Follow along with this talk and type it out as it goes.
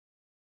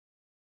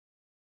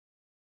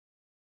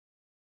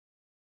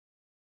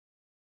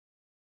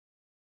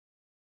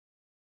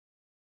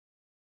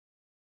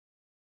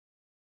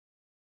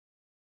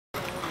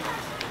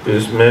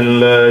بسم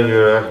الله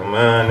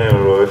الرحمن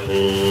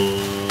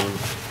الرحيم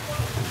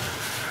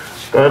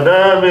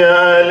كداب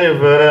آل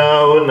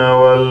فرعون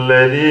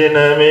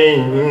والذين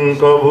من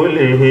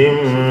قبلهم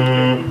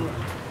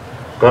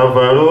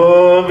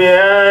كفروا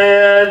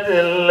بآيات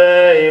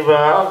الله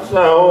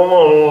فأخزاهم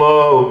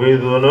الله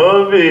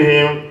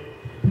بذنوبهم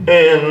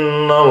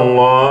إن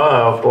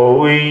الله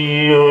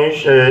قوي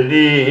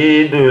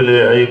شديد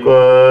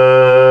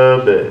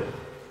العقاب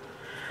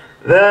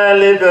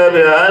ذلك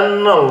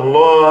بأن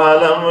الله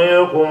لم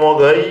يكن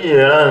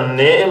مغيرا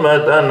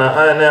نعمة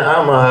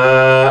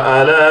أنعمها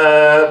على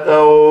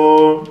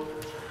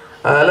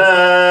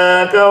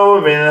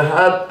قوم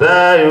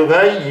حتى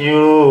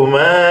يغيروا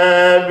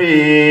ما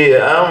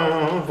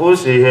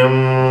بأنفسهم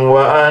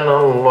وأن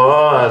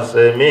الله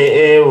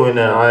سميع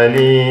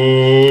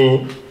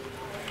عليم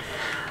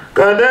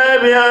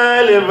كداب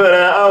آل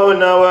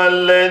فرعون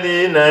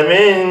والذين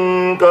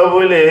من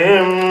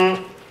قبلهم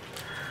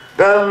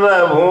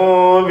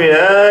كذبوا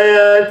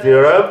بآيات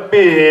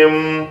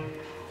ربهم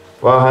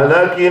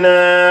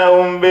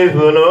فهلكناهم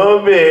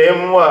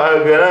بذنوبهم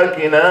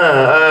وأغرقنا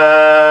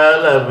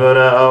آل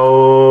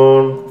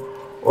فرعون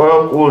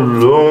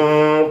وكل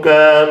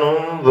كانوا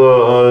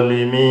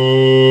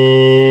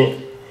ظالمين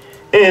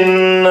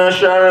إن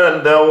شر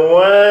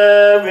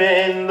الدواب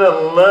عند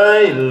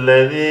الله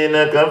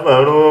الذين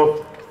كفروا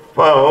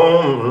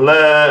فهم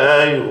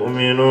لا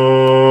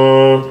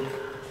يؤمنون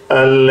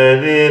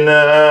الذين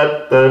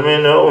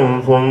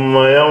أتمنهم ثم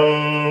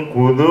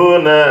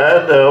ينقذون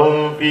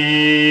أدهم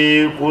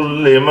في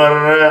كل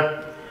مرة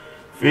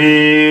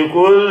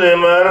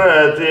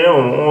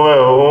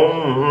وهم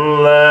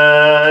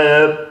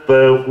لا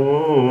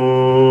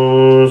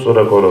يتقون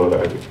صدق الله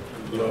العظيم.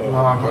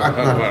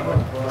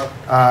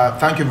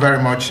 Thank you very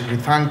much. We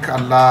thank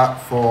Allah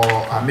for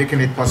making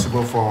it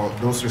possible for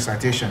those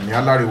recitation. May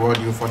Allah reward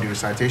you for the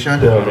recitation,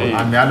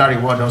 and may Allah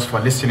reward us for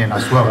listening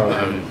as well.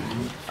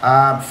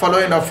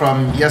 Following up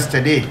from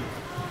yesterday,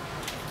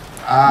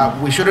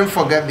 we shouldn't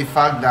forget the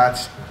fact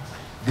that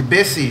the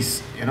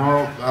basis,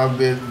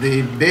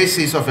 the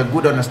basis of a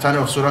good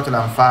understanding of Surah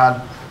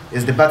Al-Anfal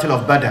is the Battle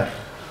of Badr.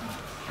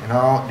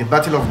 The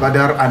Battle of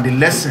Badr and the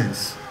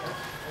lessons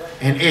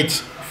in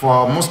it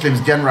for Muslims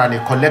generally,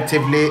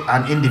 collectively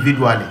and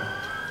individually.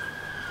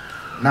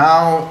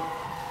 Now,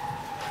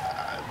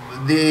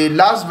 the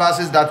last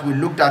verses that we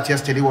looked at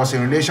yesterday was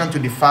in relation to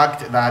the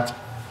fact that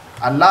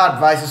Allah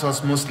advises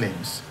us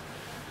Muslims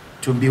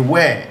to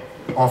beware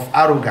of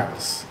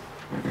arrogance.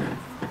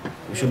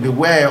 We should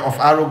beware of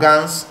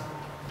arrogance,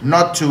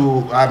 not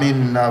to,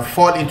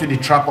 fall into the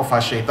trap of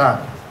our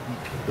shaitan.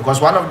 Because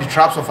one of the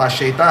traps of our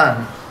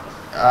shaitan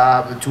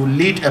to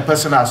lead a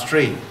person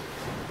astray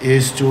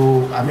is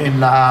to,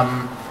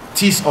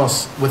 tease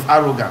us with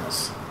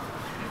arrogance.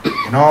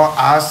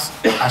 As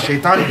a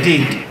shaitan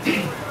did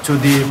to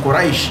the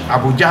Quraysh,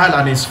 Abu Jahl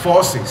and his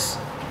forces,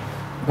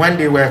 when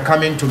they were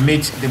coming to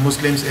meet the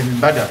Muslims in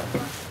Badr.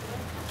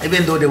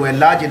 Even though they were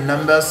large in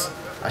numbers,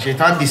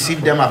 Shaitan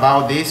deceived them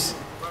about this,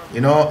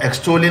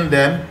 extolling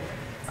them,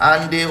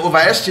 and they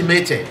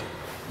overestimated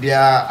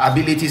their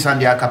abilities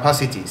and their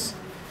capacities.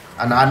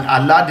 And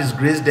Allah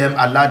disgraced them,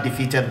 Allah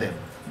defeated them.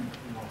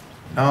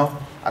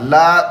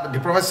 Allah, the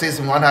Prophet says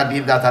in one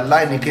hadith that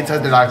Allah indicates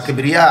that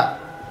al-kibriya,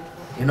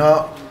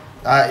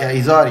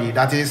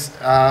 that is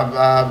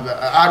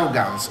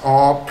arrogance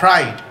or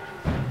pride,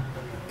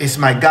 is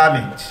my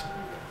garment.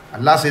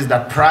 Allah says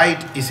that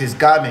pride is his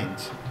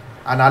garment,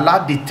 and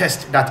Allah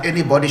detests that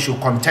anybody should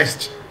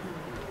contest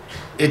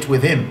it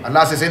with him.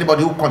 Allah says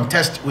anybody who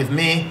contests with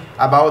me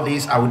about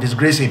this, I will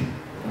disgrace him.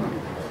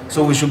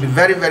 So we should be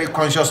very, very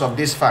conscious of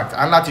this fact.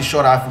 Allah is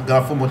sure you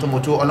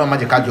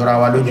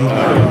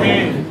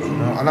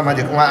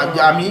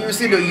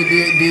see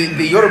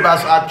the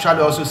Yorubas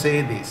actually also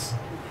say this.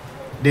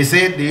 They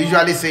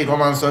usually say so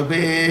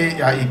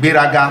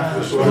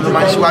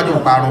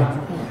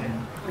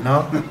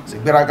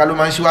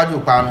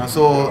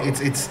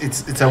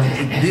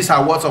these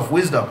are words of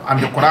wisdom,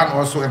 and the Quran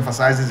also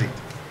emphasizes it.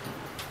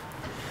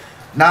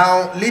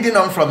 Now, leading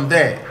on from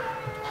there,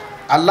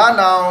 Allah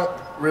now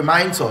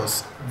reminds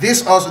us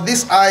this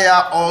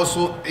ayah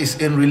also is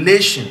in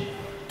relation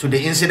to the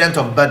incident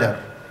of Badr,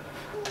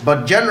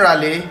 but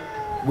generally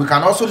we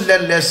can also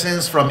learn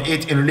lessons from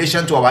it in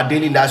relation to our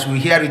daily lives. We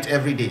hear it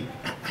every day.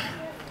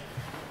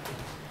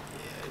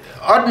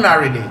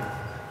 Ordinarily,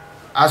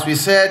 as we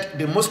said,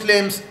 the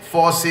Muslims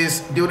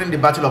forces during the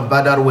Battle of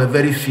Badr were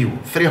very few,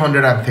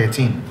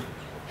 313.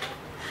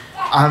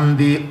 And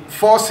the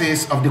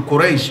forces of the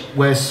Quraysh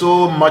were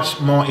so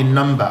much more in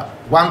number,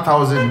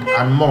 1,000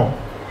 and more.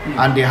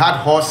 And they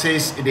had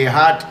horses, they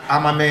had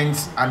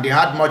armaments, and they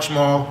had much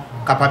more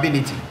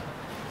capability.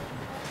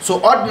 So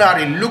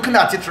ordinarily, looking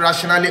at it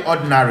rationally,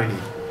 ordinarily,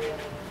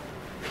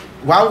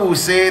 one would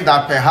say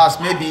that perhaps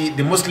maybe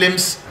the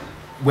Muslims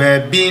were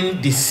being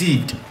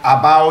deceived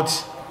about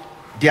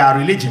their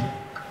religion,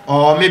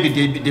 or maybe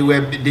they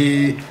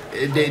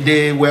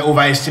were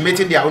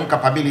overestimating their own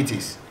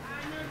capabilities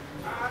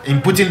in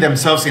putting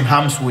themselves in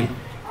harm's way.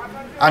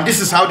 And this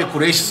is how the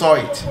Quraysh saw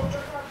it.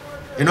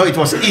 You know, it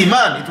was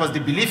Iman. It was the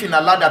belief in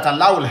Allah that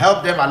Allah will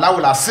help them, Allah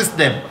will assist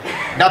them.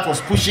 That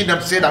was pushing them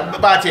to say that,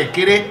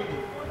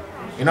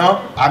 you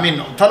know, I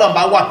mean, and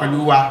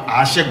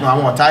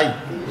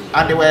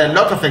there were a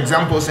lot of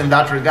examples in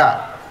that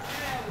regard.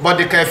 But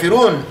the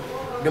Kafirun,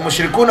 the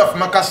Mushrikun of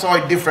Makkah saw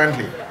it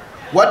differently.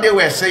 What they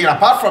were saying,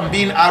 apart from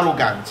being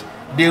arrogant,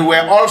 they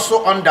were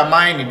also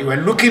undermining, they were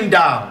looking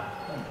down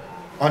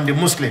on the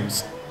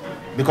Muslims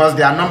because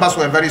their numbers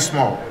were very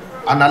small.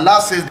 And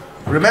Allah says,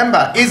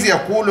 remember, إِذْ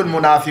يَقُولُ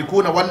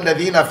الْمُنَافِقُونَ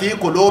وَالَّذِينَ فِي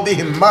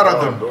قُلُوبِهِمْ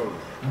مَرَضٌ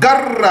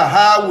غَرَّ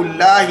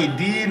هَؤُلَاءِ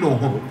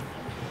دِينُهُمْ.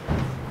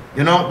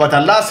 You know, but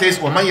Allah says,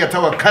 وَمَنْ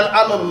يَتَوَكَّلْ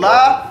عَلَى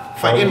اللَّهِ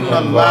فَإِنَّ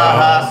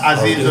اللَّهَ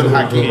عَزِيزٌ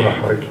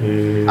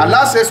حَكِيمٌ.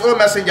 Allah says, oh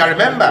messenger,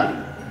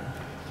 remember,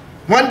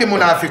 when the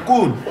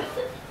munafiqun,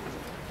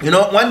 you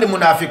know, when the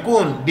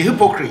munafiqun, the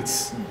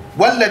hypocrites,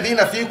 وَالَّذِينَ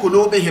فِي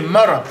قُلُوبِهِمْ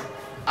مَرَضٌ,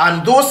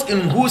 and those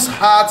in whose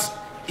hearts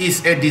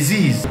is a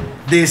disease,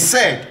 they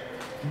said,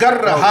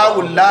 غَرَّ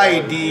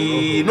هَؤُلَاءِ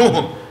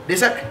دِينُهُمْ. They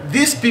said,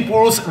 these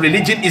people's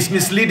religion is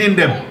misleading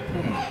them.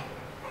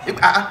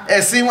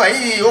 Ẹ̀sìn wọn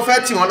yìí ó fẹ́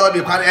tì wọ́n lọ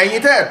bí kan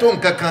ẹ̀yin tẹ́ ẹ̀ tó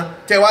nǹkan kan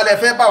tẹ́ wá lẹ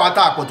fẹ́ bá wa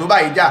ta àpò tó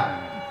báyìí jà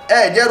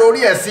ẹ̀ jẹ́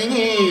lórí ẹ̀sìn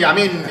yìí, I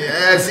mean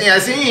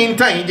ẹ̀sìn yìí ń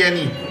tàn yín jẹ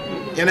ni.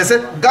 And they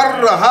said,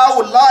 غَرَّ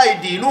هَؤُلَاءِ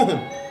دِينُهُمْ,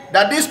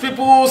 that these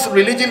people's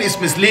religion is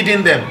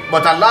misleading them.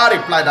 But Allah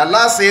replied,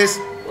 Allah says,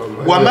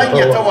 وَمَنْ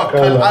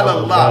يَتَوَكَّلْ عَلَى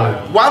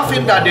اللَّهِ. One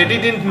thing that they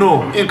didn't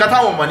know, in Kata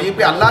Womani,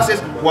 Allah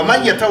says,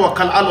 وَمَنْ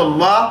يَتَوَكَّلْ عَلَى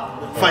اللَّهِ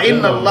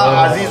فَإِنَّ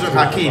اللَّهَ عَزِيزٌ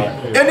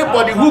حَكِيمٌ.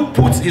 Anybody who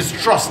puts his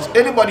trust,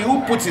 anybody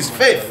who puts his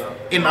faith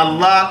in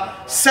Allah,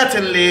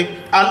 certainly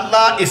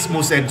Allah is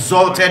most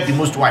exalted, the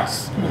most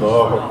wise.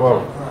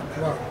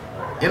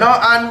 You know,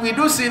 and we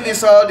do see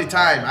this all the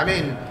time. I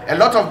mean, a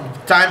lot of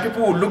time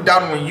people will look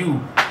down on you.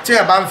 You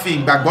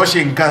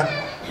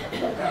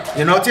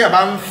know,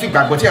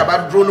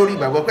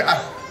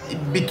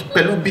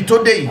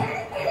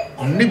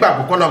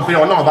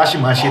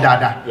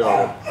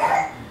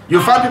 you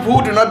find people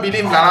who do not believe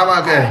in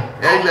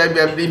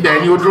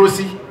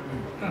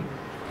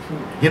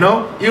you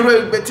know,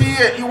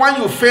 when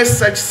you face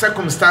such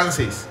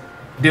circumstances,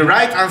 the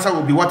right answer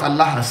will be what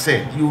Allah has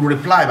said. You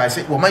reply by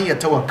saying, وَمَنْ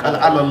يَتَوَكَّلْ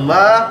عَلَى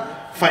اللَّهِ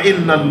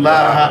فَإِنَّ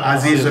اللَّهَ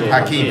عَزِيزٌ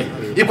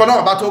حَكِيمٌ. If you know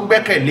about to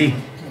gbẹ́kẹ̀lé,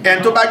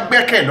 and to back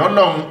gbẹ́kẹ̀lé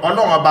Ọlọ́run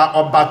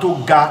ọba tó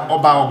ga,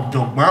 ọba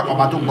ọ̀jọ̀gbọ́n,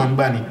 ọba tó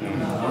gbọ̀ngbọ́n ni.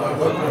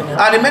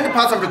 And in many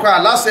parts of the Quran,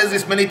 Allah says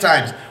this many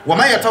times,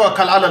 وَمَنْ يَتَوَكَّلْ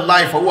عَلَى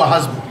اللَّهِ فَهُوَ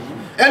حَسْبُهُ.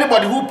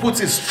 Anybody who puts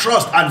his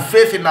trust and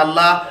faith in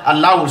Allah,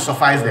 Allah will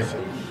suffice them.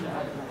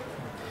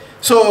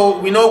 So,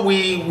 we know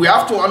we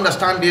have to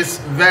understand this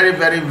very,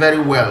 very, very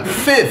well.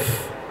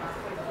 Faith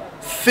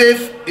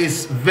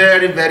is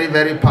very, very,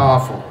 very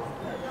powerful.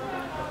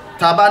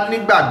 Taba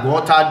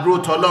nígbàgbọ́ ta dúró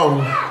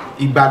tọ́lọ́run,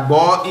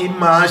 ìgbàgbọ́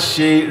ìmá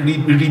ṣe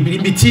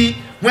ribiti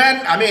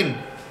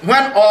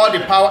when all the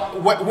power,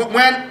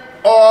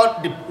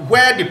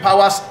 where the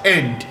powers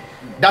end,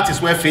 that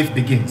is where faith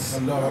begins.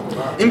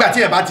 Where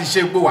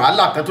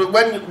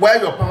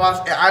your powers,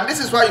 and this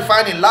is what you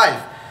find in life.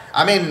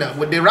 I mean,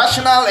 with the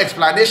rational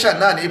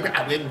explanation,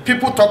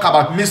 people talk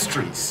about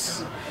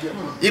mysteries.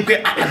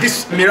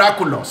 This is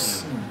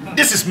miraculous.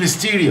 This is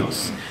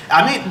mysterious.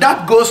 I mean,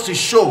 that goes to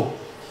show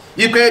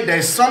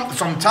there's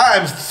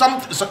sometimes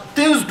some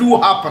things do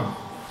happen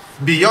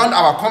beyond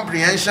our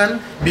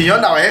comprehension,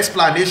 beyond our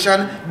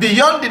explanation,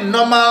 beyond the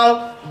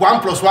normal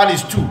 1 + 1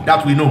 is 2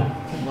 that we know.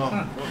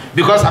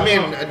 Because I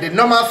mean, the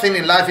normal thing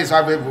in life is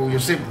you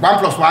say 1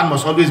 + 1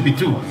 must always be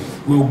 2.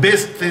 We will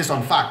base things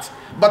on facts.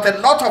 But a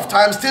lot of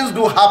times things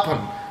do happen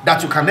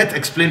that you cannot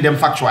explain them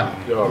factually.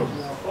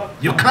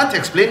 You can't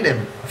explain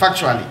them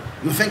factually.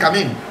 You think, I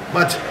mean,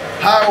 but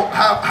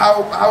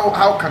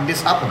how can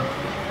this happen?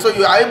 So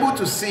you are able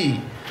to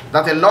see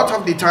that a lot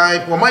of the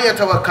time, وَمَنْ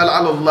يَتَوَكَّلْ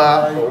عَلَى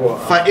اللَّهِ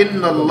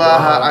فَإِنَّ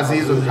اللَّهَ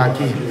عَزِيزٌ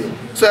حَكِيمٌ.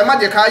 So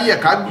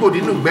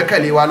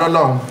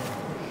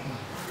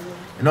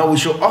you know, we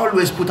should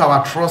always put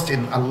our trust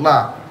in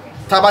Allah.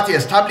 Tabati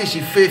establish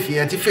faith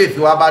here. Faith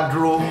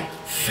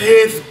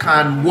faith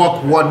can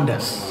work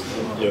wonders.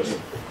 Yes.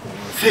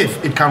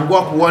 Faith, it can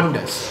work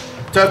wonders.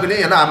 Allah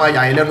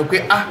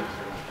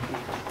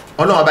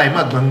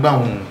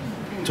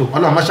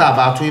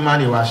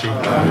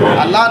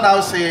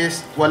now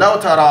says, وَلَوْ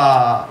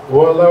تَرَى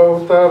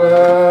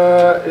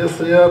إِذْ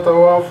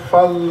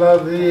يَتَوَفَّى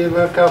الَّذِينَ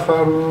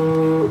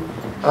كَفَرُوا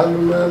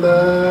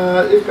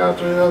الْمَلَائِكَةُ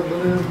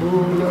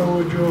يَضْرِبُونَ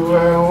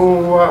وُجُوهَهُمْ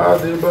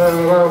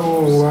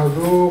وَأَدْبَارَهُمْ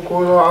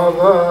وَذُوقُوا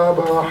الْعَذَابَ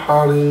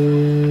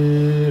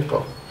الْحَرِيقَ.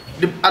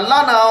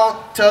 Allah now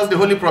tells the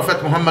Holy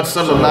Prophet Muhammad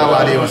sallallahu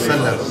alaihi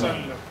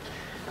wasallam.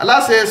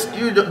 Allah says,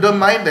 you don't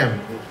mind them,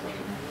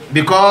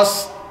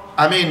 because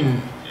I mean,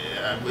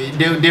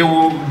 they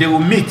will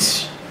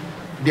meet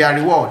their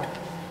reward.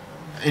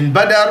 In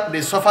Badr,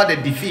 they suffered a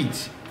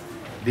defeat.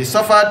 The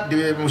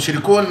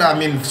Mushrikun,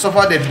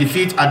 suffered a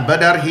defeat at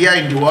Badr here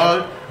in the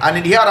world, and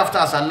in the hereafter,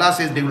 as Allah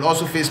says, they will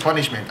also face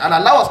punishment. And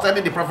Allah was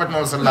telling the Prophet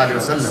Muhammad sallallahu alaihi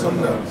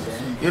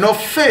wasallam, you know,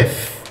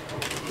 faith,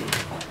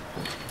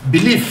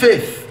 believe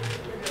faith,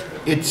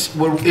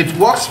 It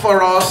works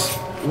for us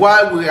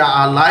while we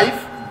are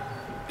alive.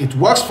 It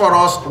works for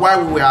us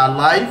while we are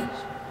alive.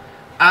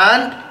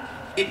 And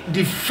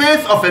the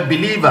faith of a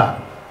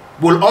believer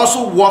will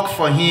also work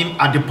for him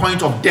at the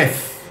point of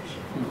death.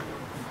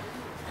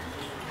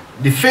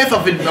 The faith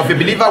of a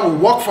believer will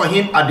work for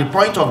him at the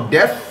point of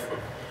death.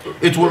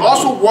 It will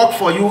also work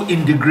for you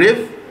in the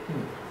grave,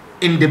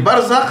 in the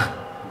barzakh,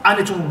 and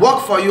it will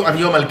work for you on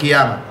Yawm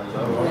al-Qiyamah.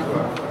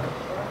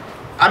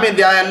 I mean,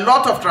 there are a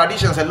lot of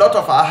traditions, a lot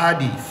of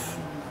ahadith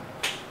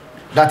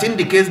that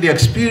indicates the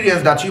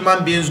experience that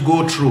human beings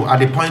go through at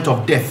the point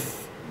of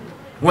death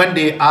when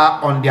they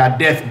are on their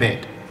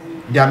deathbed.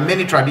 There are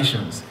many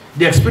traditions.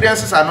 The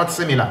experiences are not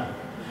similar.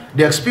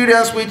 The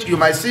experience which you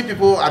might see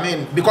people, I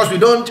mean, because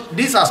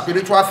these are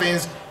spiritual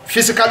things,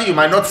 physically you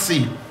might not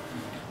see.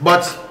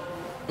 But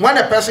when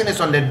a person is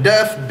on the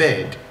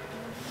deathbed,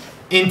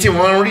 I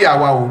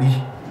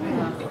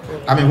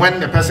mean,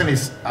 when a person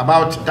is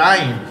about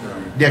dying,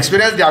 the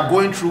experience they are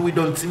going through, we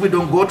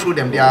don't go through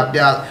them. They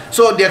are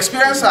so the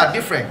experiences are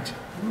different.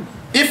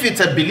 If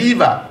it's a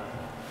believer,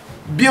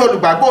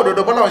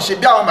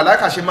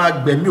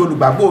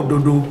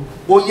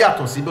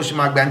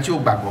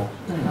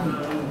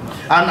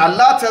 and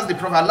Allah tells the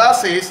Prophet, Allah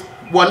says,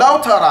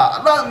 Allah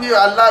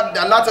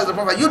tells the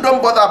Prophet, you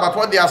don't bother about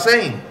what they are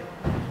saying.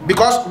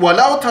 Because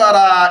وَلَوْ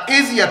تَرَى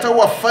إِذْ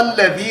يَتَوَفَّى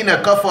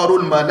الَّذِينَ كَفَرُوا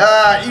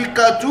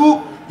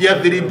الْمَلَائِكَةُ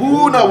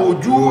يَضْرِبُونَ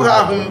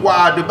وُجُوهَهُمْ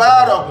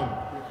وَأَدْبَارَهُمْ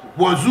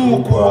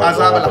وَذُوقُوا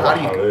عَذَابَ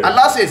الْحَرِيقِ.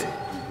 Allah says,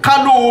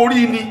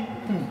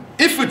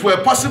 if it were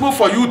possible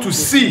for you to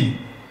see,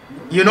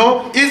 you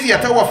know, إِذْ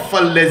يَتَوَفَّى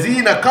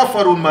الَّذِينَ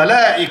كَفَرُوا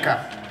الْمَلَائِكَةُ,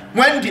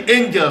 when the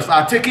angels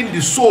are taking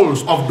the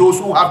souls of those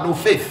who have no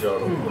faith.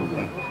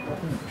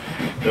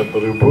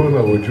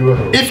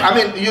 If, I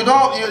mean, you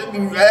know,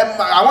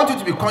 I want you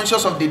to be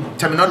conscious of the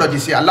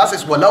terminologies here. Allah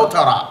says, Walau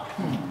tara.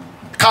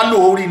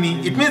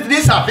 It means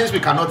these are things we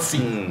cannot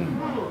see.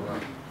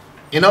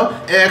 You know,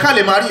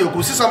 you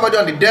could see somebody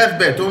on the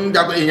deathbed, and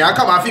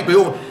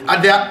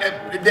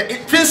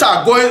things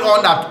are going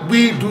on that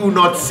we do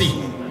not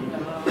see.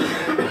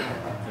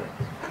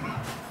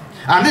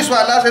 And this is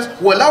why Allah says,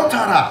 Walau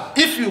tara,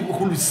 if you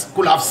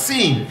could have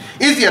seen,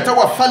 that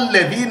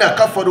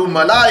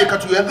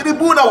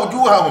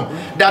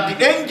the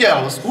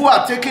angels who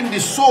are taking the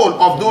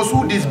soul of those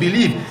who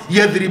disbelieve,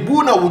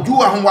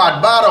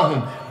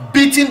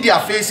 beating their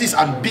faces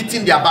and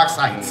beating their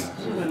backsides.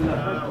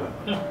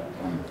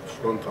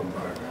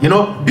 You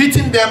know,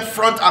 beating them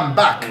front and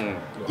back.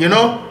 You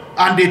know,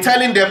 and they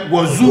telling them,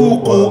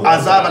 Wazuku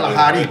azab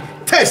al-Hariq,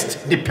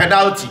 taste the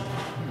penalty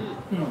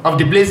of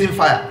the blazing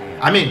fire.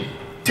 I mean,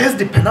 taste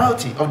the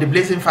penalty of the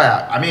blazing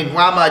fire. I mean,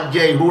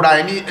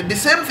 the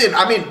same thing.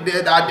 I mean,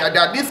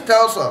 this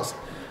tells us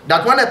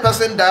that when a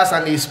person dies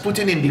and is put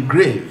in the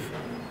grave,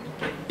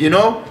 you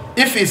know,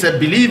 if he's a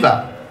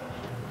believer,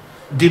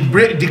 the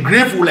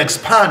grave will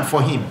expand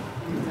for him.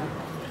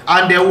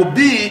 And there will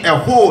be a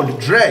hole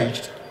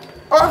dredged.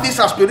 All these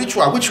are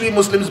spiritual, which we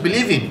Muslims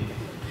believe in.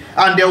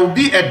 And there will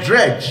be a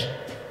dredge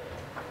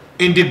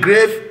in the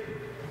grave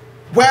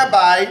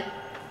whereby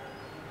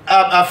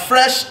a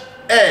fresh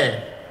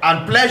air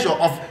and pleasure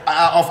of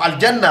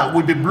Al-Jannah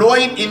will be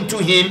blowing into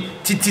him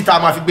until they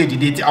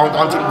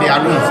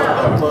are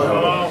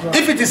raised.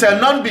 If it is a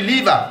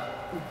non-believer,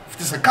 if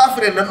it is a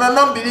kafir, a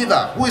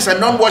non-believer who is a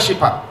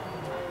non-worshipper,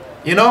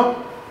 you know,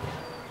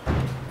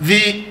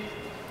 the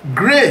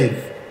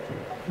grave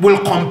will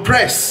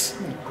compress.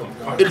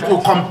 It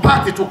will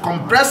compact, it will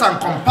compress and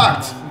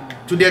compact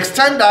to the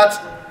extent that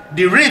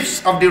the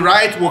ribs of the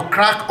right will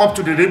crack up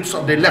to the ribs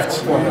of the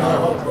left.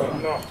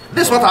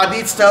 This is what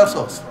Hadith tells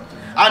us.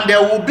 And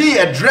there will be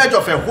a dredge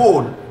of a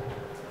hole,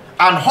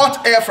 and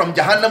hot air from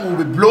Jahannam will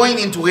be blowing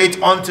into it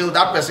until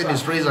that person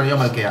is raised on Yawm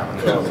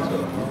al-Qiyamah.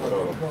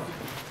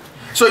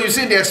 So you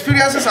see, the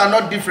experiences are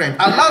not different.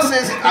 Allah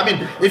says, I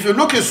mean, if you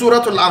look in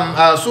Surah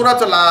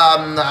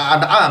Al-An'am,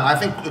 I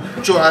think,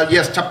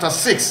 yes, chapter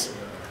 6,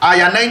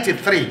 ayah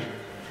 93,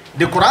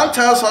 the Quran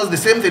tells us the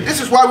same thing.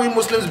 This is why we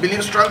Muslims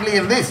believe strongly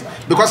in this,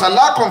 because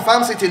Allah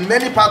confirms it in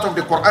many parts of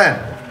the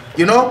Quran.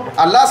 You know,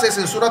 Allah says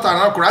in Surah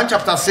Al-Quran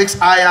chapter 6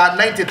 ayah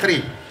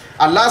 93,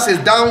 Allah says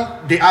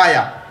down the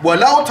ayah,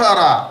 وَلَوْ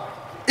تَرَى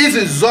إِذِ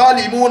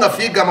الظَّالِمُونَ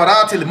فِي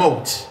غَمَرَاتِ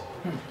الْمَوْتِ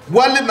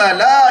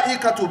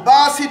وَالْمَلَائِكَةُ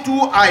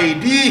بَاسِطُو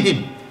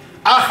أَيْدِيهِمْ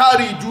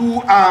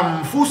أَخْرِجُوا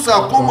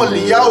أَنفُسَكُمُ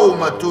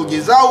الْيَوْمَ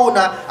تُجْزَوْنَ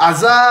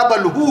عَذَابَ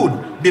الْهُونِ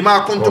بِمَا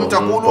كُنْتُمْ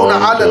تَقُولُونَ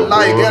عَلَى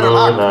اللَّهِ غَيْرَ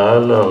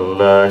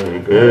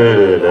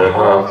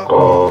الْحَقِّ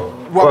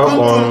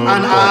وَكُنْتُمْ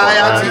عَنْ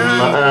آيَاتِهِ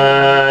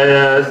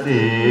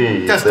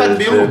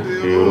تَسْتَكْبِرُونَ.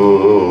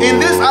 In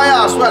this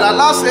ayah as well,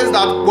 Allah says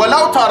that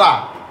وَلَوْ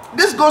تَرَى.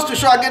 This goes to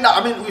show again that,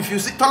 I mean, if you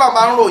see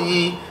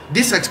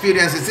this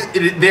experience,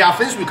 there are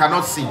things we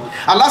cannot see.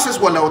 Allah says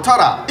وَلَوْ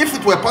تَرَى, if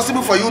it were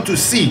possible for you to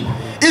see,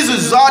 إِذُ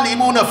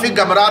الظَّالِمُونَ فِي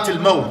غَمْرَاتِ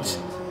الْمَوْتِ,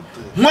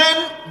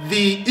 when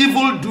the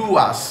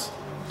evildoers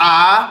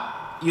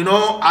are, you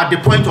know, at the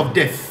point of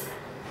death.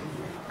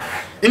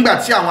 Nígbà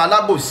tí àwọn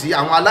alábòsí,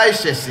 àwọn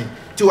aláìṣẹ̀sìn,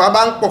 tí wọ́n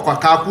bá ń pọ̀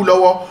kàkàkú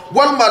lọ́wọ́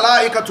wal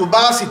malaikatu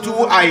basitu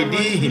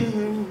aydihim,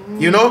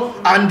 you know,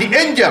 and the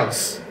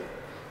angels,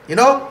 you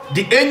know,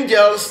 the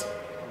angels,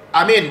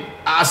 I mean,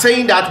 are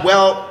saying that,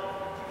 well,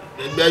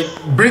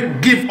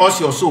 give us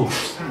your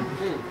souls.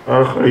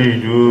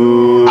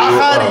 Akhriju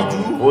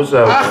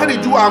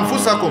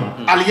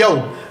anfusakum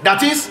al-yawm.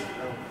 That is,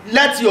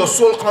 let your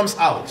soul comes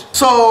out.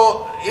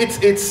 So it's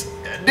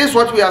this is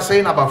what we are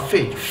saying about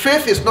faith.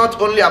 Faith is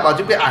not only about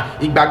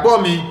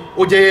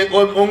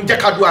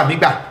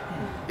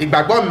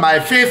my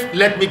faith,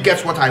 let me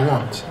get what I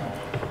want.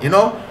 You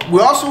know, we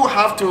also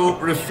have to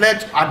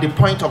reflect at the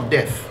point of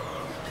death.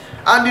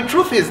 And the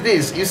truth is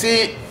this, you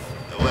see,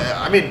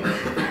 I mean,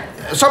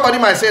 somebody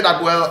might say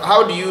that, well,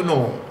 how do you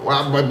know?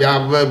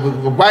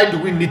 Why do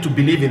we need to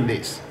believe in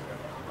this?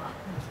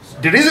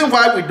 The reason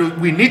why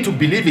we need to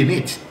believe in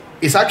it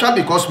is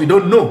actually because we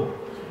don't know.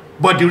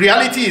 But the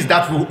reality is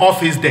that we will all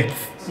face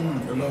death. Do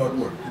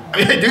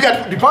you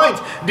get the point?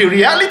 The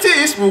reality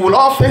is we will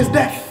all face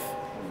death.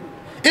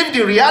 If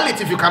the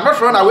reality, if you cannot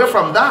run away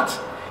from that,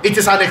 it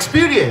is an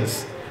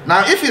experience.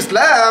 Now, if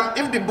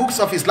the books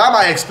of Islam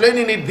are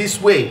explaining it this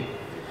way,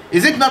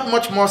 is it not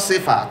much more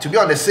safer to be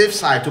on the safe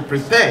side, to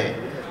prepare,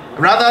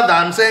 rather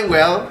than saying,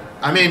 well,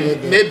 I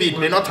mean, maybe it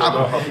may not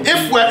happen.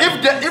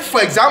 If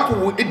for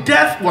example,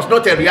 death was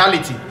not a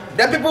reality,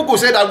 then people could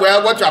say that,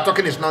 well, what you are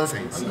talking is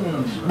nonsense.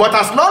 But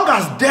as long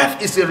as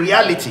death is a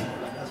reality,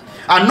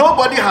 and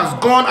nobody has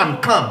gone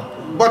and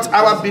come, but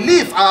our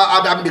belief,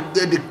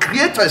 the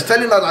Creator is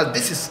telling us that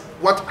this is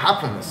what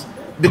happens,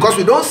 because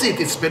we don't see it,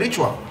 it's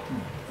spiritual.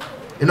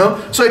 You know,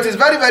 so it is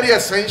very, very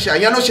essential.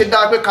 You know,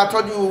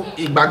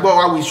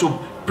 we should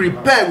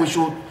prepare, we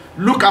should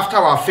look after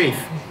our faith,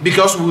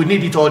 because we will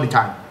need it all the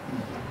time.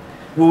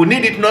 We will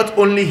need it not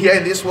only here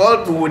in this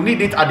world, we will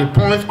need it at the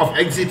point of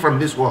exit from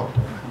this world.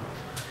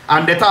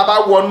 And the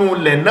taba wonu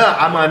lena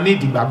ama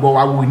need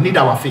we need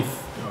our faith.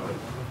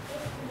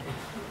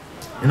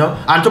 You know,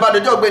 and about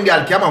the job when the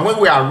Al-Qiyamah, when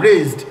we are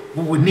raised,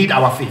 we will need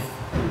our faith.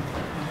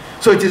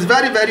 So it is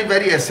very, very,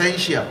 very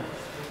essential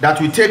that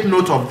we take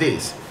note of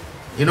this.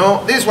 You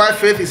know, this is why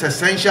faith is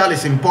essential,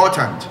 it's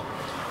important.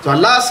 So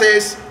Allah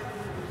says,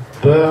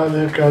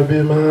 ذلك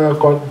بما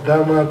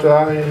قدمت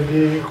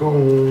أيديكم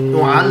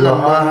وأن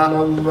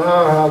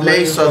الله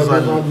ليس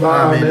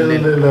ظلاما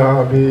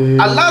للعبيد.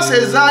 Allah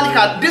says,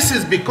 this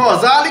is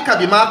because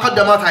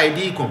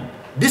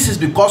this is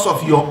because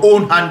of your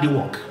own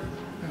handiwork.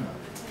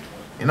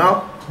 You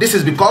know, this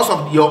is because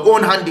of your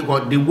own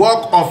handiwork, the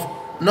work of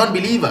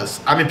non-believers.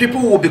 I mean,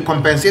 people will be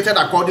compensated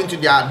according to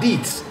their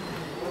deeds.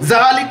 This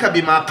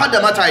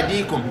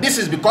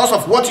is because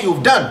of what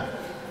you've done.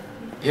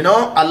 You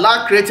know,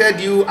 Allah created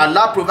you,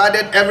 Allah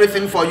provided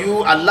everything for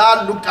you,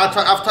 Allah looked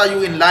after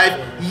you in life,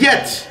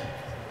 yet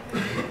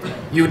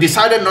you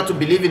decided not to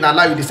believe in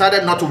Allah, you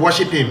decided not to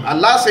worship Him.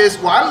 Allah says,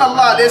 Allah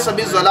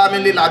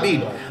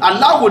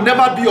will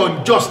never be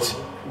unjust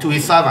to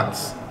His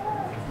servants.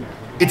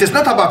 It is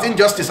not about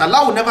injustice.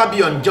 Allah will never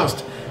be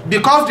unjust.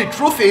 Because the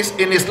truth is,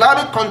 in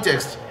Islamic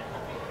context,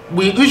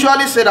 we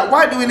usually say that,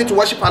 why do we need to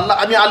worship Allah?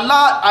 I mean,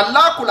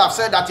 Allah could have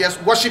said that, yes,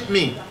 worship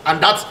me,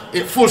 and that's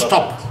a full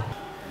stop.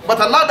 But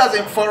Allah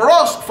doesn't. For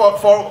us,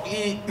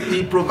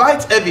 He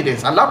provides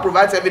evidence. Allah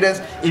provides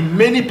evidence in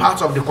many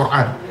parts of the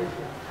Quran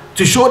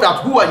to show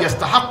that huwa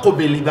yastahaqqu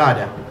bil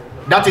ibadah,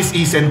 that is,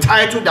 He is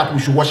entitled that we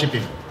should worship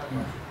Him.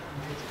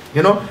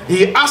 You know,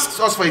 He asks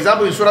us, for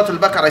example, in Surah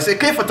Al-Baqarah, He says,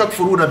 "Kayfa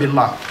takfuruna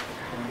billah?"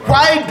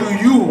 Why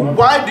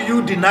do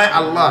you deny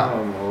Allah?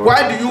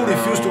 Why do you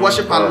refuse to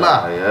worship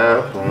Allah?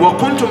 Wa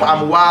kuntum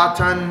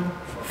amwatan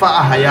fa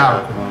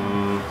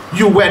ahyaakum.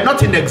 You were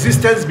not in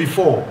existence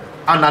before,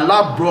 and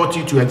Allah brought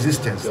you to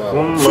existence.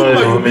 And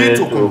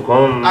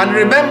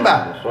remember,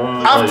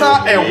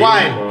 after a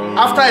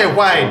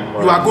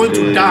while, you are going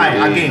to die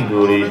again.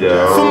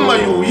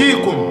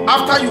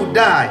 After you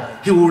die,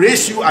 He will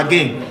raise you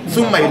again.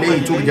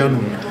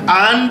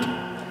 And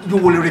you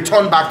will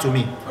return back to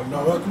me.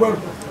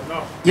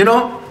 You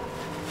know,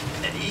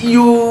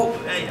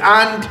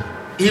 and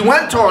He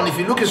went on, if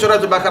you look at Surah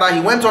Al-Baqarah,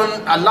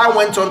 Allah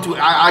went on to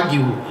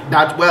argue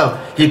that, well,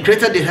 He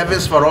created the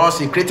heavens for us,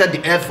 He created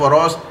the earth for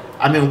us.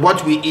 I mean,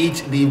 what we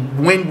eat, the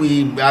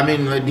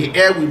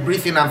air we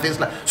breathe in and things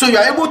like that. So you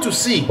are able to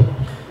see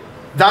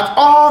that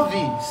all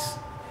these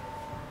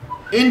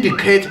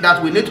indicate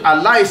that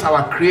Allah is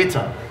our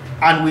creator,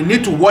 and we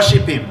need to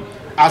worship Him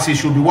as He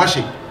should be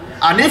worshipped.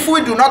 And if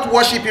we do not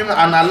worship Him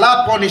and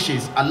Allah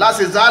punishes, Allah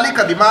says,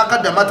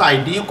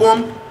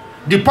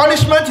 the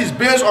punishment is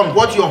based on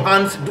what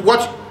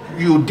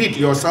you did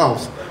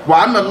yourselves.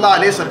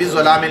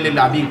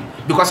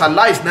 Because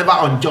Allah is never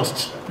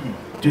unjust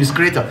to His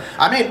creator.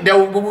 I mean, we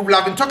will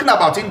have been talking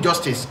about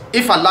injustice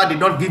if Allah did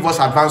not give us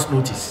advance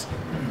notice.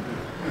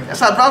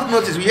 Yes, advance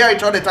notice, we hear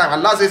it all the time.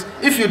 Allah says,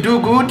 if you do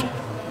good,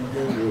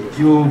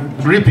 you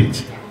reap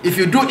it. If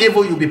you do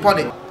evil, you'll be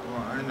punished.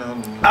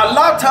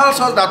 Allah tells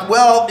us that,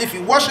 well, if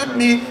you worship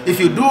me, if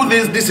you do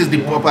this, this is the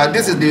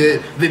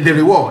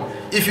reward.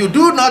 If you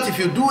do not, if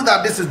you do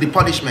that, this is the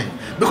punishment.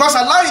 Because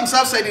Allah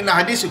Himself said in the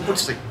Hadith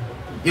Qudsi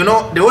You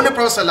know, the only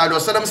Prophet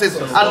ﷺ says,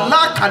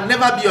 Allah can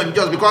never be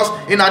unjust, because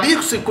in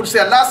hadith he could say,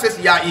 Allah says,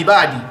 Ya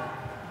ibadi.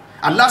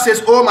 Allah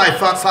says, oh my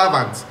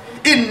servants,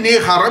 inni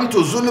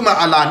haramtu zulma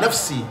ala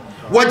nafsi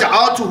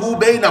waj'altuhu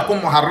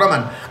bainakum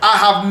muharraman. I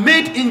have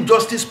made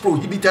injustice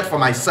prohibited for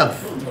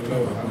myself.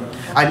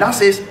 Allah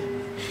says,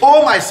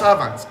 oh my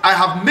servants, I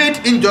have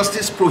made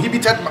injustice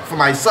prohibited for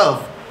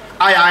myself.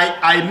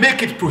 I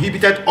make it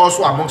prohibited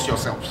also amongst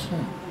yourselves.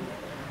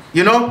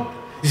 You know,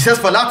 he says,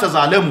 فَلَا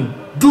تَظَالَمُوا,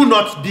 do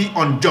not be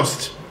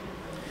unjust.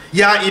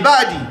 Ya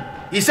ibadi,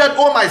 he said,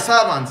 oh my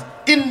servants,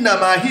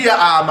 إِنَّمَا هِيَ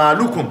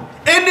أَعْمَالُكُمْ,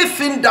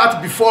 anything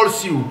that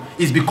befalls you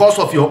is because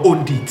of your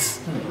own deeds.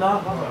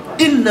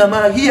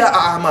 إِنَّمَا هِيَ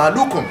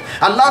أَعْمَالُكُمْ,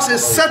 Allah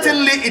says,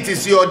 certainly it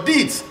is your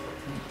deeds.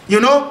 You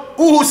know,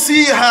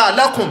 أُوْسِيهَا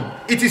لَكُمْ,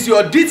 it is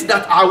your deeds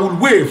that I will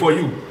weigh for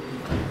you.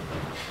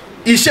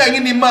 It is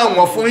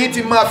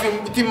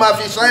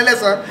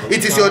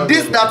your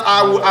deeds that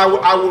I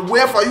will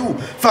wear for you.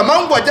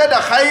 فَمَنْ وَجَدَ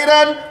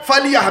خَيْرًا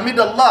فَلْيَحْمِدَ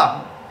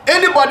اللَّهِ,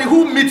 anybody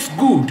who meets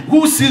good,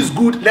 who sees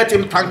good, let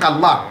him thank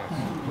Allah.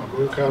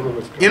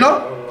 You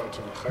know,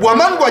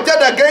 وَمَنْ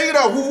وَجَدَ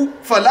غَيْرَهُ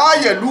فَلَا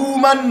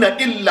يَلُومَنَّ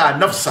إِلَّا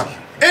نَفْسَهُ,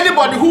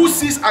 anybody who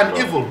sees an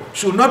evil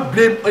should not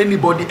blame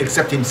anybody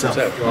except himself.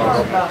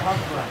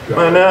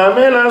 من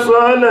عمل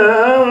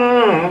صالحا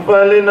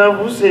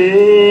فلنفسه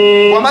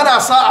ومن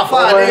أساء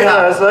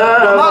فعليها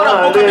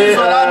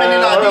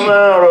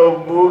وما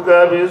ربك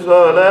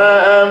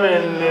بظلام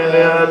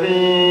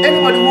للعبيد.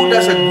 Anybody who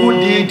does a good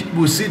deed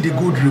will see the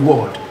good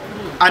reward,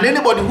 and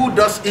anybody who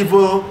does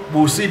evil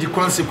will see the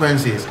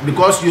consequences,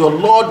 because your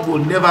Lord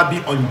will never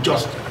be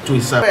unjust to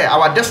himself.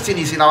 Our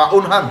destiny is in our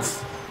own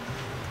hands.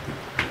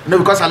 No,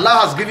 because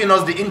Allah has given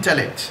us the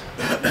intellect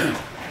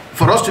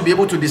for us to be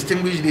able to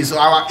distinguish this. So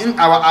our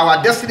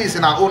destiny is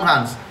in our own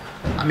hands.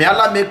 And may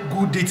Allah make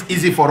good deeds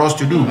easy for us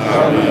to do.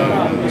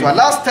 So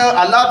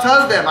Allah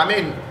tells them, I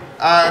mean,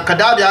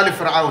 كَدَابِ آلِ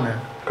فِرْعَوْنَ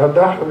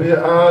كَدَحْبِ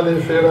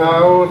آلِ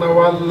فِرْعَوْنَ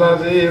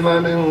وَالَّذِينَ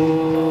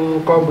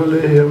مِنْ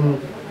قَبْلِهِمْ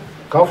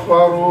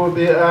كَفَّرُوا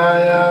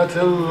بِآيَاتِ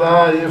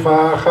اللَّهِ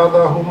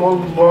فَأَخَذَهُمُ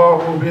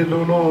اللَّهُ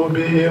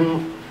بِذُنُوبِهِمْ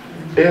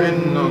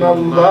إِنَّ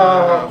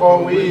اللَّهَ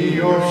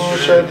قَوِيٌّ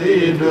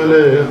شَدِيدُ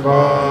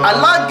الْعِقَابِ.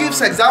 Allah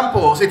gives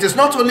examples. It is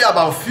not only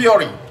about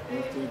theory,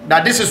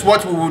 that this is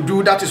what we will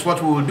do, that is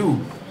what we will do.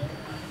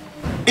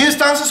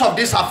 Instances of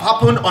this have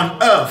happened on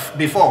earth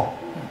before,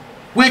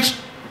 which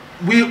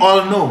we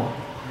all know.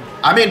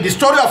 I mean, the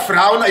story of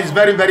Pharaoh is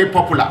very, very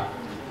popular.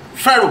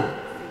 Pharaoh,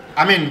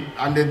 I mean,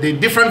 and the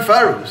different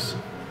pharaohs.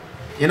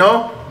 You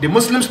know, the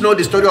Muslims know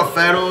the story of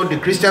Pharaoh, the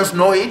Christians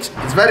know it.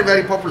 It's very,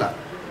 very popular.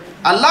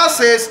 Allah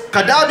says,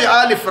 Kadabi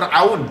Ali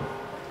Fir'aun.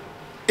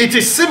 It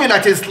is similar,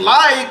 it is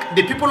like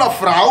the people of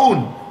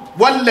Fir'aun,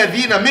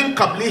 Walladhina min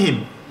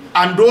qablihim,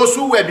 and those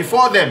who were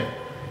before them,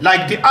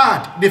 like the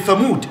Ad, the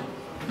Thamud.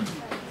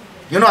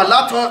 You know,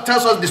 Allah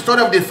tells us the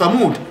story of the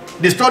Thamud,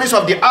 the stories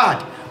of the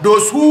Ad,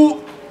 those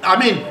who, I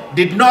mean,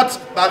 did not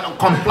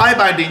comply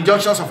by the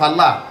injunctions of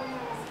Allah,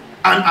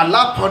 and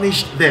Allah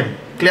punished them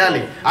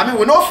clearly. I mean,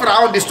 we know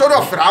Fir'aun, the story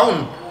of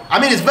Fir'aun, I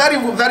mean, it's very,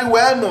 very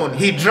well known.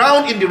 He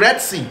drowned in the Red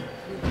Sea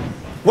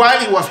while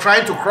he was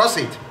trying to cross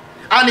it,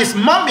 and his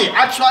mummy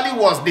actually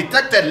was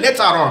detected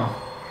later on,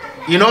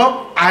 you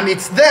know, and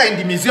it's there in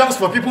the museums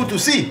for people to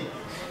see.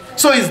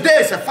 So it's there,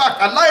 it's a fact.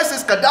 Allah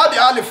says, Kadabi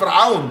Ali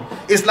Fir'aun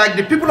is like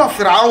the people of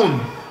Fir'aun,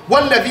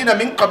 Walladhina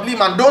min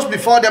qablim, and those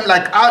before them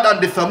like Ad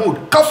and the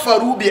Thamud,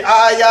 Kafaru bi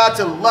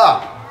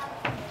ayatillah.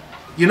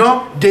 You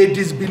know, they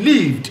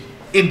disbelieved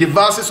in the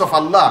verses of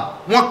Allah.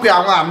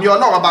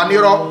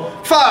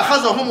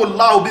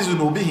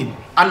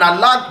 And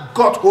Allah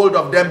got hold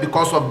of them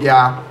because of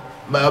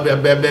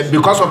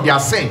their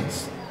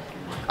sins.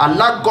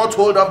 Allah got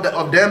hold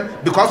of them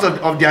because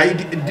of their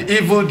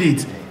evil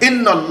deeds.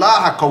 Inna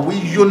Allah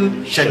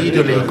qawiyyun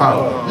shadidul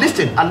iqab.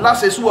 Listen, Allah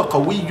says who are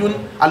qawiyyun.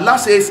 Allah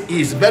says he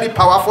is very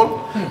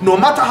powerful. No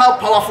matter how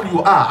powerful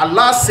you are,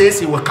 Allah says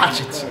he will catch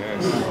it.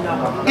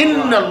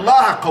 Inna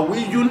Allah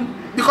qawiyyun,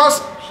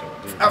 because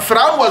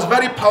Pharaoh was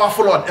very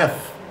powerful on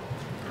earth.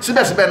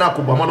 Because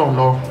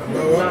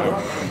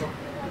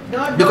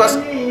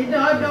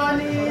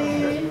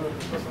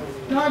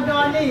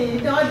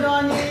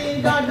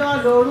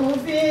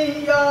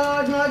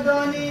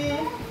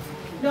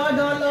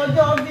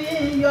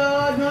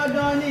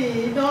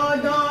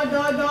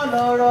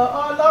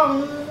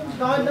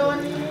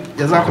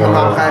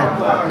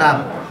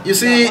now you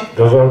see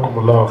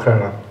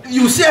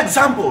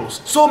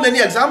examples, so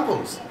many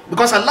examples,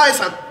 because Allah is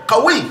a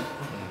Qawi.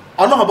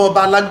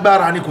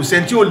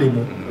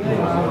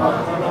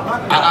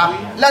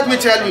 Let me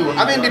tell you,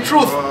 I mean the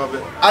truth.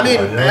 I mean,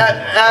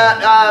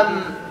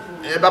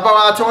 Baba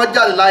wa tí wọ́n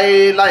jáde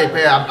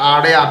láìpẹ́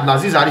ààrẹ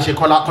Abdulaziz àríṣe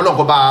kọ́lọ̀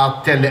kó bá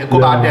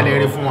dẹ̀lẹ̀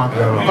rí fún wọn,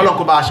 kọ́lọ̀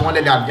kó bá ṣe wọ́n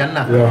lẹ́lẹ̀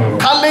àbíyànnà.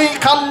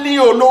 Kálí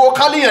olówó,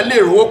 kálíyàn lè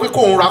rówó pé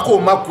kóhun ra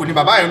kóhun má kú ní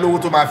bàbá yẹn lówó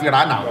tó máa fi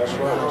rà náà.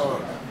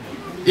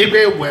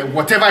 Ipe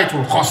whatever it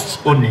will cost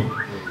only.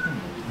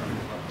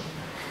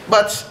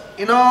 But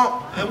you know,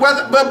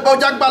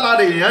 bọ́jà gbala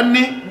lèèyàn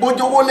ní,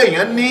 bójówó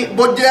lèèyàn ní,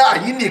 bójẹ́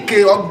àyínìke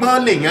ọgbọ́n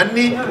lèèyàn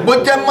ní,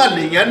 bójẹ́ mọ̀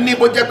lèèyàn ní,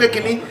 bójẹ́ pé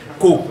kíní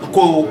kò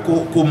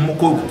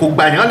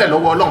gbàyàn lẹ̀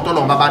lọ́wọ́ Ọlọ́run tó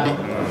lọ́n bá dé.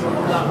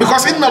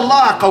 Because inna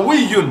Allah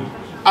qawiyyun,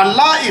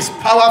 Allah is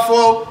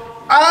powerful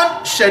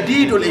and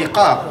shadidul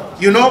iqab,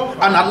 you know,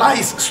 and Allah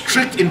is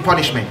strict in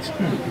punishment.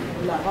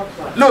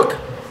 Look,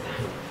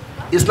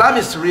 Islam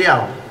is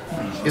real.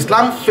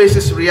 Islam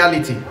faces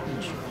reality.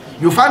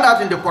 You find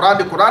out in the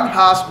Quran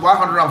has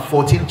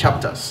 114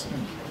 chapters.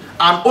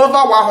 And over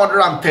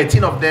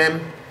 113 of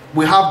them,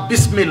 we have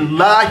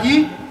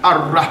Bismillahi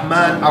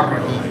ar-Rahman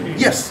ar-Rahim.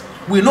 Yes,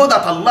 we know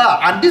that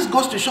Allah, and this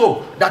goes to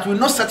show that we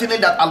know certainly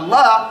that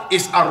Allah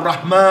is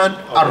ar-Rahman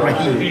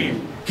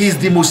ar-Rahim. He is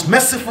the most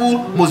merciful,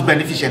 most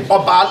beneficent.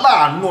 But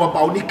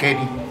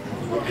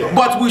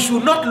we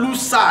should not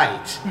lose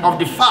sight of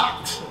the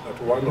fact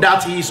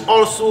that he is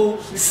also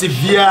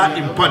severe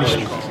in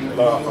punishment.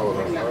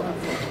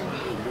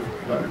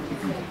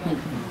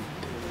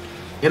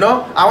 You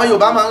know, I want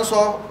Yoruba man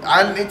so,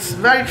 and it's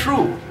very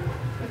true.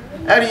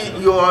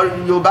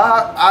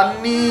 Yoruba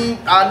ani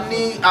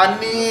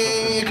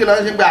kilo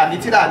jingba ani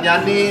tira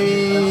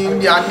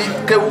ani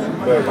kewu.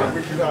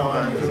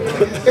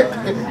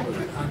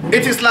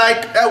 It is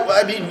like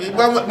I mean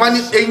when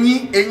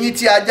enyi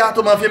ti aja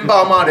to ma fi nba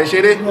ọmọ rẹ̀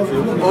ṣeré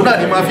òun náà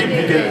ni ma fi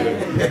bide.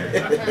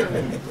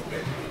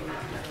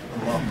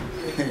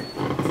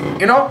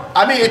 You know,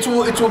 I mean it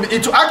will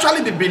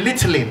actually be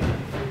belittling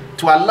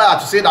to Allah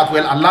to say that,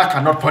 well, Allah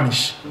cannot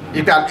punish.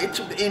 In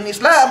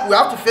Islam, we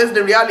have to face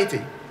the reality.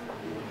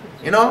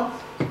 You know,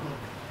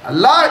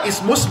 Allah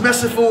is most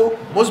merciful,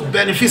 most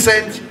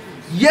beneficent,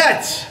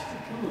 yet,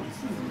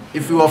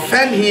 if you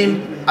offend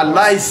Him,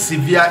 Allah is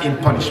severe in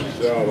punishment.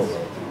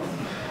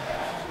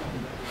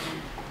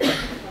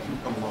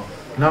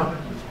 No?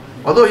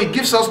 Although He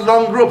gives us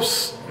long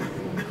ropes.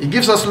 He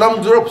gives us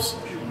long ropes.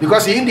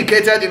 Because He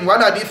indicated in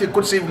one hadith, He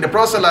could see the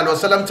Prophet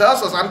ﷺ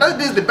tells us, and that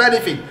is the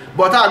benefit.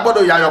 But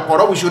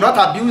we should not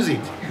abuse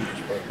it.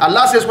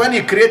 Allah says when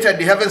He created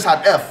the heavens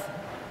and earth,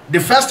 the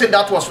first thing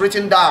that was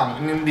written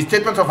down in the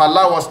statement of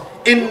Allah was,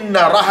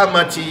 Inna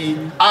rahmati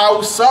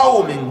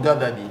awsa'u min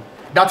ghadabi.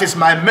 That is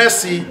my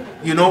mercy,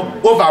 you know,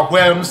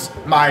 overwhelms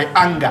my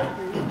anger.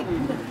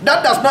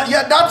 That does not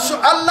yet,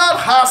 Allah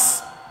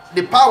has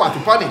the power to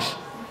punish,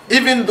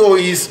 even though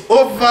He is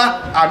over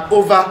and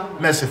over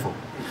merciful.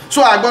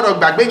 So I got to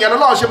back.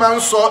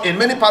 So in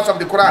many parts of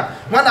the Quran,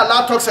 when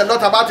Allah talks a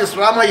lot about His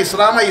Rahmah,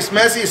 His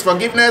mercy, His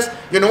forgiveness,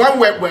 you know,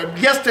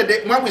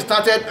 yesterday when we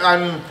started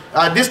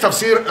this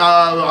tafsir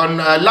on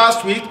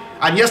last week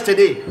and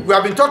yesterday, we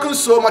have been talking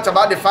so much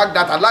about the fact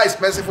that Allah is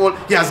merciful.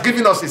 He has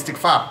given us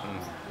istighfar.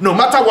 No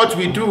matter what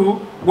we do,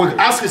 we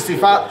ask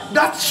istighfar.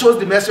 That shows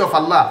the mercy of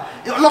Allah.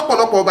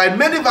 By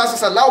many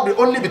verses, Allah will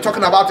only be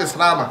talking about His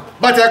Rahmah.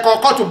 But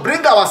to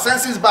bring our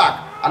senses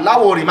back, Allah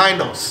will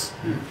remind us.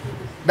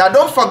 Now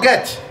don't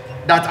forget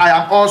that I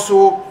am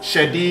also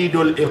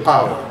shadidul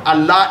iqab.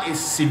 Allah is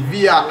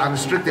severe and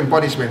strict in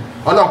punishment.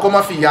 Allah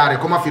koma fi yare,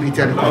 koma fi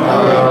return.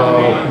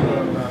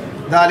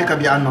 ذلك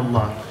بأن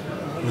الله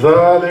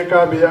ذلك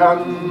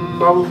بأن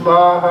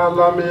الله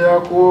لم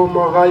يكن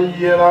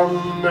مغيرا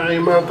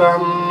نعمة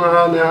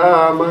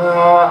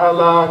أنعمها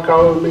على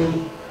قوم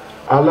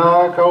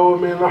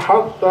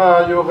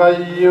حتى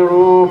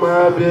يغيروا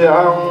ما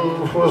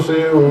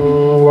بأنفسهم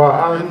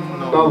وأن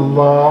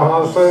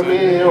Allah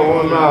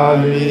Sami'un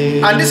Alim.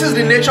 And this is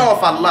the nature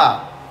of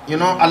Allah. You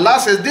know, Allah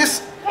says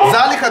this,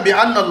 ذَلِكَ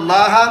بِأَنَّ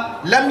اللَّهَ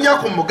لَمْ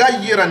يَكُنْ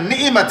مُغَيِّرًا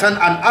نِعْمَةً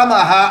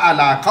أَنْعَمَهَا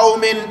عَلَى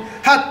قَوْمٍ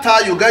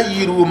حَتَّى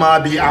يُغَيِّرُوا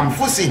مَا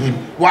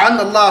بِأَنفُسِهِمْ وَأَنَّ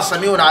اللَّهَ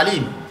سَمِيعٌ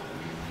عَلِيمٌ.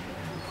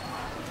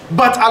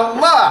 But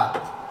Allah,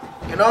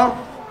 you know,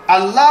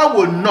 Allah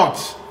will not.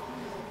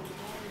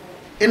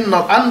 إِنَّ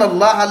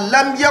اللَّهَ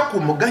لَمْ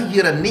يَكُنْ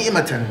مُغَيِّرًا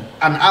نِعْمَةً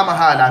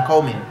أَنْعَمَهَا عَلَى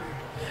قَوْمٍ.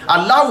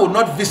 Allah will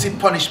not visit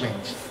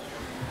punishment.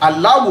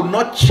 Allah will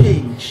not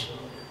change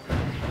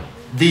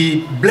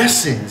the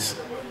blessings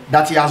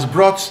that He has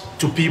brought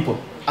to people.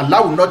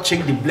 Allah will not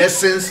change the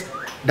blessings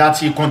that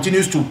He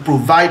continues to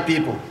provide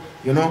people.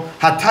 You know,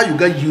 until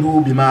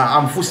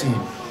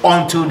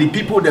the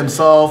people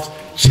themselves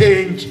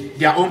change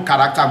their own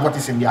character and what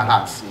is in their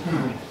hearts.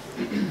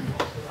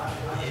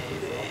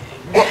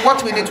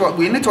 What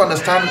we need to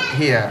understand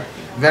here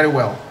very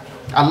well.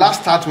 Allah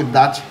starts with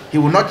that. He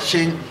will not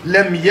change.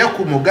 لَمْ يَكُ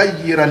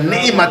مُغَيِّرًا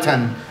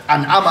نِعْمَةً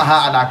أَنْعَمَهَا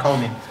عَلَى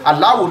قَوْمٍ.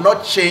 Allah will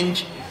not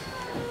change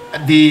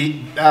the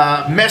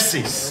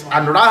mercies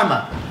and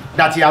rahmah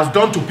that He has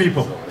done to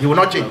people. He will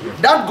not change.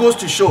 That goes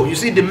to show, you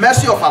see, the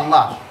mercy of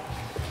Allah.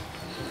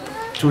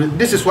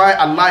 This is why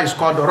Allah is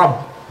called Rabb.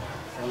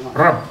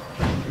 Rabb,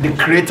 the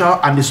creator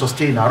and the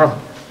sustainer. Rabb.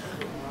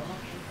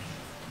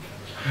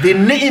 The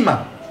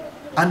ni'mah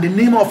and the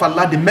ni'mah of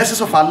Allah, the mercies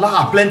of Allah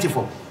are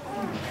plentiful.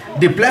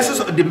 The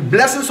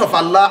blessings of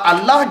Allah,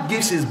 Allah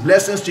gives His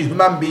blessings to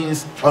human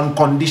beings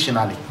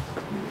unconditionally.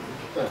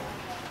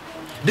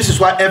 This is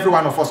why every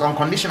one of us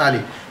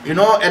unconditionally. You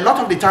know, a lot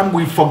of the time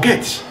we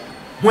forget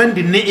when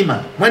the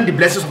ni'mah, when the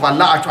blessings of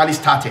Allah actually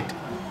started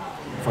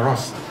for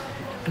us.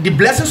 the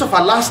blessings of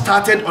Allah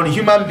started on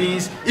human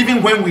beings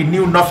even when we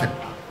knew nothing.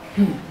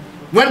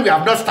 When we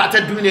have not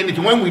started doing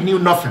anything, when we knew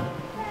nothing.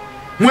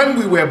 When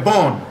we were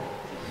born,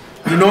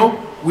 you know,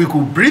 we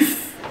could breathe,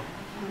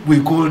 we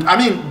could,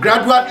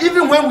 gradual,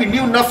 even when we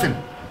knew nothing.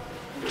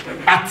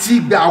 So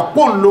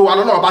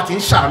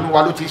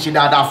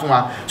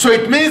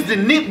it means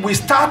we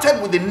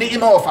started with the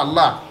ni'mah of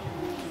Allah.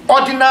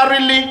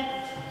 Ordinarily,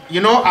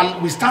 you know,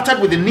 we started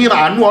with the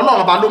ni'mah.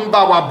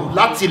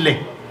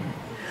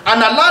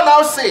 And Allah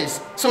now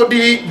says, so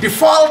the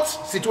default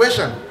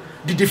situation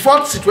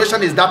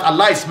is that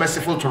Allah is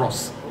merciful to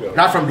us,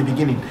 right from the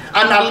beginning.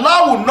 And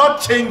Allah will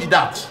not change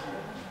that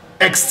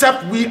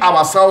except we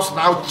ourselves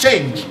now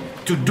change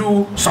to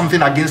do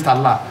something against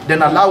Allah.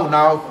 Then Allah will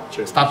now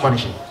start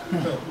punishing.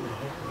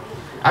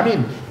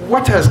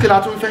 What else?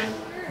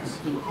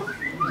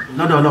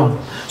 No.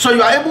 So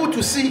you are able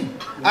to see.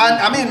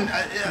 And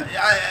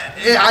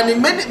in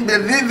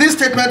this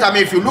statement,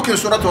 if you look in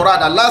Surah Torah,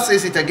 Allah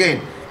says it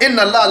again.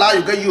 Inna Allah la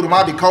yughayyiru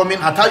ma biqawmin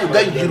hatta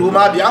yughayyiru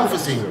ma bi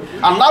anfusihim.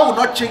 Allah will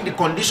not change the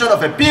condition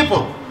of a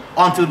people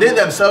until they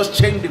themselves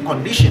change the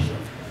condition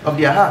of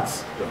their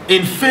hearts.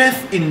 In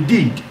faith,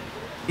 indeed.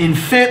 In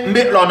faith,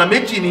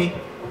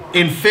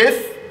 in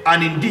faith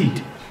and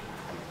indeed.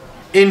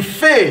 In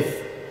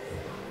faith,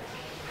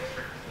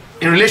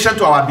 in relation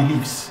to our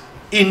beliefs.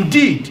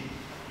 Indeed,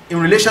 in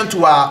relation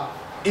to our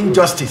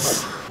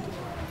injustice.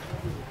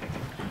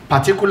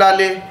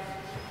 Particularly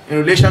in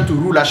relation to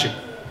rulership.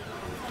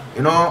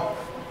 You know,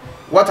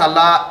 what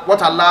Allah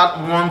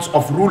wants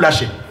of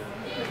rulership.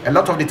 A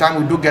lot of the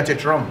time we do get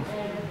it wrong.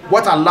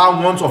 What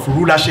Allah wants of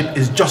rulership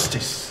is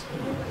justice.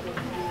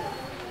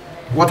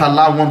 What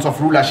Allah wants of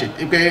rulership,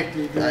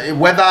 okay,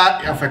 whether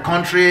of a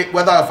country,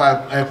 whether of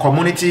a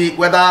community,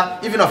 whether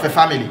even of a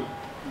family.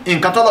 In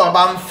Katolo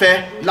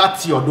Bamfe,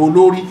 lati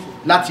odolori,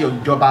 lati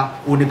ojoba,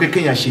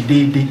 onipekenya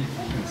shidede.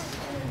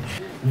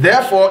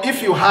 Therefore,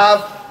 if you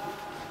have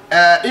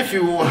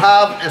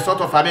a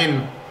sort of,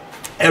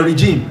 a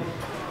regime,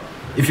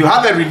 if you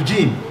have a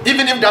regime,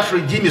 even if that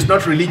regime is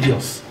not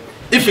religious,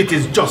 if it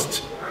is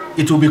just,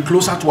 it will be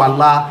closer to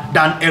Allah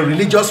than a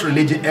religious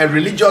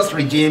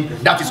regime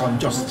that is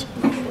unjust.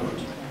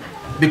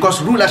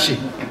 Because rulership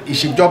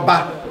is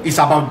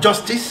about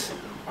justice.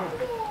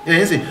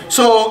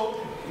 So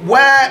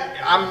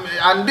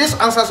and this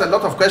answers a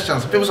lot of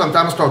questions. People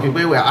sometimes talk about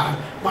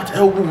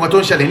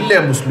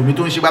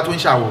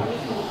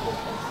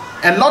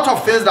a lot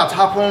of things that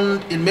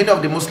happened in many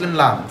of the Muslim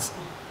lands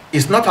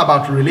is not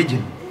about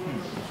religion.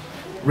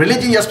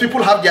 Religion, yes,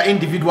 people have their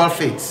individual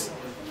faiths.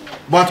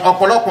 But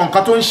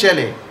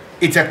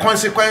it's a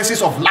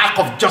consequences of lack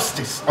of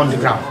justice on the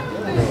ground.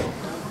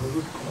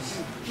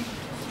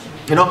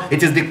 You know,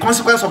 it is the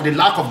consequence of the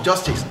lack of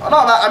justice.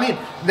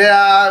 There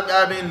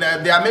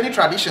are many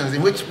traditions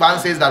in which one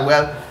says that,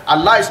 well,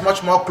 Allah is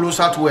much more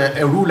closer to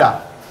a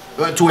ruler,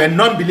 to a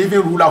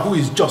non-believing ruler who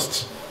is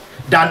just,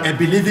 than a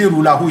believing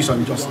ruler who is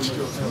unjust.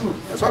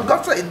 That's what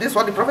God said. This is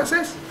what the Prophet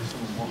says.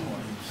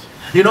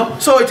 You know,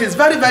 so it is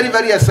very, very,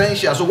 very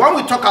essential. So when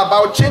we talk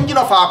about changing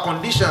of our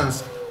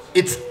conditions,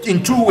 it's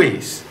in two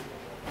ways.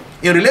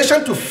 In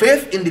relation to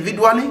faith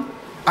individually,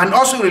 and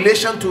also in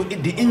relation to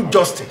the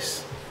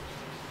injustice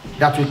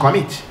that we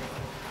commit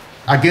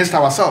against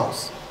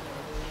ourselves.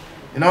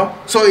 You know,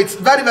 so it's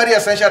very, very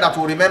essential that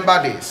we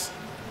remember this.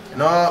 You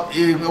know,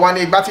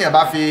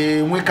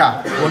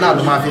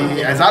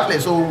 exactly.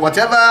 So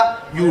whatever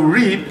you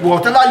reap,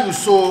 whatever you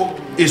sow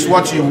is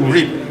what you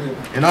reap.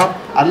 You know,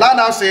 Allah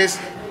now says,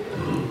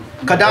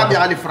 Kadabi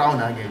Ali Firaun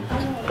again.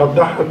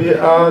 كدأب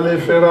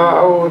آل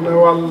فرعون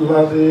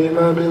والذين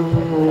من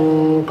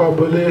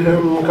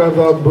قبلهم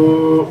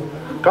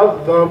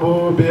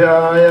كذبوا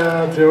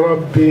بآيات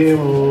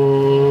ربهم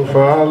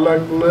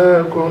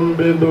فأهلكناكم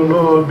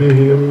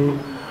بذنوبهم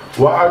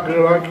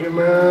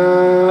وأغرقنا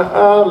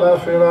آل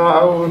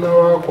فرعون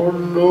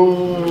وكل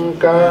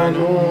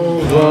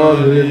كانوا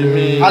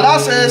ظالمين. Allah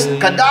says,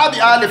 Kadabi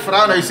Ali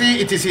Firaun. You see,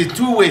 it is in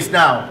two ways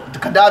now.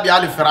 Kadabi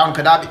Ali Firaun,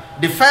 Kadabi.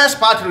 The first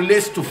part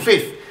relates to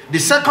faith. The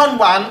second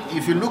one,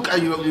 if you look at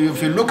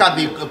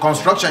the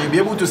construction, you'll be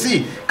able to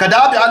see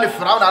Kadabi Ali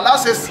Firaun. Allah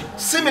says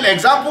similar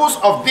examples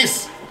of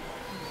this,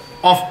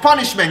 of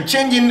punishment,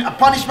 changing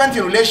punishment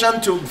in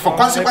relation to for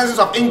consequences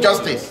of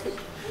injustice,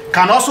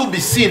 can also be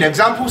seen.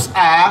 Examples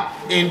are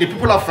in the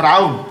people of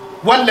Firaun,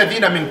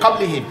 وَالَّذِينَ مِنْ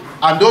قَبْلِهِمْ,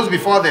 and those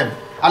before them.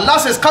 Allah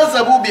says,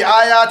 كَذَّبُوا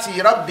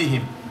بِآيَاتِ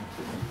رَبِّهِمْ.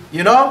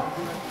 You know,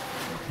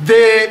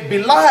 they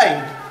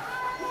belied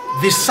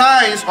the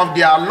signs of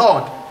their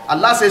Lord.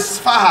 Allah says,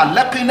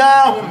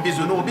 فَهَلَقْنَاهُمْ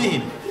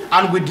بِذُنُوبِهِمْ,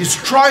 and we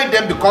destroyed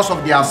them because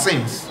of their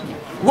sins.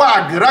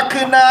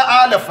 وَأَغْرَقْنَا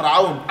آلَ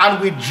فِرْعَوْنَ, and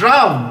we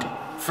drowned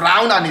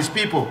Fir'aun and his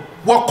people.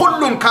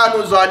 وَكُلٌّ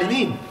كَانُوا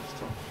ظَالِمِينَ.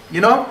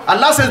 You know,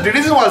 Allah says the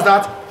reason was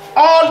that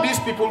all these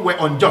people were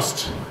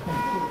unjust.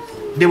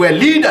 They were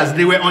leaders,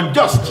 they were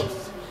unjust.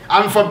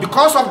 And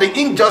because of the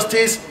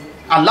injustice,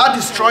 Allah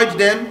destroyed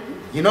them.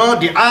 You know,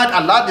 the earth,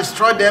 Allah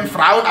destroyed them.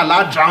 Fir'aun,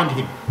 Allah drowned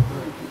him.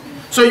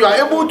 So you are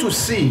able to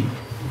see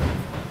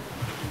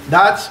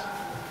that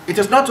it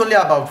is not only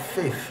about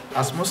faith,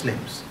 as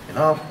Muslims. You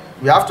know,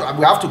 we have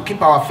to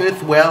keep our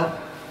faith well,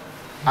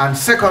 and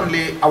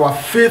secondly, our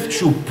faith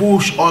should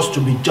push us to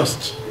be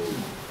just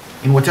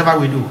in whatever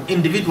we do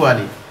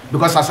individually.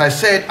 Because as I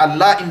said,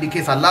 Allah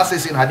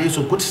says in Hadith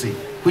al-Qudsi,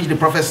 which the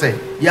Prophet said,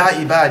 Ya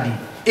ibadi,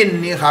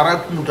 inni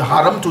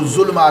haramtu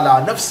zulma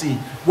ala nafsi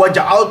wa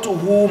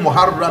ja'altuhu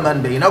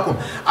muharraman bainakum.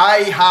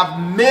 I have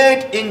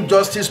made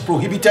injustice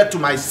prohibited to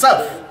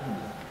myself,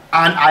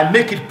 and I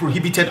make it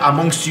prohibited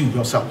amongst you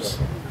yourselves.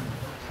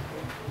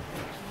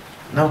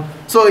 No,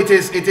 so it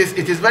is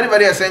very,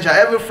 very essential.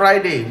 Every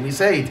Friday we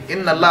say it.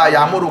 Inna Allah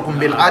ya'murukum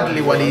bil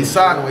adli wal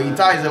ihsan wa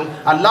ita'i zil.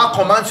 Allah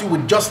commands you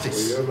with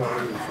justice.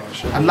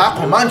 Allah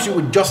commands you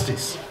with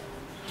justice.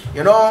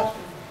 You know,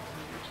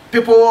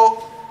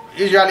 people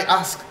usually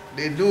ask,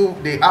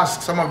 they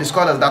ask some of the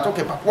scholars that,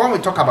 okay, but when we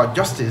talk about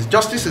justice,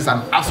 justice is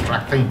an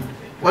abstract thing.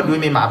 What do we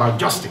mean about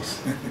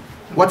justice?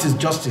 What is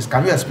justice?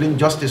 Can you explain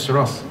justice to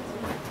us?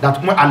 That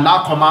when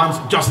Allah commands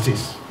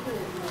justice.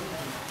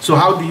 So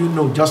how do you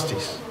know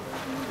justice?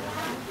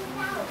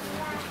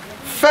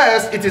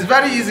 First, it is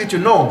very easy to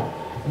know,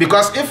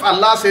 because if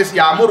Allah says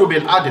Ya'muru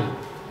bil adl,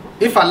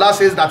 if Allah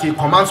says that He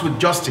commands with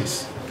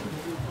justice,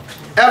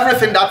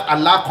 everything that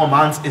Allah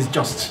commands is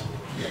just.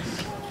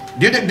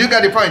 Do you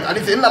get the point? And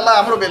it's Inna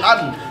Allah Ya'muru bil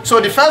adl. So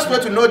the first way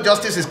to know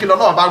justice is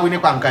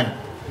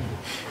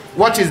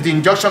what is the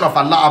injunction of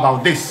Allah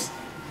about this?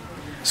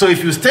 So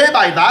if you stay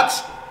by that,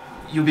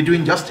 you'll be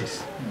doing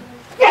justice.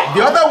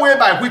 The other way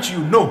by which you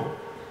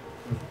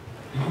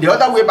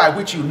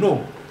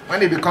know,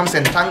 when it becomes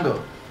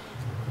entangled,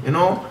 you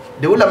know,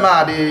 the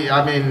ulama,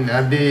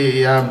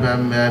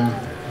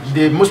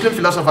 the Muslim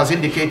philosophers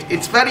indicate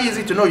it's very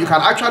easy to know. You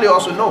can actually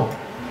also know.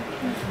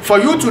 For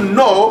you to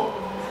know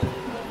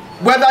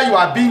whether you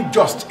are being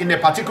just in a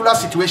particular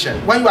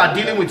situation, when you are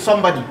dealing with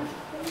somebody,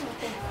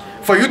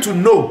 for you to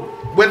know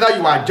whether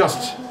you are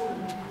just,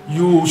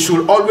 you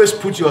should always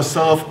put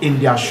yourself in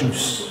their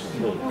shoes.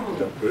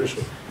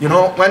 You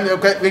know, when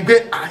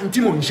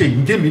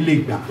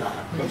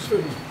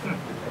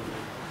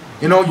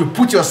you know, you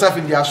put yourself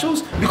in their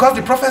shoes, because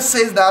the Prophet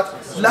says that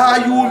La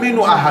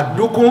yu'minu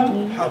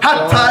ahadukum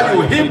hatta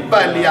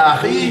yuhibba li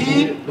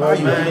akhihi ma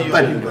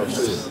yuhibba li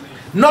nafsihi.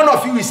 None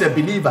of you is a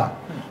believer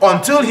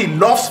until he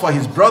loves for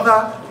his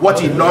brother what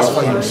he loves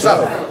for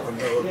himself.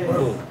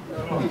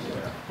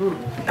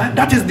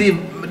 That is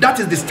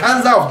the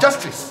stanza of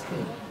justice.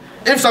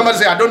 If somebody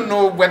say, I don't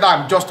know whether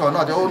I'm just or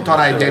not,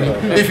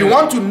 if you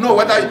want to know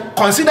whether,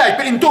 consider it.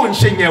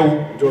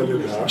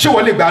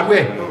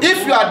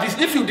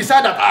 If you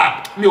decide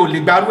that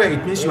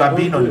it means you are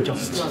being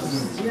unjust.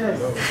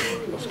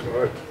 That's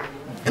correct.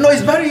 You know,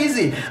 it's very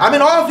easy. I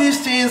mean, all these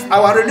things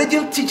our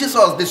religion teaches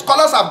us. The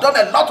scholars have done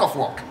a lot of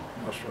work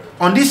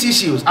on these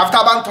issues. After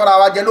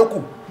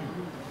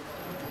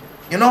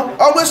you know,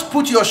 always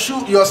put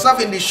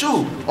yourself in the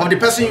shoe of the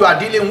person you are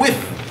dealing with.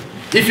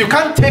 If you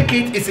can't take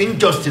it, it's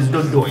injustice,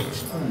 don't do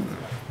it.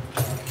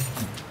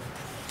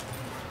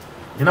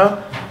 You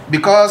know,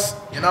 because,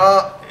 you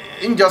know,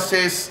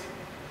 injustice,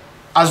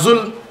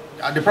 azul,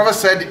 the Prophet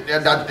said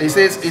that, he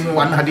says in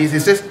one hadith, he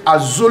says,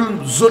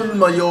 azul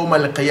zulma yawm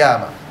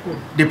al-qiyamah.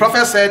 The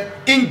Prophet said,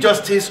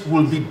 injustice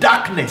will be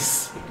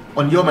darkness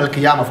on yawm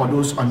al-qiyamah for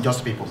those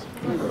unjust people.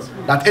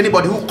 That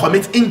anybody who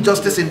commits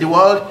injustice in the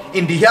world,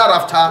 in the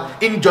hereafter,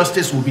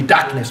 injustice will be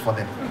darkness for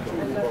them.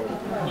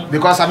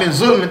 Because I mean,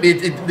 zulm,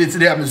 it's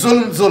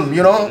zulm,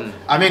 you know.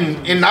 I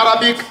mean, in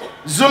Arabic,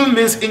 zulm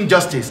means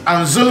injustice,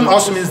 and zulm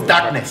also means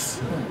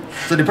darkness.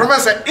 So the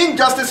Prophet said,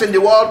 injustice in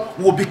the world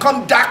will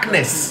become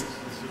darkness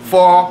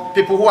for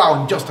people who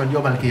are unjust on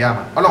Yawm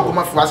al-Qiyamah.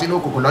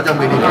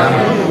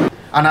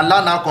 And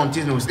Allah now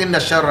continues, Inna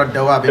sharra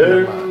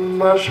ad-dawabi.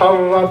 إن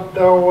شر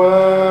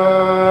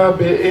الدواب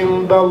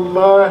عند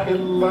الله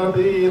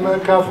الذين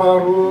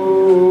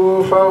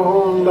كفروا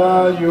فهم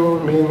لا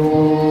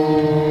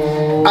يؤمنون.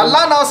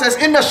 Allah now says,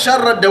 Inna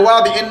sharra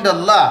ad-dawabi inda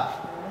Allah,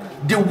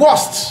 the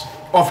worst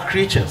of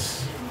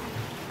creatures.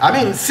 I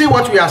mean, see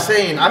what we are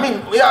saying. I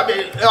mean,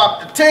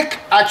 take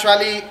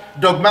actually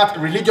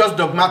religious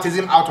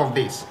dogmatism out of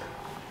this.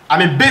 I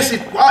mean,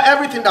 basic,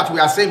 everything that we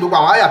are saying, you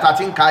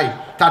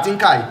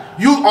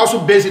also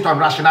base it on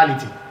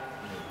rationality.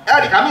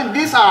 I mean,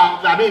 these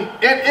are, I mean,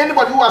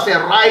 anybody who has a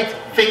right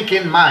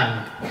thinking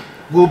mind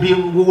will be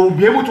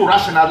able to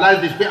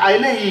rationalize this.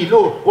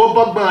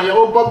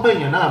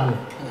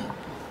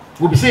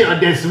 We'll be saying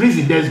there's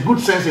reason, there's good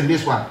sense in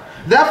this one.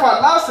 Therefore,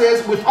 Allah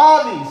says, with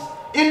all these,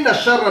 in the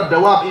sharra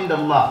dawab in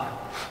Allah,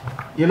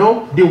 you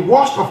know, the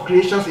worst of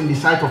creations in the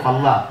sight of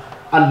Allah,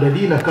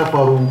 alladhina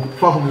kafaru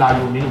fahum la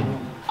yu'minun,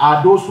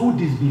 are those who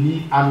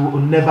disbelieve and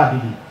will never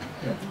believe.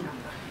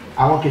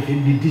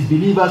 The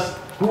disbelievers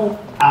who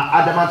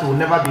are adamant will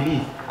never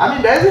believe. I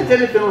mean, there isn't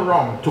anything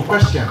wrong to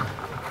question.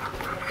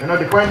 You know,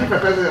 the point if a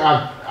person,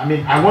 I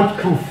mean, I want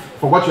proof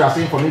for what you are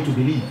saying for me to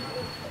believe.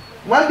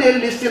 When they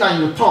listen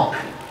and you talk,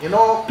 you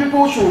know,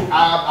 people should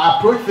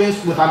approach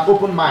things with an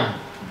open mind.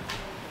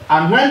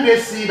 And when they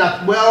see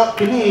that, well,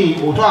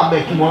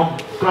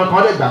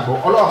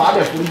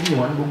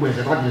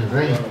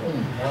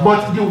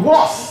 but the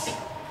worst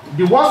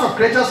The worst of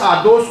creatures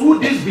are those who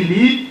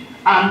disbelieve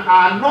and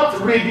are not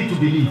ready to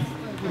believe.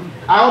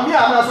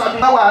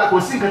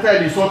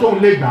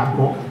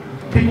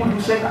 People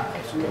do say that.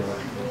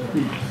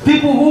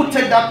 People who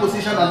take that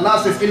position, Allah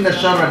says, in the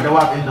sharra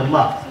dawab in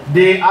Allah,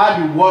 they are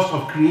the worst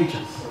of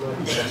creatures.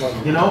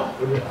 You know?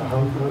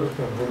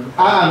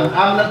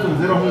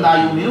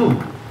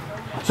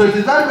 So it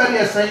is very, very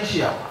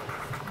essential,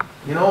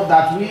 you know,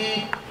 that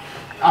we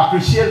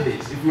appreciate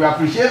this. If we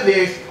appreciate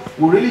this,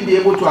 we'll really be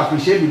able to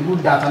appreciate the good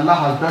that Allah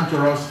has done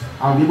to us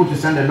and be able to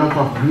send a lot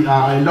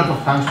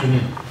of thanks to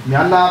Him. May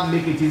Allah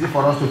make it easy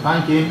for us to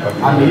thank Him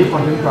and may He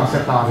continue to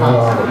accept our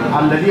thanks.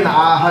 الَّذِينَ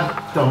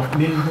عَاهَدْتَ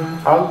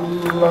مِنْهُمْ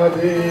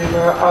الَّذِينَ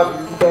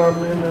عَاهَدْتَ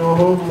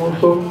مِنْهُمْ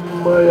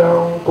ثُمَّ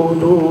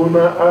يَنقُضُونَ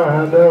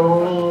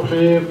عَهْدَهُمْ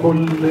فِي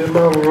كُلِّ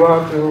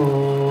مَرَّةٍ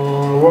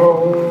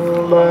وَهُمْ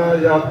لَا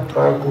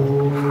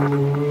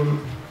يَتَّقُونَ.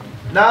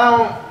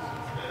 Now,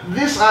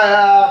 this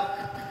ayah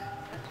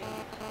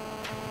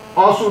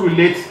also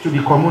relates to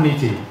the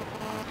community,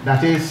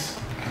 that is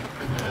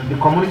the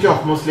community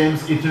of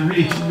Muslims. It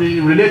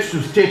relates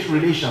to state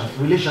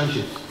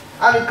relationships,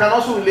 and it can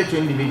also relate to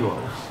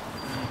individuals,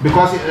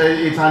 because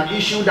it's an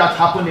issue that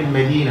happened in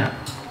Medina.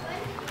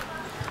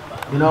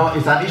 You know,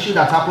 it's an issue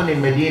that happened in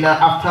Medina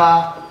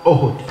after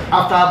Uhud,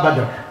 after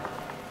Badr,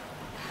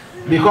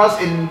 because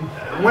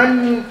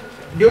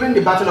during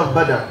the Battle of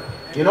Badr,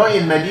 you know,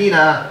 in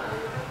Medina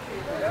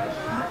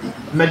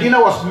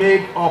was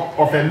made up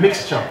of a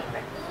mixture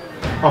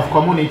of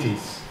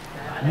communities: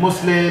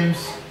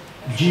 Muslims,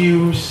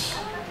 Jews,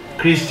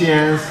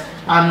 Christians,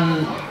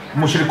 and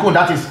Mushrikun,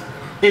 that is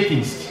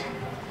atheists,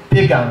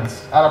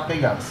 pagans, Arab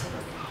pagans.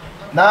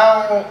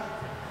 Now,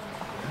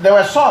 there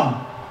were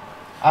some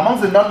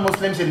amongst the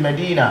non-Muslims in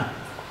Medina,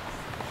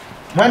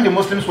 when the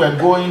Muslims were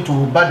going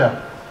to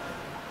Badr,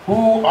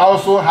 who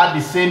also had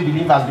the same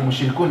belief as the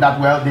Mushrikun, that,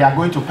 well, they are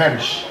going to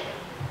perish.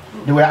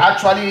 They were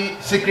actually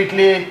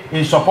secretly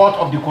in support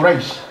of the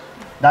Quraysh,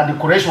 that the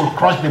Quraysh will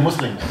crush the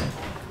Muslims,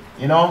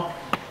 you know.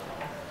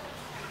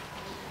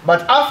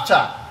 But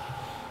after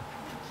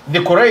the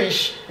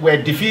Quraysh were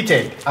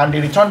defeated and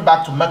they returned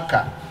back to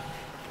Mecca,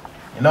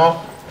 you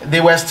know,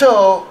 they were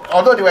still,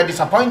 although they were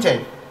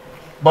disappointed,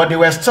 but they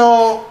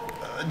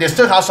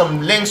still had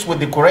some links with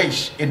the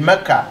Quraysh in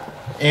Mecca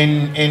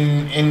in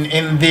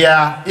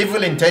their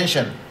evil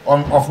intention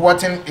of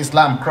wanting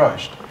Islam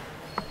crushed.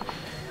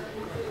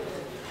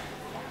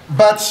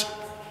 But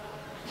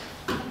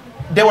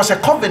there was a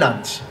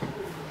covenant.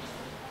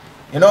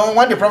 You know,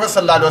 when the Prophet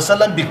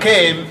ﷺ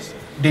became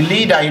the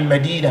leader in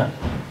Medina,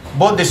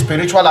 both the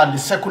spiritual and the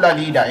secular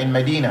leader in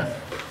Medina,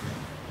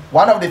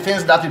 one of the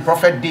things that the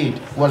Prophet did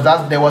was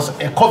that there was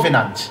a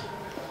covenant.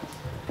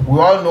 We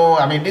all know,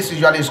 I mean, this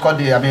usually is called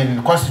the,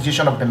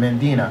 Constitution of the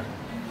Medina,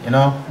 you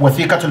know,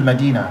 Wathiqatul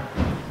Medina.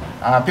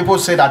 People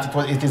say that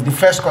it is the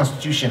first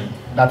constitution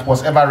that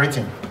was ever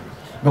written,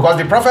 because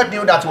the Prophet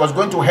knew that he was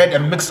going to head a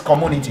mixed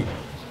community.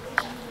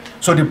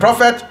 So the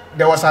Prophet,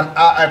 there was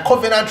a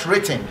covenant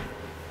written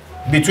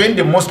between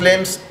the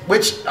Muslims,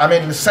 which,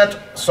 set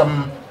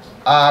some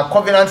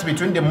covenants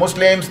between the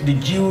Muslims, the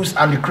Jews,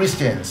 and the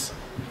Christians,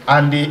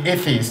 and the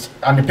atheists,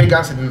 and the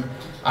pagans. And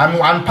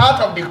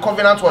part of the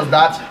covenant was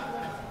that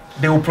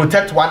they will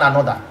protect one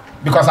another,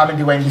 because,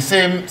 they were in the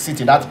same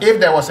city, that if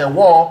there was a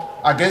war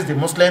against the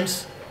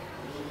Muslims,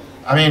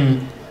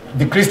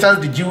 the Christians,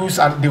 the Jews,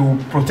 and they will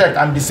protect,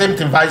 and the same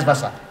thing vice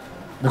versa,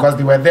 because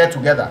they were there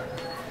together.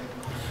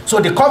 So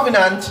the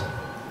covenant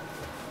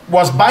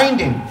was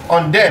binding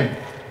on them.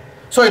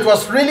 So it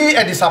was really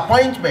a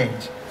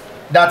disappointment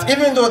that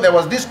even though there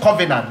was this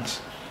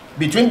covenant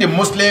between the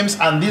Muslims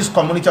and this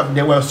community,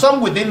 there were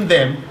some within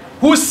them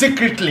who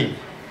secretly,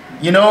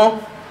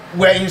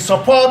 were in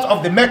support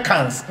of the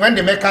Meccans when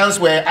the Meccans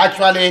were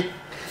actually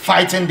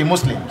fighting the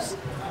Muslims.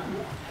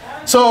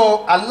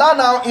 So Allah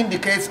now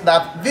indicates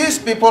that these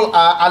people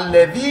are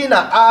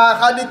alladhina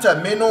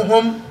ahadita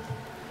minhum.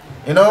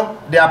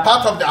 They are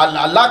part of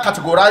Allah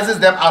categorizes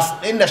them as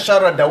in the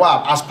sharra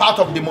dawab, as part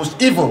of the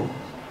most evil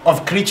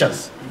of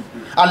creatures.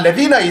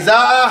 Alladhina iza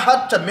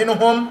ahadta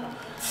minhum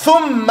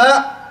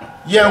thumma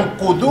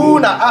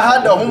yanquduna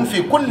ahadahum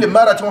fi kulli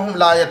maratin wa hum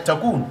la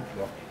yattaqun.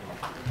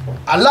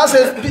 Allah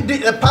says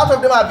part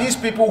of them are these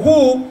people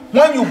who,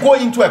 when you go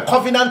into a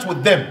covenant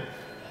with them,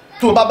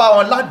 to Baba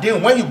Allah Day,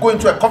 when you go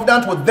into a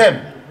covenant with them,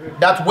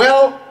 that,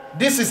 well,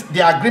 this is the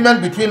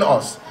agreement between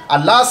us.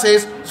 Allah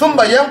says,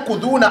 "Thumma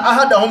yanquduna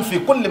ahadahum fi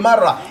kulli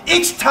marra."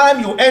 Each time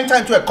you enter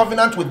into a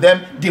covenant with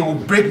them, they will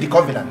break the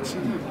covenant.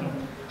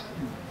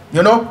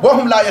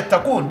 وَهُمْ لَا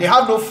يَتَّقُونَ. They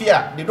have no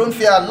fear. They don't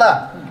fear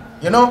Allah.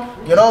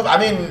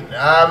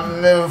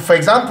 For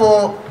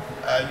example,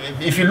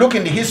 if you look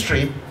in the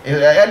history,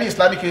 early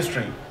Islamic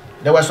history,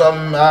 there were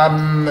some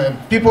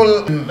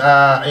people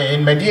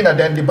in Medina,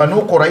 then the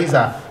Banu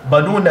Qurayza,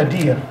 Banu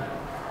Nadir,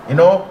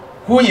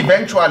 who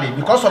eventually,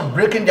 because of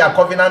breaking their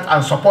covenant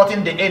and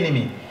supporting the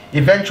enemy,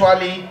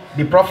 eventually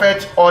the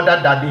Prophet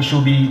ordered that they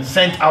should be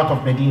sent out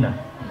of Medina.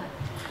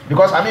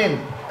 Because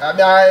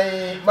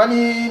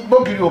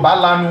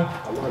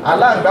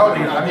Allah about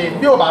it. I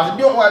mean, a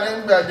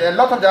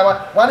lot of them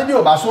want to be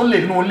about so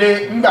late, no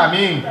late,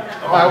 Ngami,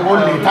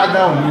 only tag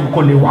down,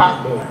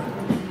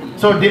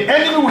 so the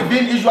enemy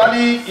within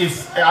usually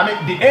is,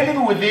 the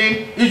enemy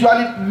within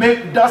usually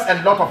does a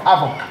lot of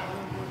havoc.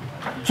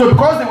 So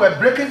because they were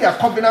breaking their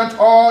covenant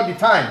all the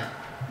time,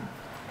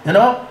 you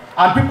know,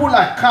 and people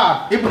like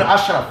Ka'b ibn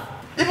Ashraf,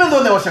 even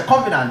though there was a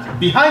covenant,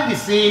 behind the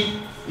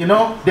scene, you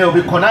know, they will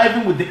be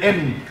conniving with the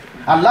enemy.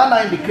 Allah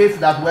now indicates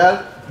that,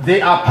 well,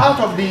 they are part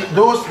of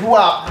those who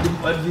are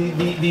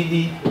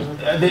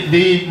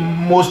the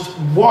most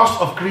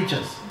worst of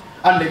creatures.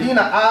 الَّذِينَ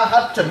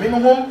آهَدْتَ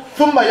مِنْهُمْ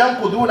ثُمَّ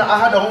يَنْقُضُونَ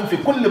أَهَدَهُمْ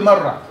فِي كُلِّ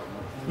مَرَّةٍ.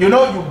 You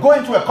know, you go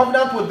into a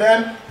covenant with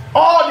them,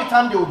 all the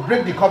time they will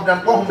break the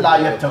covenant, وَهُمْ لَا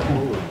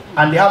يَتَّقُونَ,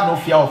 and they have no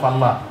fear of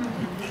Allah.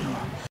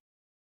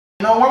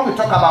 You know, when we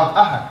talk about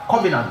ahad,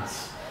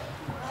 covenants,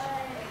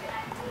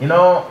 you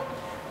know,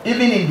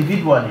 even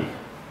individually,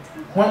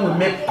 when we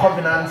make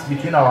covenants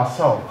between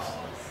ourselves,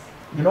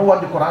 you know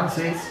what the Quran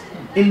says?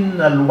 إِنَّ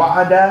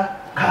الْوَعَدَ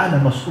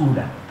كَانَ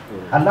مَسْئُولًا.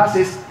 Allah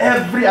says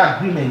every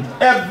agreement,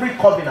 every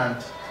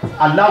covenant,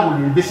 Allah will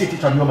revisit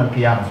it on Yom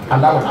Al-Qiyamah.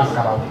 Allah will ask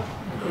about it.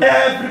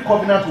 Every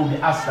covenant will be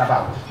asked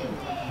about.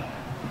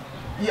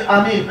 Yeah,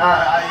 I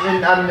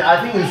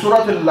think in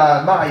Surah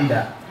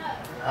Al-Ma'idah,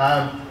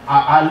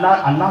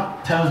 Allah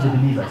tells the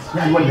believers,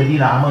 Ya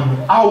ayyuhalladhina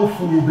amanu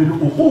awfu bil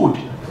uqud.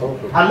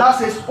 Allah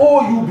says,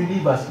 oh you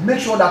believers, make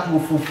sure that you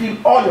fulfill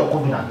all your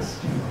covenants.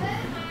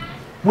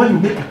 When you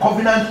make a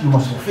covenant, you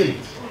must fulfill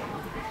it.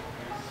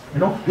 You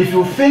know, if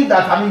you think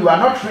that, you are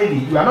not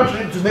ready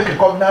to make a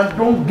covenant,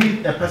 don't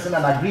give a person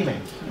an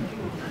agreement.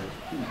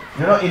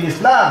 You know, in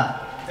Islam,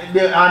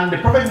 and the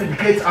Prophet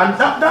indicates, and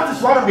that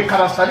is one of the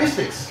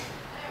characteristics.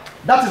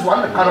 That is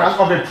one of the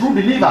characteristics of the true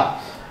believer.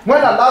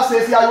 When Allah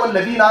says, Ya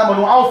ayyuhalladhina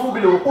amanu awfu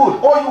bil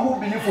uqud, all you who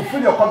believe,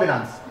 fulfill your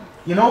covenants.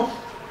 You know,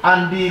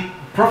 and the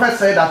Prophet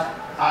said that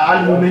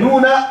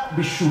al-mu'minuna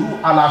bishuru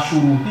ala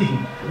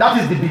shurutihim. That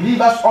is, the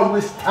believers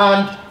always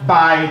stand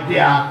by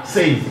their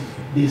saying.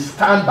 They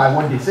stand by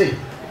what they say.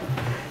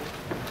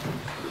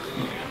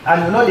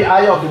 And you know the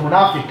ayah of the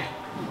munafiq,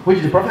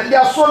 which the Prophet, there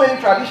are so many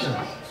traditions.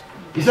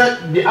 He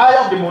said the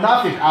ayah of the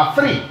munafiq are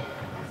three.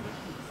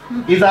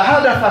 Is a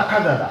hadatha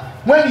kadada.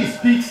 When he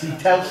speaks, he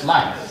tells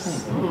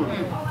lies.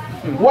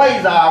 Why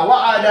is a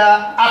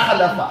wa'ada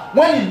akhalafa?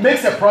 When he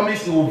makes a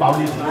promise, he will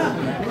violate it.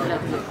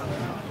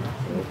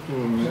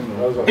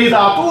 Is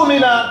a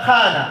tumina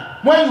khana.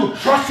 When you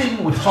trust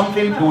him with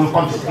something, he will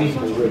confiscate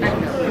it.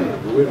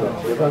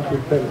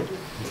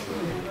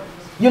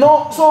 You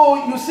know, so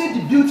you see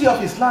the beauty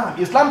of Islam.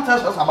 Islam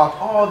tells us about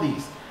all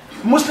these.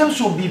 Muslims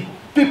should be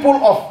people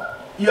of,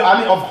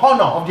 of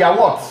honor, of their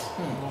words.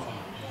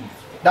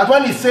 That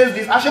when he says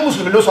this, that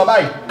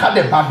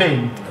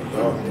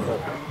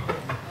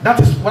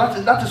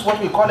is what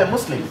we call a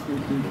Muslim.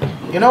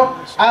 You know,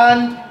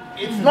 and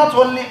it's not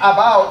only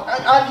about,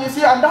 and you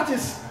see, and that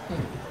is,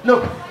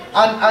 look,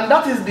 and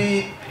that is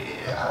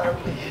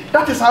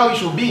that is how it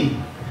should be.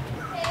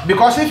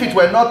 Because if it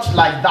were not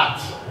like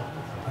that,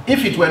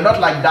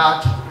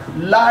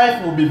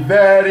 life would be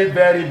very,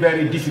 very,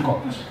 very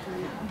difficult.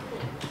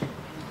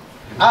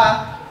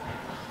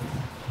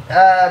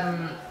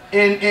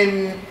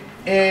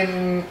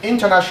 In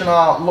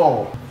international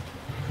law,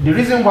 the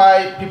reason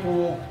why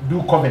people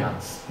do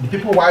covenants,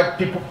 why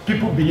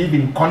people believe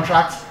in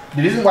contracts,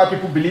 the reason why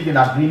people believe in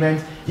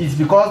agreements is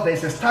because there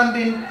is a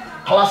standing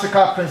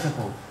classical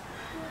principle,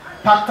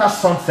 pacta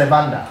sunt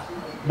servanda,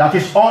 that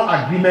is, all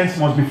agreements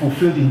must be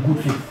fulfilled in good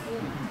faith.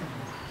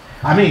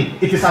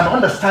 It is an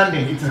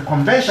understanding, it's a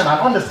convention, an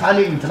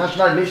understanding in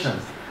international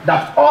relations,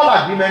 that all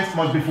agreements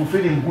must be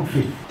fulfilled in good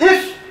faith.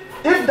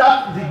 If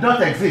that did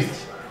not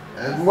exist,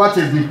 what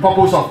is the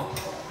purpose of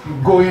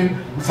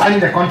signing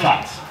the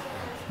contract?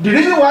 The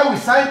reason why we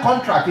sign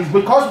contract is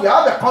because we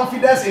have the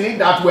confidence in it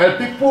that, well,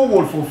 people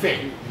will fulfill.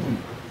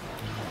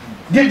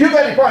 Did you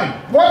get the point?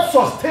 What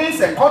sustains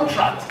a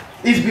contract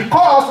is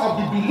because of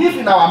the belief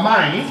in our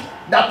mind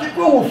that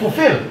people will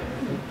fulfill.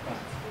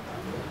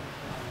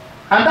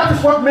 And that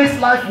is what makes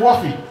life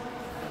worthy.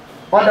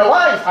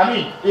 Otherwise,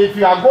 if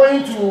you are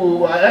going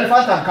to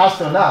Elephant and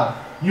Castle now,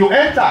 you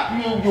enter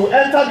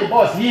the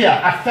bus here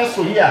at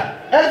Festo here.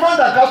 Elephant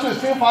and Castle is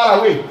still far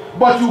away,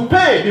 but you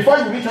pay before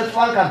you reach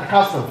Elephant and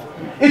Castle.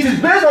 It is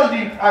based on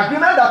the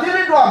agreement that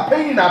even though I'm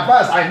paying in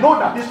advance, I know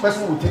that this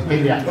person will take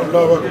me there.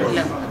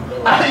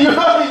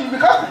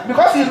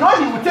 Because he knows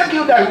he will take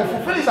you there, he will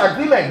fulfill his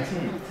agreement.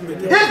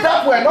 If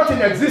that were not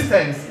in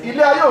existence,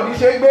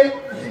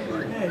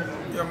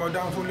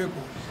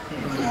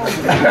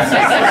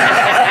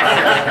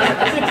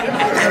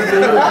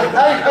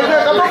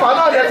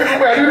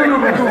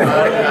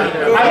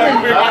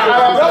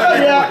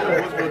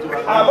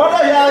 our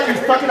brother here is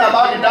talking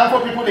about the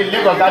downfall people in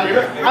Lagos,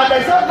 and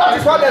they said that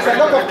is why there's a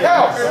lot of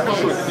chaos,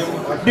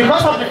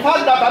 because of the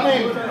fact that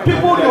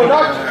people do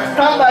not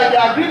stand by the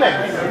agreement.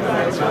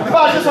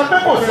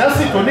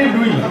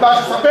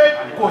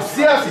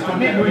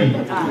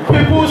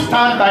 People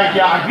stand by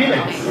their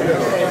agreement,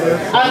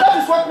 and that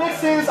is what makes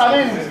things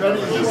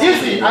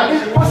easy and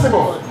it's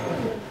possible.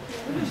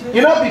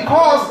 You know,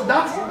 because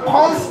that's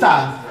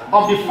constant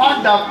of the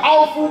fact that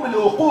awfu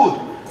bil uqud,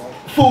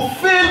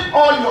 fulfill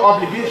all your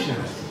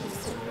obligations.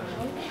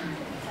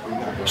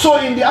 So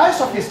in the eyes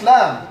of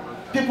Islam,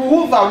 people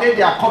who violate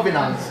their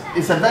covenants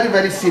is a very,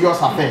 very serious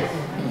affair.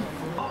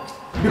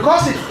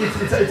 Because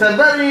it's a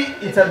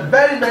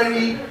very,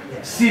 very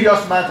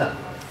serious matter.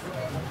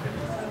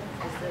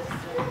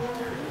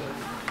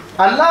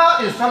 Allah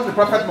instructs the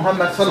Prophet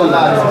Muhammad sallallahu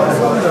alaihi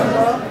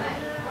wasallam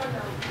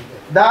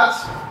that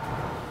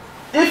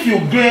if you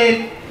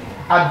gain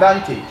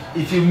advantage,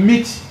 if you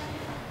meet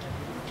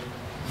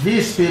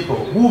these people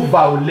who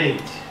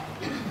violate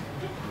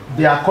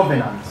their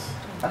covenants,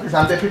 that is,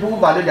 and the people who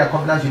violate their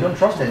covenants, you don't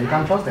trust them, you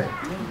can't trust them.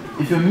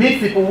 If you meet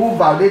people who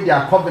violate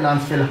their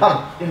covenants fil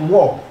harb, in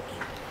war,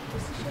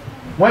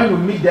 when you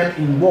meet them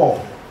in war,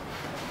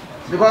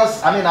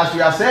 because I mean, as we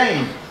are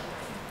saying,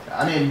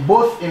 I mean,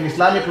 both in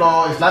Islamic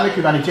law, Islamic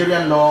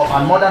humanitarian law,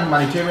 and modern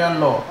humanitarian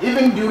law,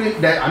 even during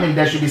the, I mean,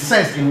 there should be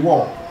sense in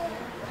war.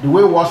 The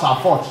way wars are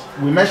fought.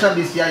 We mentioned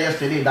this here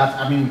yesterday that,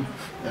 I mean,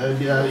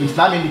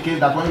 Islam indicates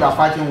that when you are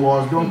fighting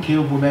wars, don't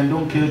kill women,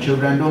 don't kill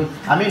children, don't,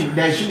 I mean,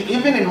 there should,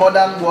 even in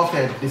modern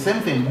warfare, the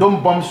same thing.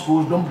 Don't bomb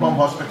schools, don't bomb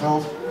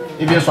hospitals,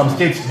 even some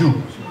states do.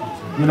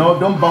 You know,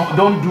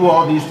 don't do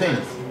all these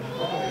things.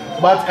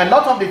 But a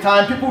lot of the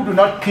time, people do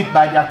not keep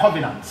by their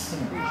covenants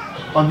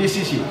on these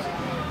issues.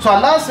 So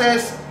Allah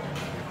says,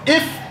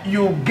 if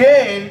you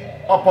gain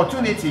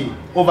opportunity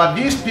over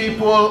these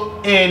people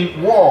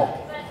in war,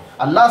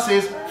 Allah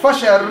says,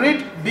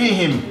 فَشَرِّدْ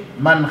بِهِمْ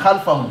مَنْ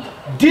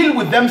خَلْفَهُمْ, deal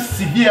with them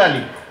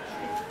severely,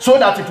 so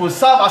that it will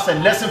serve as a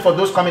lesson for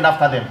those coming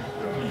after them.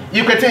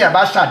 You can tell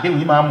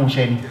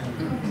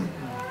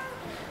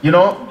you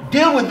know,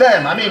 deal with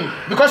them. I mean,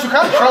 because you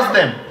can't trust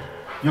them.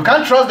 You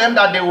can't trust them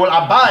that they will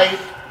abide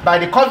by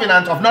the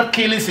covenant of not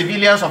killing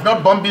civilians, of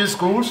not bombing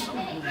schools.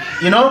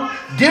 You know,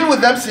 deal with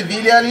them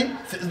severely,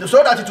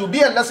 so that it will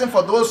be a lesson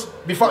for those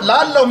before,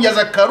 لَعَلَّهُمْ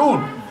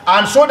يَذَكَّرُونَ,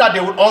 and so that they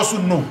will also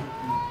know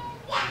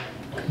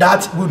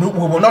that we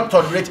will not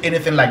tolerate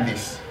anything like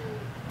this.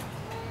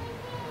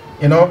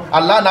 You know,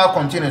 Allah now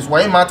continues,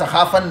 وَإِمَّا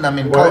تَخَافَنَّ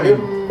مِنْ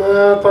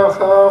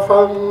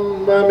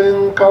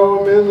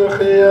قَوْمٍ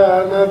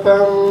خِيَانَةً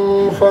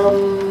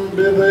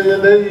فَانبِذْ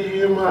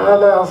إِلَيْهِمْ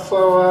عَلَى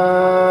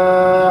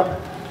الصَّوَاءِ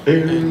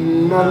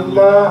إِنَّ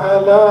اللَّهَ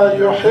لَا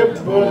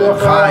يُحِبُّ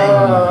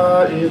الْخَائِنِينَ.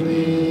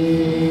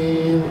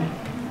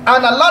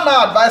 And Allah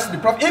now advises the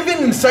Prophet,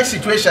 even in such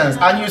situations,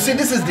 and you see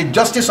this is the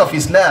justice of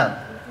Islam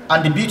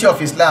and the beauty of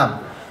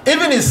Islam.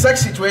 Even in such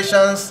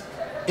situations,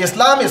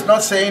 Islam is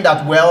not saying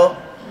that, well,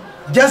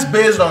 just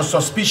based on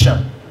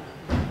suspicion,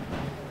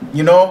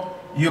 you know,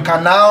 you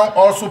can now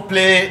also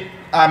play,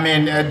 I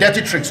mean,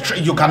 dirty tricks.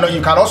 You can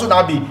also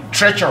now be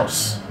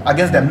treacherous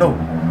against them. No.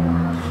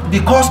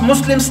 Because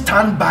Muslims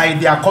stand by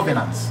their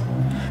covenants.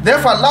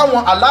 Therefore,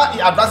 Allah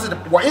advises,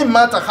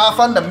 وَإِمَّا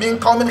تَخَافَنَّ مِنْ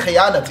قَوْمٍ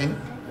خِيَانَةٍ,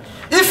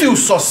 if you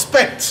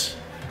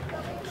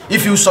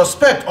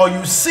suspect or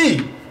you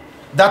see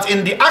that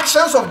in the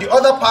actions of the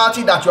other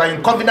party that you are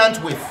in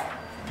covenant with,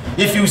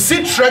 if you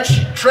see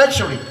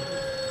treachery,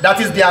 that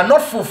is, they are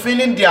not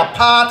fulfilling their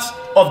part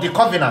of the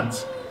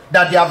covenant,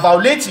 that they are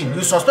violating,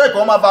 you suspect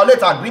they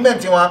violate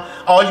agreement,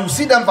 or you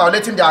see them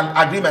violating their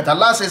agreement,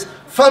 Allah says,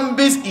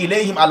 فَانْبِذْ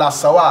إِلَيْهِمْ عَلَى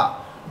السَّوَاءِ,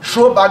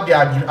 throw back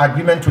their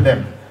agreement to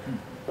them.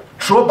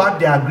 Throw back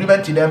their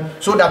agreement to them,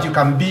 so that you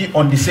can be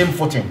on the same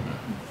footing.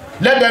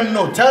 Let them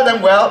know, tell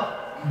them, well,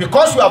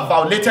 because you have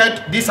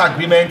violated this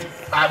agreement,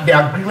 the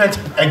agreement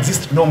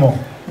exists no more.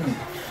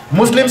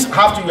 Muslims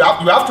have to,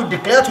 you have to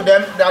declare to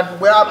them that,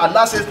 well,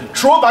 Allah says,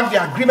 throw back the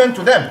agreement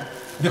to them,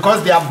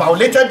 because they have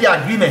violated the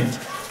agreement.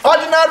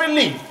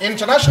 Ordinarily,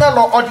 international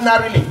law,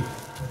 ordinarily,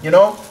 you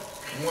know,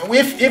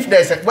 if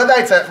there's a, whether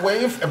it's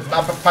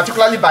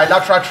particularly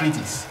bilateral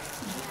treaties,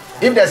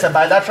 if there's a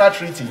bilateral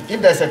treaty,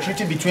 if there's a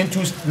treaty between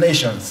two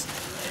nations,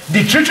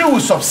 the treaty will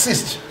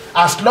subsist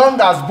as long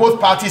as both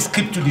parties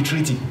keep to the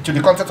treaty, to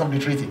the content of the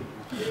treaty.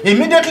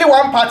 Immediately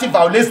one party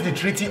violates the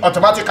treaty,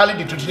 automatically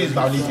the treaty is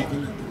violated.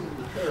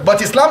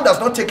 But Islam does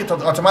not take it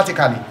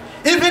automatically.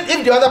 Even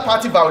if the other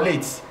party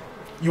violates,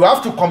 you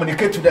have to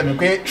communicate to them,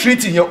 okay,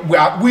 treaty, we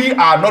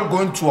are not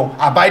going to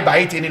abide by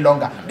it any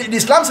longer. The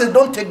Islam says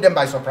don't take them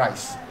by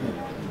surprise.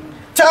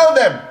 Tell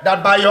them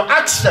that by your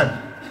action,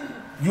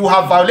 you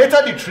have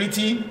violated the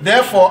treaty,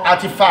 therefore,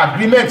 at if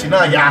agreement,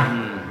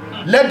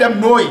 let them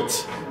know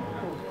it.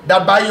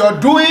 That by your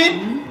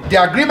doing,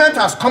 the agreement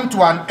has come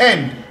to an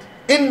end.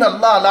 Inna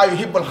Allah la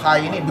yuhibbul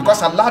khayinin,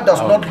 because Allah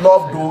does not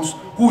love those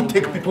who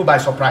take people by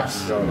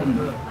surprise.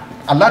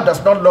 Allah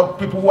does not love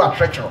people who are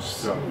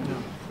treacherous.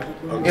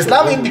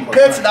 Islam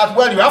indicates that,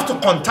 well, you have to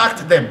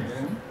contact them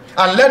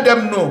and let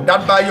them know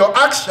that by your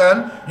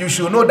action, you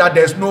should know that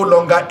there's no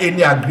longer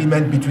any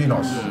agreement between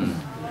us.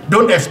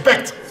 Don't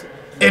expect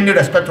any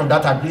respect of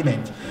that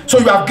agreement. So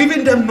you have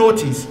given them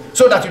notice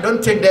so that you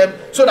don't take them,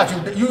 so that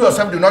you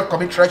yourself do not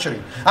commit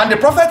treachery. And the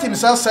Prophet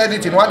himself said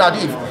it in one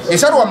hadith. He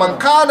said, وَمَنْ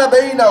كَانَ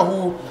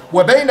بَيْنَهُ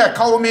وَبَيْنَ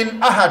قَوْمٍ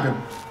أَحَدٌ.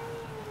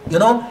 You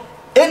know,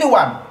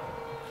 anyone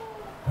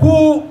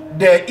who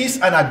there is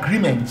an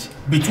agreement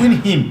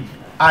between him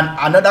and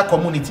another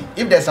community.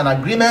 If there's an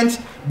agreement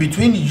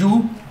between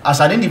you as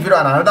an individual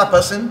and another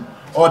person,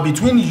 or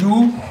between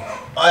you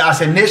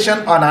as a nation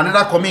and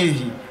another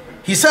community,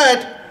 he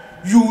said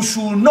you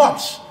should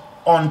not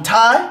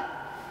untie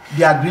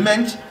the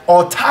agreement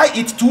or tie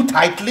it too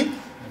tightly,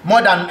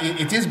 more than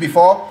it is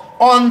before,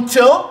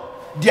 until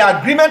the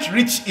agreement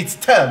reach its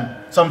term.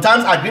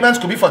 Sometimes agreements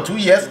could be for 2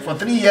 years, for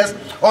 3 years,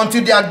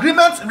 until the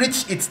agreement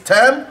reach its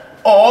term,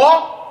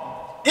 or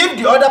if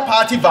the other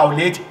party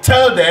violate,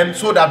 tell them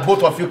so that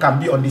both of you can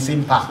be on the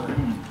same path.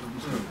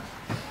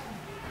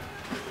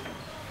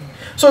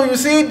 So you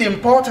see the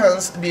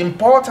importance,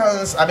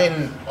 I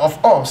mean, of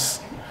us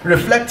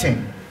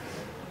reflecting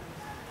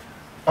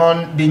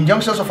on the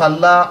injunctions of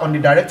Allah, on the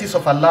directives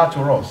of Allah to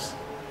us.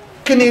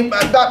 If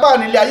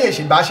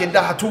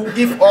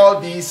all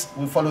these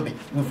we follow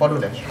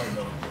them.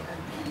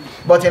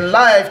 But in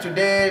life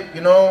today,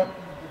 you know,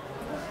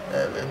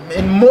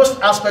 in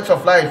most aspects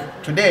of life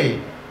today,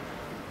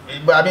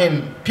 I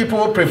mean,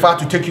 people prefer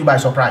to take you by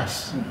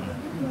surprise.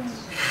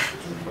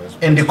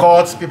 In the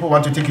courts, people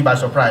want to take you by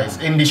surprise.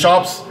 In the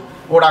shops,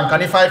 £5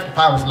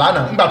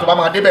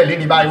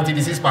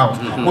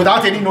 £6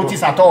 without any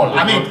notice at all.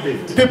 I mean,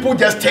 people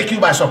just take you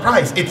by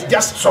surprise. It's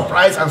just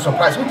surprise and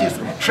surprise, which is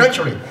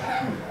treachery.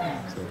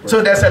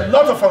 So there's a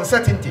lot of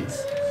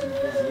uncertainties.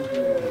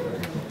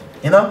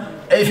 You know,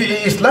 if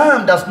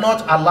Islam does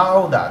not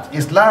allow that,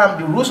 Islam,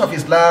 the rules of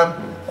Islam,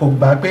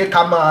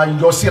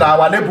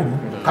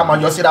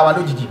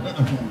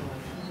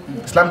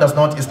 Islam does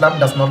not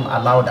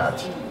allow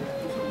that.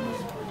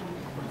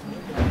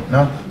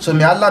 No? So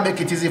may Allah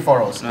make it easy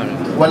for us.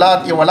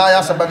 وَلَا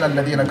يَحْسَبَنَّ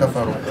الَّذِينَ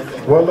كَفَرُوا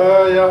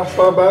وَلَا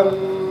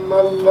يَحْسَبَنَّ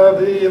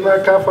الَّذِينَ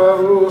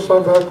كَفَرُوا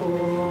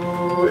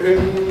صَدَقُوا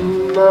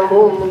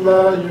إِنَّهُمْ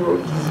لَا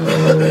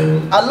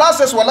يُعْجِزُونَ. Allah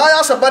says, وَلَا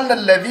يَحْسَبَنَّ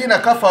الَّذِينَ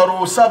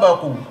كَفَرُوا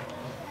سَبَقُوا.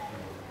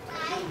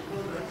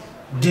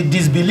 The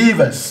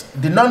disbelievers,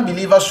 the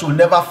non-believers should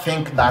never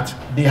think that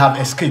they have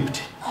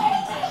escaped.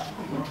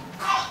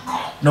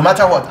 No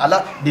matter what,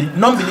 the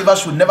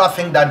non-believers should never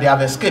think that they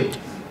have escaped.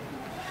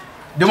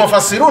 The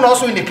Mufassirun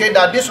also indicate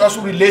that this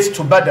also relates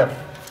to Badr,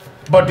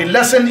 but the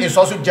lesson is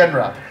also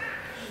general,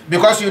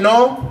 because you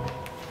know,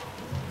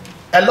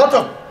 a lot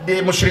of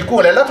the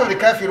Mushrikun, a lot of the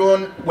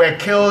Kafirun were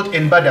killed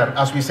in Badr,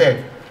 as we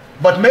said,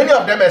 but many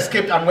of them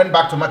escaped and went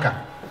back to Mecca.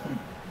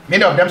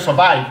 Many of them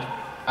survived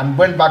and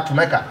went back to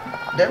Mecca.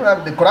 Then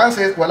the Quran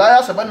says,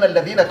 وَلَا يَحْسَبَنَّ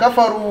الَّذِينَ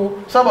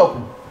كَفَرُوا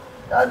سَبَقُوا.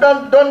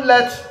 Don't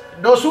let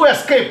those who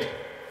escaped,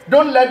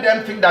 don't let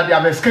them think that they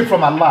have escaped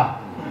from Allah.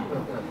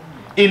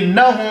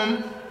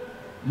 إِنَّهُمْ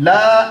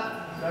لَا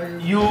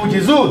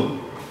يُعْجِزُونَ.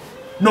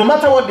 No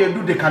matter what they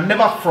do, they can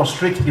never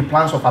frustrate the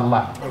plans of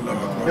Allah.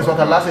 That's what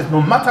Allah says.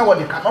 No matter what,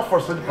 they cannot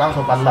frustrate the plans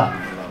of Allah.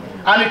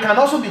 And it can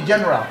also be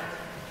general.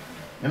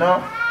 You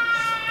know,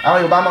 so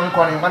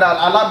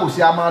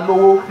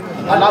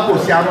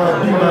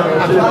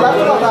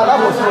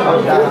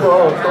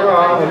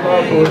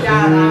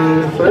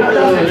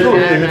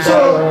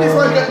this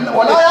one,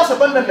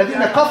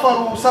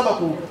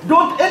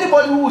 don't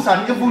anybody who is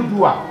an evil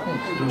doer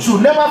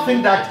should never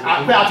think that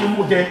you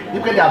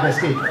can have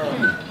escaped.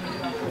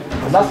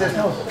 Allah says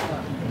no.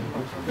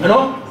 You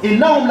know,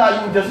 innahum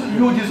la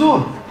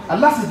yujizun.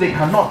 Allah says they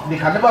can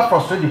never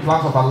frustrate the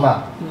plans of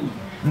Allah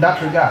in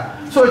that regard.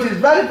 So it is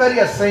very, very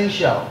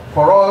essential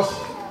for us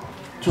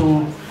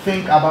to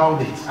think about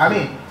this. I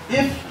mean,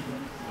 if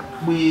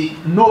we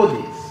know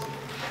this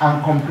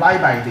and comply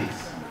by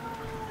this,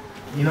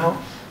 you know,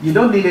 you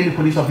don't need any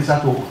police officer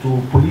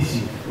to police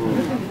you.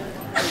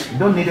 You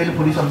don't need any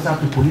police officer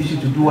to police you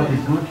to do what is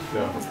good.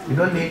 You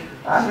don't need,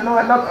 and you know,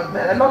 a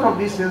lot of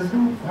these things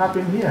do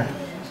happen here.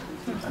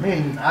 I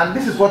mean, and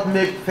this is what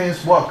makes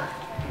things work.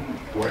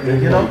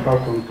 You know,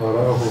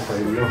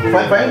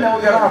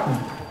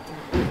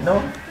 no,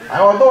 and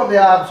although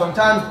there are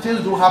sometimes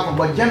things do happen,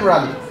 but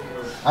generally,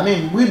 I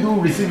mean, we do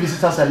receive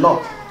visitors a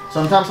lot.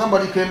 Sometimes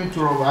somebody came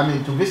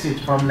to visit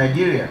from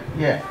Nigeria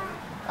here,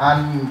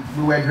 and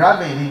we were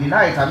driving in the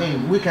night. I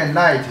mean, weekend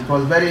night, it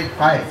was very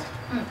quiet,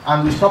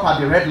 and we stopped at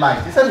the red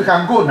light. He said, "We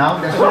can go now."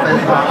 There's no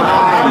anybody.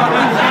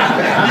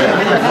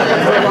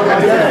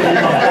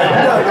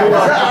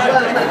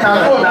 Can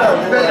go now.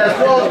 There's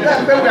no.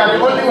 We are the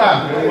only one.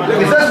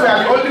 He says we are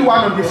the only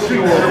one on the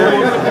street.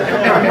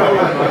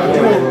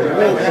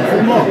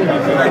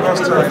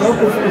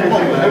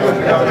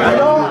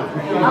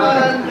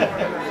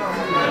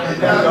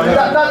 A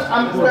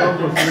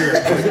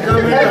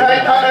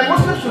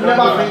Muslim should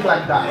never think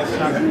like that.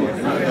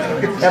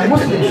 A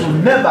Muslim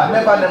should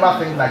never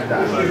think like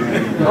that.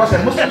 Because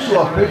a Muslim should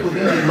operate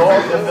within the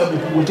laws,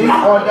 within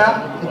order.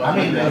 I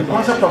mean, the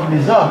concept of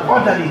nizam,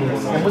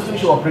 orderliness. A Muslim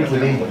should operate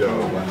within.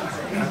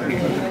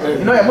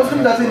 You know, a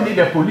Muslim doesn't need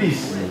a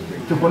police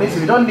to police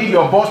you. You don't need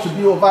your boss to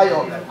be over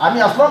your. I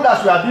mean, as long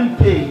as you are being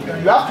paid,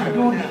 you have to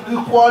do the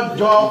equal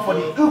job for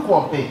the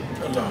equal pay.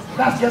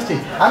 That's just it.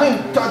 I mean,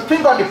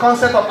 think of the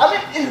concept of. I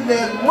mean,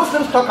 the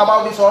Muslims talk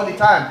about this all the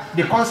time.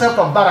 The concept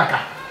of barakah.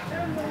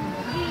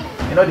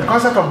 You know, the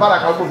concept of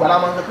barakah,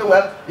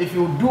 well, if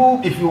you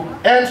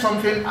earn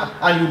something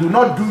and you do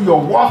not do your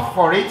work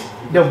for it,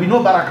 there will be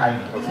no barakah in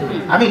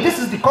it. I mean, this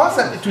is the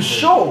concept to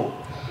show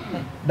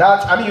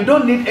that, I mean, you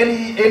don't need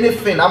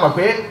anything. I'm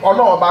afraid.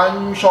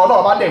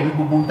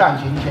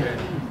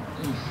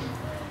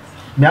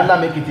 May Allah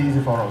make it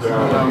easy for us.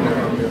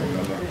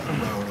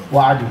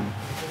 وأعدوا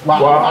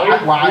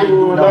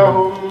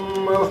لهم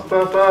ما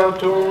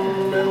استطعتم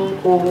من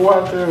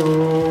قوة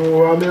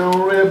ومن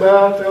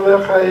رباط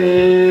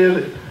الخيل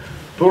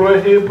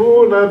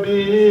ترهبون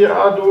به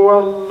عدو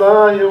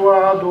الله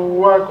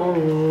وعدوكم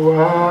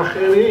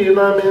وآخرين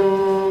من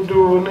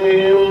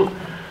دونهم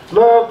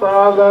لا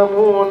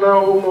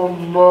تعلمونهم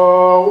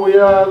الله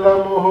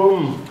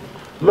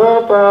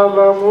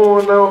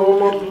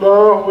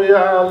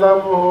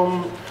يعلمهم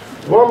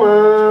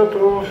وما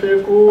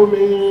تنفقوا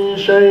من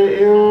شيء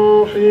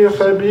في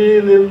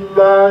سبيل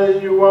الله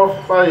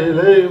يوفى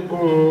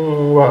إليكم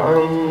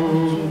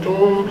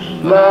وأنتم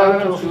لا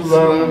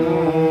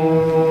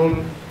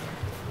تظلمون.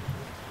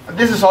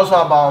 This is also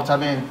about, I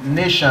mean,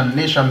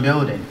 nation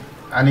building,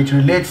 and it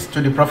relates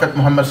to the Prophet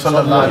Muhammad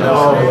sallallahu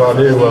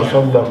alaihi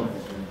wasallam.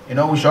 You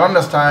know, we should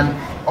understand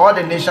all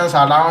the nations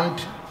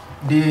around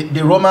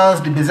the Romans,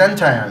 the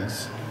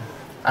Byzantines.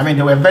 I mean,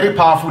 they were very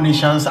powerful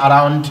nations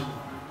around.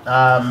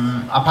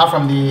 Apart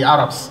from the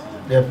Arabs,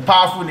 the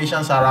powerful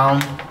nations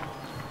around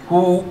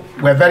who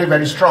were very,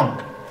 very strong.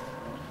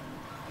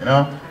 You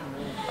know,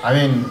 I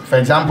mean, for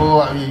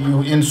example,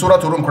 in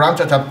Surah Rum, Quran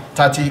chapter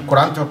 30,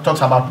 Quran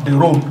talks about the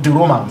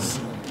Romans.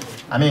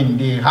 I mean,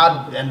 they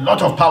had a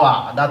lot of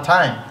power at that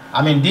time.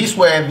 I mean, these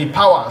were the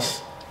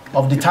powers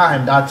of the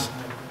time that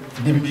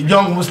the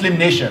young Muslim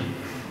nation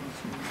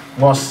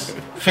was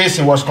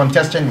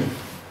contesting with.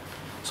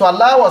 So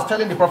Allah was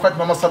telling the Prophet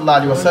Muhammad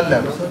sallallahu alaihi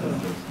wasallam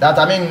that,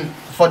 I mean,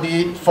 for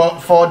the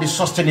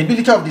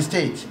sustainability of the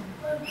state,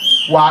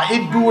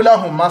 وَأَعِدُّوا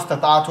لَهُمْ مَا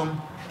اسْتَطَعْتُمْ.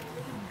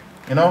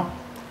 You know,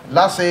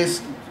 Allah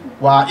says,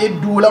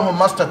 وَأَعِدُّوا لَهُمْ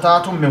مَا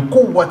اسْتَطَعْتُمْ مِنْ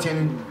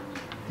قُوَّةٍ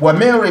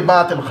وَمِنْ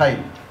رِبَاطِ الْخَيْلِ.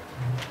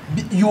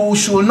 You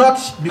should not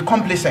be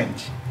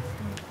complacent.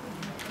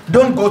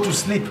 Don't go to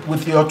sleep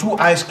with your two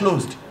eyes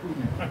closed.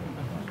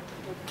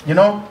 You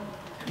know,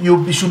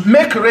 you should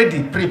make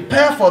ready,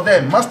 prepare for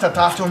them, مَا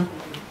اسْتَطَعْتُمْ,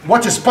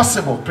 what is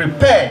possible,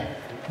 prepare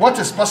what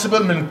is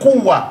possible min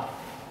quwwa,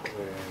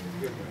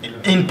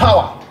 in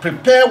power.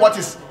 Prepare what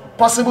is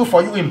possible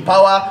for you in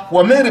power.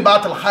 Wa min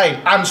ribat al-khayl,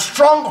 and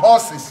strong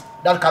horses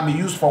that can be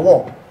used for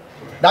war.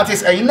 That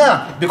is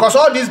enough, because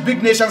all these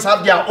big nations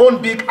have their own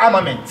big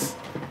armaments.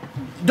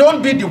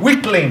 Don't be the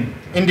weakling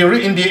in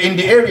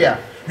the area.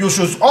 You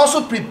should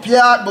also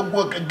prepare,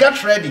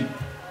 get ready.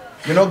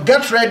 You know,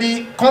 get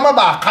ready. Come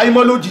about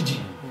kaimolojiji.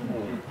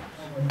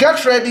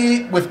 Get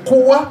ready with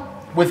quwwa,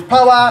 with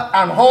power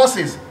and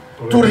horses.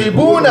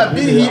 Turhibuna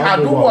bihi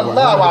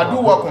aduwallah wa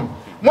aduwakum.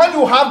 When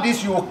you have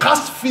this, you will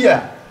cast fear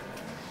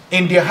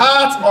in the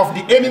hearts of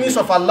the enemies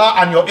of Allah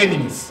and your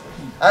enemies.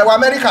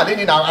 America,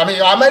 they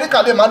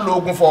man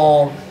logo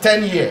for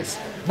 10 years,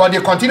 but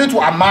they continue to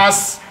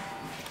amass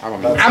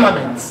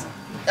armaments.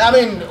 I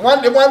mean,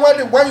 when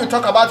you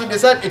talk about it, they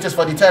said it is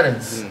for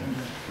deterrence.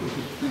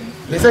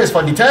 They say it's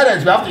for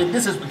deterrence.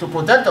 This is to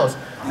protect us.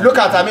 Look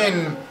at, I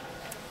mean,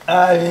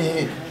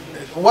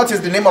 what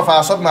is the name of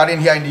our submarine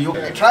here in the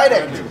UK?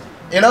 Trident.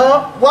 You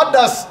know, what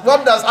does,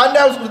 and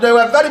there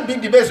were very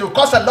big debates. It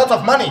cost a lot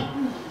of money.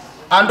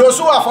 And those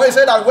who are for it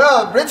say that,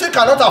 well, Britain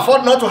cannot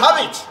afford not to have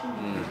it.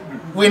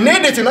 We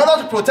need it in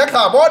order to protect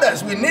our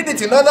borders. We need it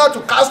in order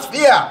to cast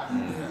fear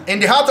in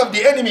the heart of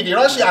the enemy, the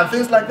Russia, and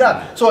things like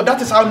that. So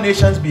that is how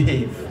nations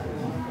behave.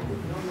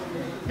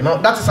 You know,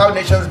 that is how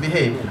nations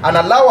behave. And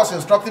Allah was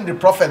instructing the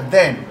Prophet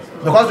then,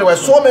 because there were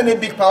so many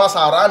big powers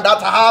around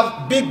that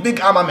have big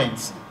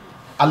armaments.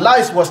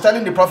 Allah was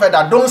telling the Prophet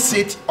that don't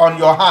sit on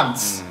your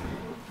hands.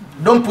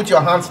 Don't put your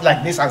hands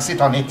like this and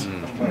sit on it.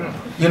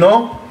 You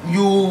know,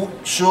 you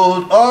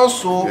should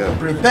also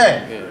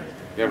prepare.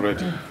 Get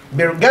ready.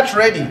 Get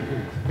ready.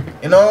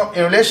 You know,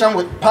 in relation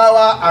with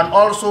power and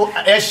also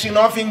they say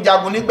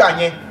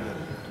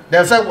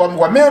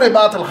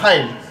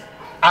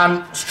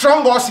and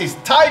strong horses,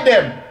 tie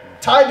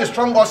the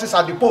strong horses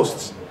at the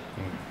posts.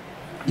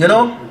 You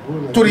know,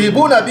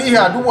 turhibuna bihi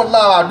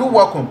aduwallah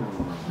aduwakum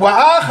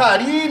wa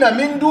akharina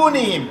min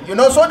dunihim. You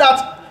know, so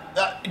that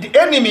the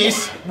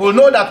enemies will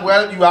know that,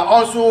 well, you are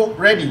also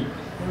ready.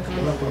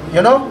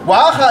 You know,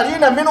 wa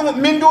akharina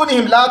min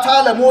dunihim la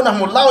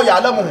ta'lamunahum Allahu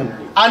ya'lamuhum.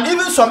 And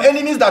even some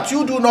enemies that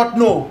you do not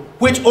know,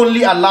 which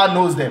only Allah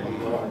knows them.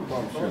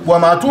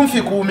 وَمَا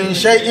تُنْفِقُوا مِنْ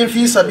شَيْءٍ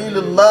فِي سَبِيلِ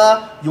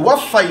اللَّهِ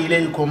يُوَفَّى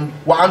إِلَيْكُمْ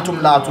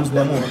وَأَنْتُمْ لَا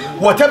تُظْلَمُونَ.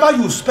 Whatever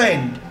you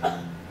spend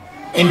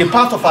in the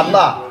path of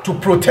Allah to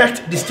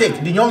protect the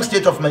state, the young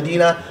state of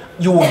Medina,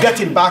 you will get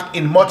it back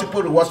in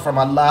multiple rewards from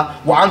Allah.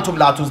 وَأَنْتُمْ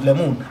لَا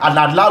تُظْلَمُونَ. And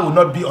Allah will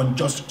not be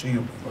unjust to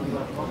you.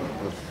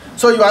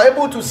 So you are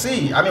able to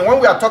see, I mean, when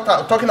we are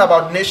talking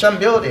about nation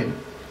building,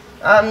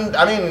 and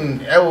I mean,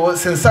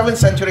 since 7th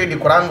century, the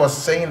Quran was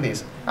saying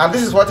this. And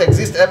this is what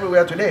exists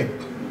everywhere today.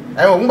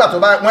 And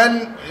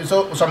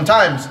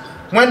sometimes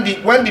when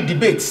the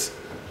debates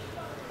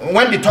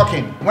when the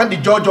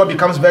jaw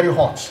becomes very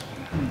hot,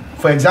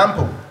 for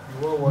example,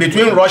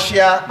 between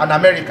Russia and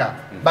America,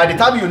 by the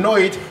time you know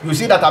it, you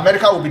see that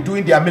America will be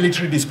doing their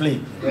military display.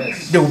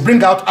 Yes. They will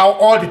bring out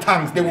all the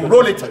tanks. They will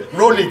roll it,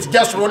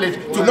 just roll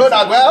it, to know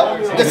that, well,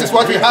 this is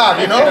what we have,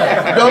 you know.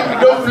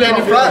 Don't play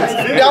any France.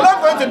 They are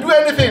not going to do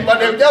anything, but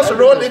they just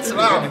roll it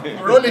around,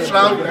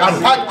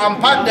 and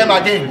pack them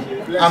again,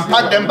 and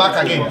pack them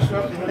back again.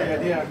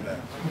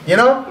 You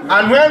know,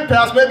 and when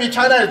perhaps maybe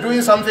China is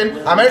doing something,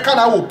 America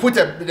now will put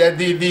the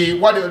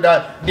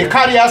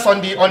carriers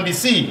on the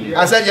sea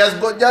and say,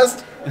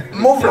 just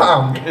move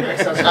around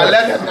and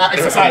let them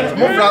exercise.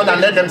 Move around and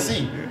let them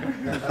see.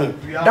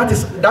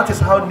 That is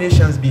how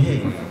nations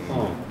behave.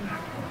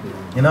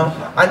 You know,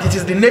 and it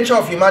is the nature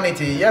of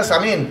humanity. Yes, I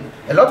mean,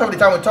 a lot of the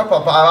time we talk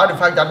about the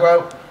fact that,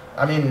 well,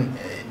 I mean,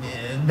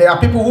 there are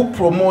people who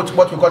promote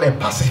what we call a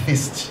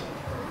pacifist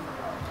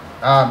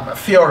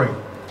theory,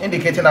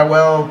 indicating that,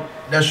 well,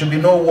 there should be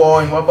no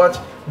war, but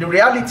the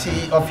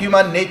reality of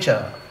human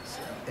nature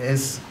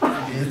is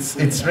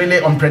it's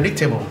really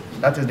unpredictable.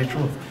 That is the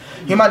truth.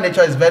 Human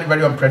nature is very,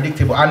 very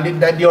unpredictable, and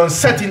the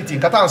uncertainty,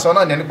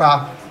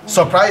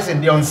 surprising,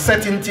 the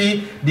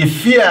uncertainty, the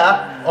fear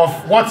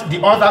of what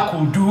the other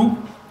could do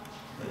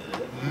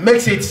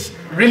makes it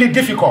really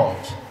difficult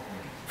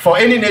for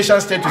any nation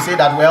state to say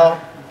that, well,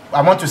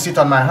 I want to sit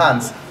on my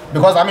hands.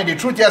 Because, I mean, the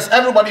truth is,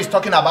 everybody is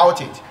talking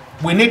about it.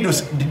 We need to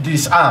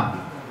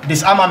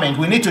disarmament,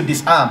 we need to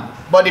disarm.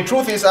 But the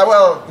truth is,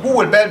 well, who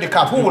will bear the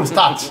cap? Who will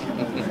start?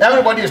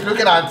 Everybody is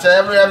looking at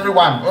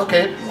everyone.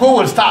 Okay, who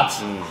will start?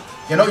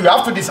 You know, you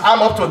have to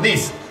disarm up to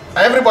this.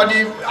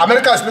 Everybody,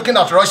 America is looking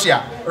at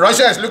Russia.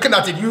 Russia is looking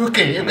at the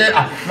UK.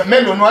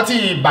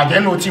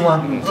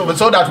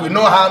 So that we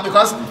know how,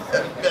 because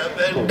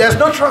there's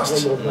no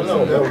trust.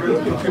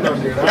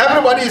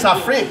 Everybody is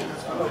afraid.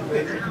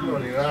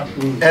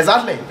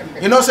 Exactly.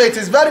 You know, so it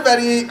is very,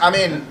 very, I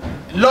mean,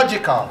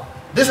 logical.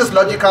 This is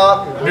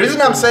logical. The reason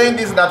I'm saying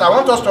this is that I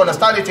want us to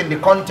understand it in the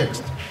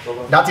context.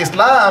 That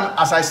Islam,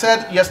 as I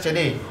said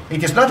yesterday,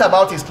 it is not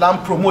about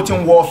Islam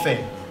promoting warfare,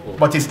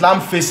 but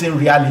Islam facing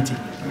reality.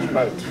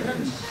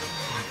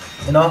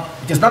 You know,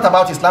 it is not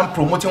about Islam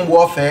promoting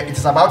warfare, it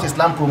is about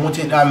Islam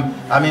promoting,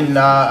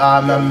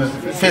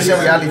 facing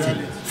reality.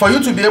 For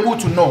you to be able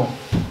to know,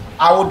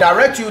 I will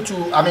direct you to,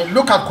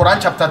 look at Quran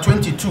chapter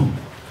 22,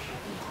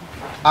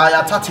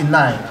 ayah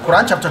 39.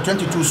 Quran chapter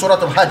 22,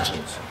 Surah Al-Hajj.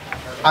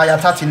 Ayah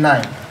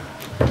 39.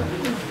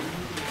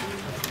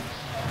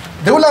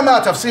 The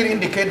ulama tafsir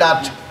indicate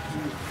that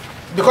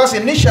because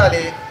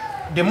initially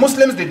the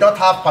Muslims did not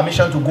have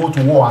permission to go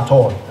to war at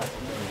all.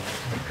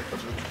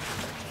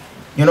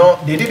 You know,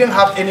 they didn't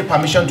have any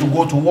permission to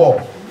go to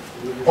war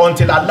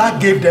until Allah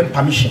gave them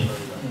permission,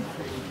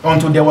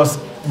 until there was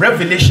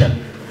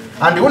revelation.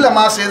 And the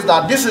ulama says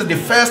that this is the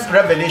first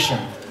revelation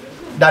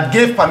that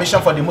gave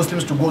permission for the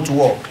Muslims to go to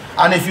war.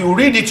 And if you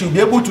read it, you'll be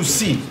able to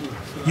see,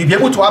 you'll be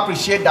able to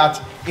appreciate that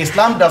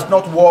Islam does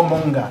not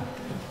warmonger.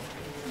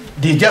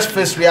 They just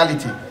face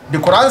reality. The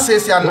Quran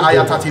says in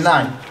ayah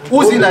 39,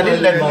 Uzina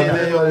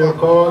lilladhina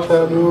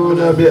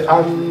yuqataluna bi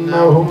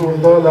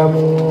annahum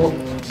zalamu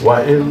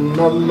wa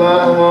inna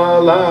Allaha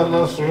ala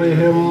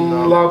nasrihim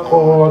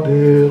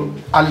laqadir.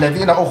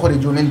 Alladhina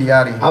ukhriju min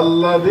diyarihim.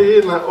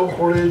 Alladhina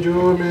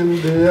ukhriju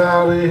min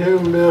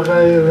diyarihim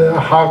bighayri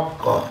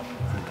haqq.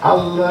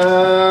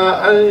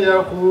 Allah an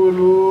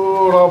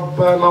yaqulu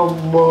rabbana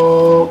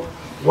Allah.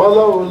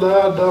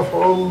 ولولا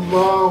دفع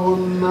الله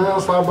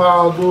الناس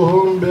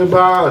بعضهم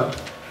ببعض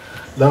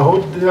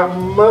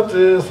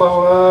لهدمت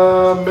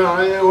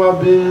صوامع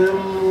وبيع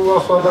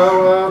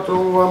وصلوات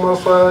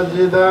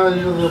ومساجد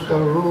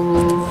يذكر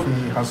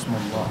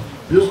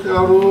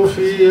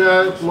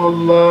فيها اسم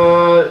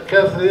الله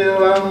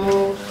كثيرا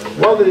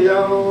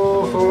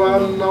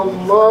ولينصرن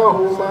الله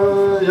من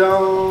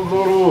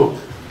ينظر.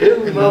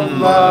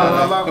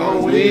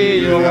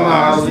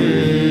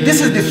 This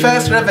is the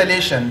first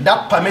revelation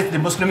that permits the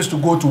Muslims to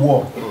go to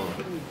war.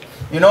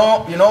 You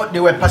know,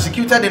 they were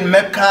persecuted in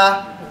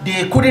Mecca.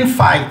 They couldn't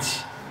fight.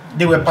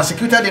 They were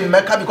persecuted in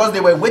Mecca because they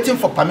were waiting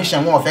for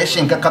permission. They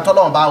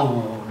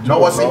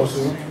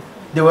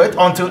were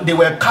until they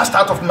were cast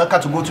out of Mecca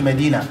to go to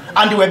Medina,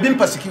 and they were being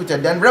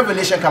persecuted. Then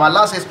revelation came.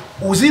 Allah says,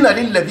 "Uzina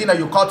lilladhina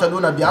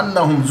yuqataluna bi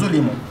annahum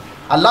zulimu."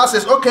 Allah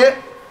says, "Okay."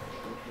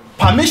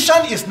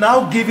 Permission is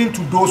now given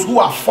to those who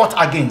are fought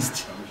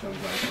against.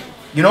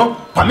 You know,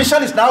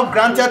 permission is now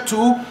granted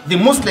to the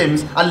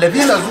Muslims.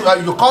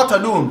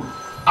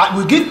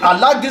 We give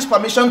Allah gives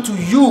permission to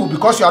you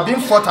because you are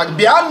being fought against.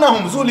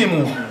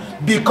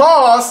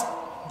 Because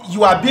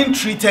you are being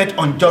treated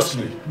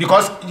unjustly.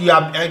 Because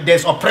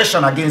there's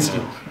oppression against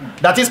you.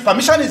 That is,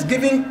 permission is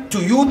given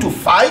to you to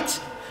fight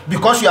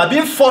because you are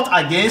being fought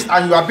against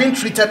and you are being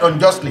treated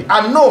unjustly.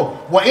 And no,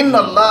 وَإِنَّ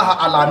اللَّهَ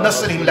عَلَى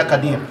نَصْرِهِمْ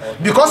لَقَدِيرٌ.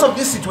 Because of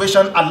this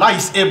situation, Allah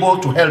is able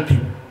to help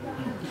you.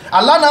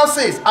 Allah now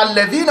says,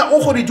 الَّذِينَ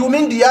أُخْرِجُوا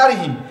مِنْ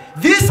دِيَارِهِمْ.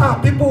 These are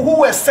people who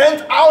were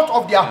sent out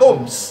of their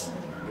homes.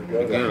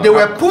 They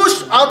were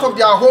pushed out of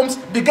their homes,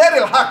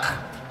 بِغَيْرِ الْحَقِّ.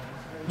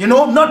 You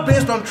know, not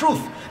based on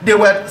truth. They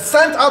were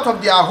sent out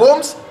of their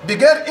homes.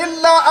 Began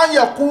illa an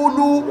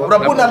yaqulu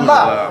rabbuna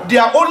Allah.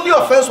 Their only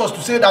offense was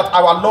to say that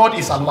our Lord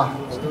is Allah.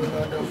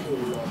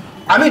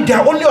 I mean, their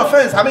only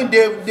offense. I mean,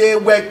 they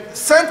were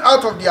sent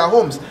out of their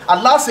homes.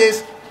 Allah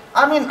says,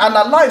 and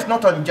Allah is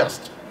not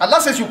unjust. Allah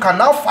says you can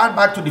now fight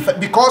back to defend,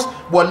 because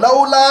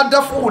وَلَوْلَا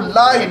دَفْعُ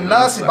اللَّهِ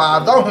النَّاسِ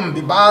بَعْضَهُمْ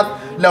بِبَعْضٍ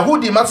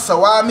لَهُدِمَتْ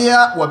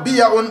صَوَامِعَ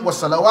وَبِيَعٌ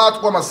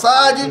وَصَلَوَاتٌ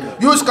وَمَسَاجِدُ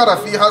يُذْكَرَ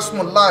فِيهَا اسْمُ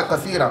اللَّهِ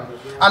كَثِيرًا.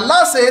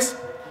 Allah says,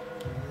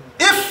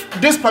 if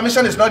this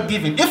permission is not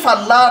given, if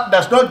Allah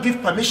does not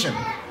give permission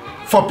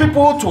for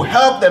people to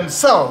help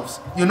themselves,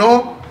 you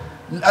know,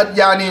 if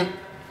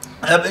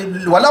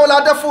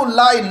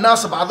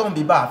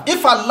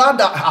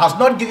Allah has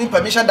not given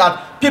permission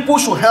that people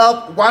should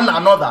help one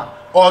another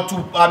or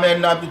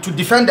to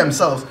defend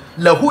themselves,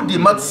 you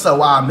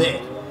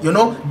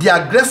know, the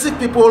aggressive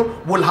people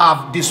will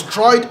have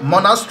destroyed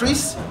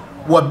monasteries,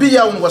 they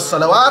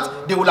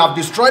will have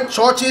destroyed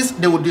churches,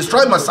 they will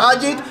destroy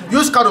masajid,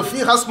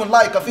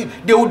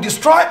 they will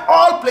destroy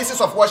all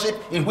places of worship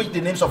in which the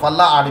names of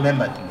Allah are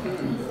remembered.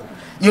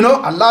 You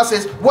know, Allah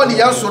says, Allah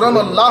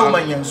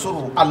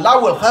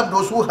will help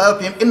those who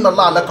help him.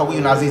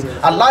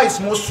 Allah is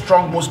most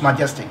strong, most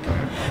majestic.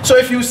 So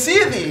if you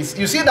see this,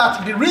 you see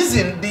that the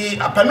reason, the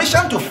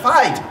permission to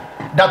fight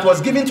that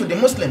was given to the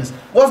Muslims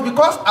was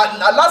because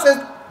Allah says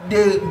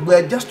they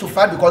were just to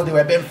fight because they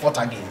were being fought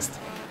against.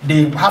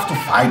 They have to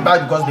fight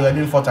back because they were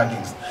being fought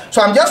against.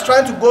 So I'm just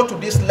trying to go to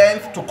this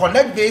length to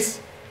connect this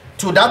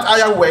to that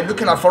ayah we're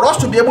looking at, for us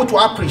to be able to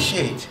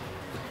appreciate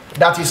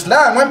that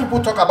Islam, when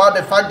people talk about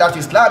the fact that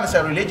Islam is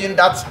a religion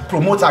that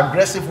promotes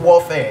aggressive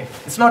warfare,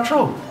 it's not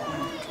true.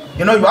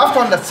 You know, you have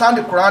to understand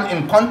the Quran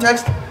in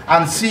context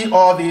and see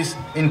all this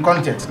in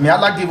context. May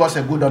Allah give us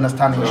a good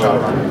understanding,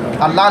 inshallah.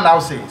 Allah now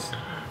says,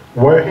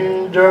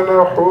 وَإِن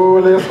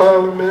جَنَحُوا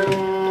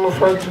لِسَلْمٍ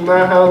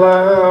فَاجْنَحْ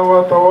لَهَا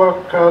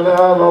وَتَوَكَّلْ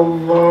عَلَى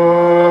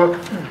اللَّهِ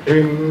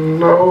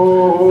إِنَّهُ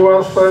هُوَ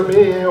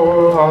السَّمِيعُ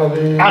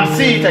الْعَلِيمُ. And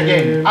see it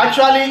again.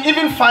 Actually,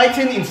 even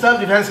fighting in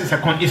self-defense is a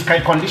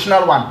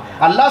conditional one.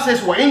 Allah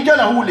says, وَإِن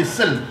جَنَحُوا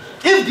لِسَلْمٍ.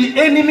 If the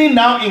enemy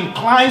now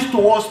inclines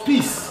towards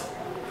peace,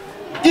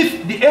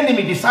 if the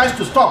enemy decides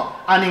to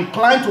stop and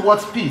incline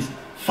towards peace,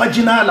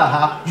 فَاجْنَحْ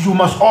لَهَا, you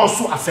must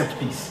also accept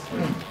peace.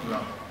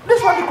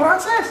 That's what the Quran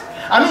says.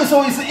 I mean,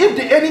 so it's, if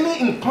the enemy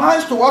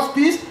inclines towards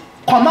peace,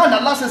 command,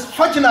 Allah says,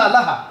 فَاجْنَحْ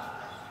لَهَا.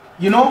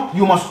 You know,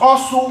 you must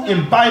also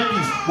imbibe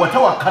peace.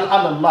 وَتَوَكَّلْ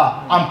عَلَى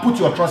اللَّهِ, and put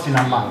your trust in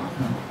Allah.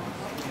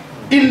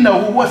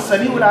 إِنَّهُ هُوَ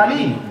السَّمِيعُ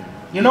الْعَلِيمُ.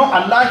 You know,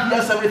 Allah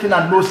hears everything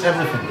and knows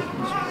everything.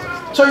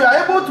 So you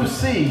are able to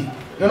see,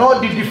 you know,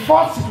 the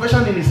default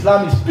situation in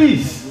Islam is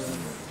peace.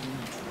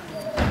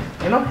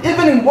 You know,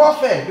 even in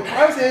warfare, the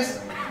Quran says,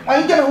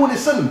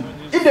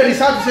 if they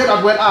decide to say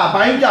that, well,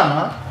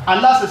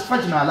 Allah says,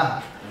 فَاجْنَحْ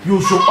لَهَا, you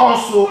should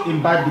also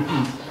imbibe the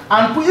peace.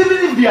 And even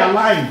if they are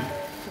lying,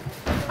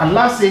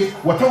 Allah says,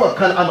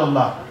 وَتَوَكَّلْ عَلَى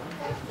اللَّهِ,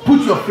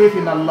 put your faith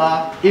in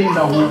Allah,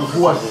 إِنَّهُ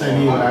هُوَ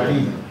السَّمِيعُ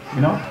الْعَلِيمُ.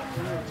 You know?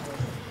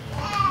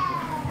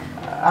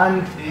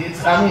 And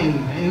it's, I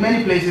mean, in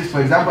many places,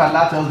 for example,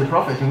 Allah tells the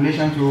Prophet in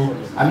relation to,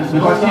 I mean,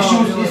 because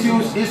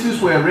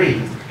issues were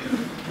raised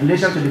in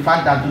relation to the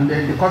fact that in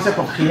the concept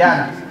of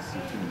khiyana,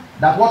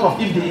 that what of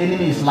if the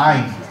enemy is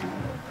lying,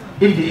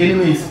 if the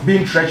enemy is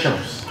being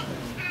treacherous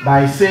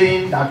by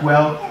saying that,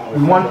 well,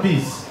 we want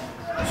peace,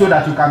 so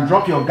that you can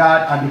drop your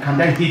guard and they can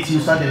then hit you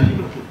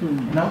suddenly.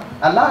 You know?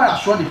 Allah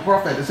assured the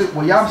Prophet, he said,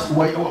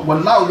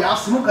 وَاللَّهُ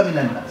يَعْصِمُكَ مِنَ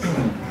النَّاسِ.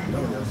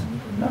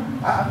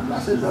 Allah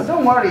says,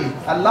 don't worry,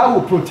 Allah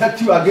will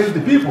protect you against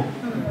the people.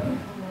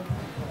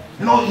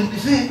 You know, you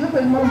see,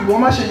 وَاللَّهُ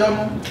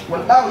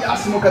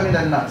يَعْصِمُكَ مِنَ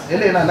النَّاسِ.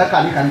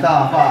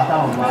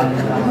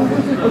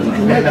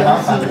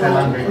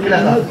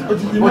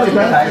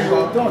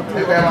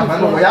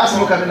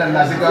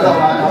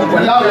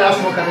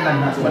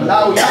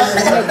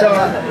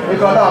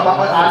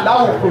 Allah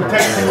will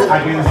protect you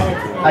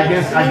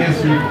against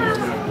people.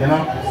 You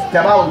know,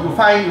 you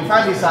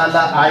find this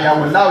ayah,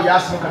 وَاللَّهُ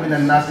يَعْصِمُكَ مِنَ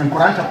النَّاسِ, in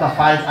Quran chapter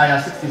 5, ayah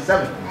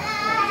 67.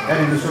 And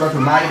in the Surah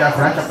Al-Ma'idah,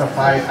 Quran chapter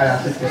 5, ayah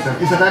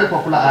 67. It's a very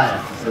popular ayah.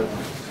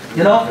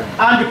 You know,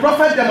 and the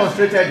Prophet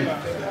demonstrated it.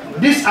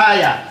 This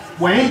ayah,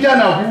 وَإِن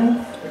جَنَحُوا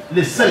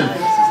لِلسَّلْمِ,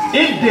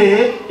 if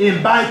they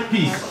imbibe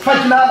peace,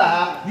 فَاجْنَحْ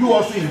لَهَا, you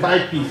also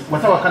imbibe peace.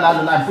 وَتَوَكَّلْ عَلَى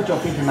اللَّهِ, and put your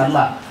faith in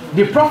Allah.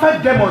 The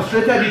Prophet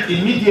demonstrated it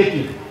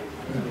immediately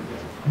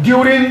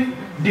during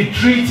the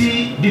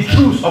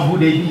truce of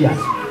Hudaybiyah.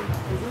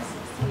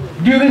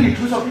 During the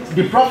truce of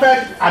the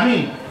Prophet, I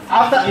mean,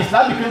 after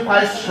Islam became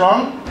quite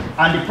strong,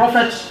 and the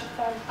Prophet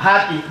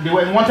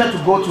wanted to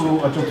go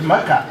to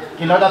Mecca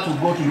in order to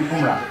go to the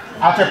Umrah.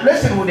 At a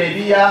place in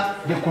Hudaybiyah,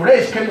 the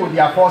Quraysh came with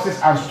their forces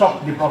and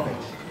stopped the Prophet.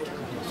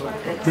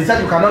 They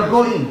said, you cannot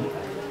go in.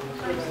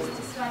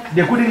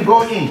 They couldn't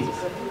go in.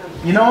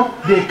 You know,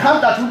 they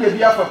camped at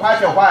Hudaybiyah for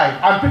quite a while,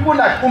 and people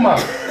like Umar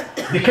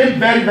became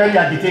very, very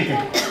agitated.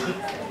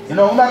 You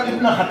know, Umar ibn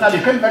Khattab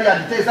became very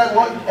agitated. He said,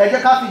 well, I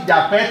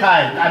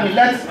mean,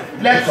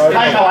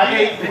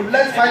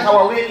 let's fight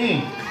our way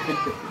in.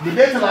 the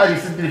Beit Allah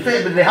is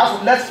the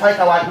house. Let's fight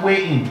our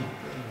way in.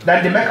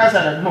 Then the Mecca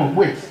said, no,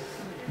 wait,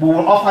 we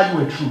will offer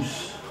you a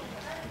truce.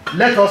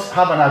 Let us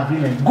have an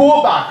agreement.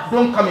 Go back.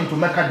 Don't come into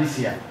Mecca this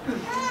year.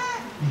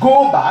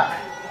 Go back,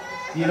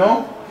 you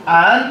know,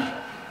 and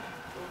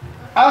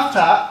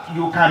after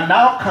you can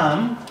now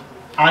come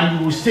and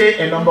you will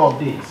stay a number of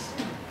days.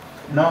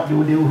 No,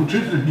 they will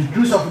treat the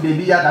truce of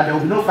Hudaybiyah that there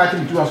will be no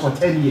fighting between us for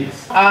 10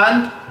 years.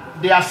 And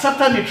they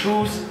accepted the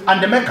truce,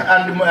 and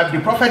the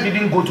Prophet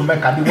didn't go to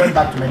Mecca, they went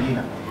back to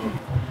Medina.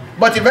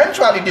 But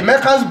eventually the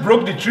Meccans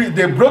broke the truce.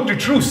 They broke the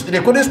truce. They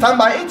couldn't stand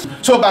by it.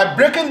 So by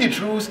breaking the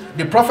truce,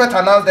 the Prophet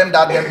announced them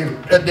that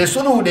the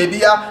Sulh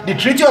Hudaybiyah, the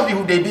Treaty of the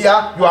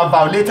Hudaybiyah, you have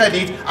violated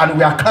it, and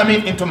we are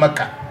coming into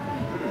Mecca.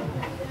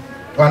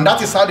 And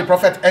that is how the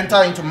Prophet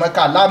entered into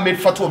Mecca. Allah made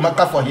Fatu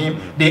Mecca for him.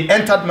 They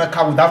entered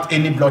Mecca without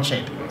any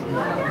bloodshed.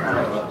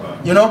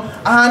 You know,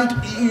 and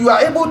you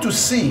are able to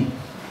see,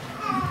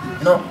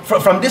 you know,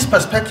 from this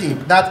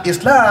perspective, that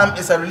Islam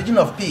is a religion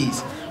of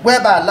peace,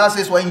 whereby Allah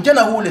says, "Wa in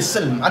janahu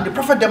lis-silm," and the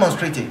Prophet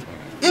demonstrated,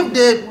 if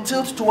they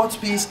tilt towards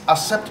peace,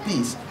 accept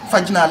peace.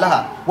 Fajna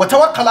laha wa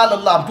tawakkal ala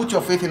Allah, and put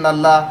your faith in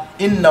Allah.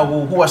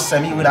 Innahu huwa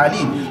as-sami'ul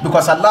alim,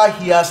 because Allah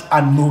hears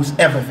and knows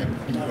everything.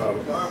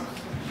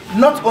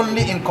 Not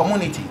only in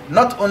community,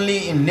 not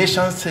only in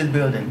nation state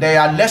building, there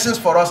are lessons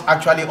for us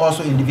actually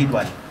also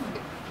individually.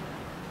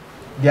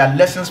 There are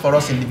lessons for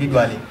us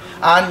individually.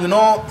 And you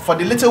know, for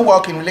the little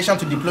work in relation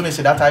to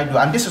diplomacy that I do,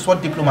 and this is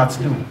what diplomats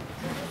do.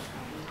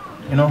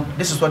 You know,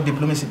 this is what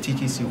diplomacy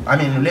teaches you. I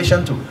mean, in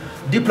relation to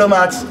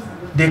diplomats,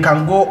 they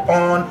can go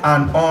on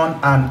and on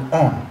and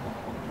on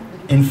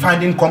in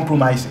finding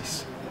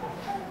compromises.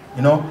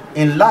 You know,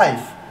 in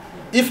life,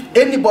 if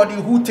anybody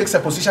who takes a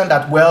position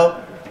that, well,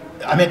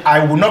 I mean,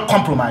 I will not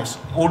compromise,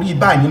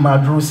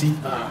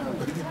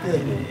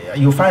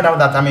 you find out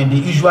that, I mean, they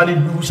usually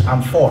lose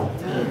and fall.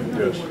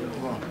 Yes.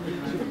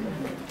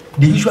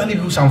 They usually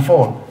lose and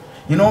fall.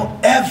 You know,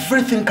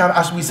 everything can,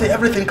 as we say,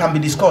 everything can be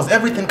discussed,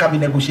 everything can be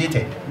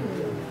negotiated.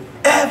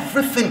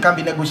 Everything can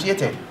be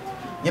negotiated.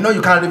 You know,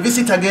 you can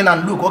revisit again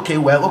and look, okay,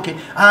 well, okay,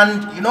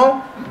 and you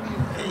know,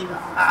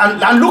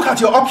 and look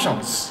at your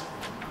options.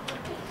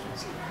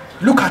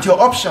 Look at your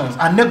options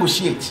and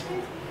negotiate.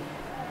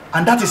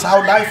 And that is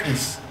how life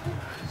is.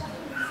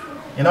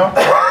 You know?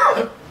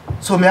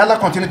 So may Allah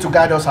continue to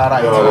guide us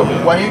aright.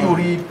 When you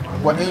read,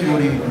 وَإِن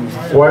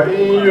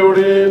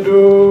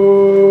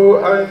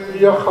يُرِيدُوا أَن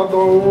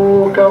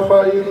يَخْضَعُوكَ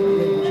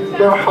فَإِنَّ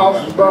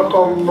حَسْبَكَ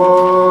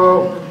اللَّهُ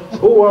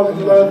هُوَ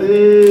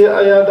الَّذِي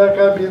أَيَدَكَ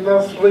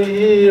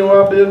بِنَصْرِهِ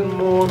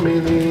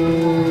وَبِالْمُؤْمِنِينَ.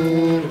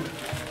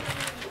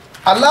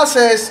 Allah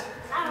says,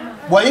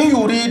 وَإِن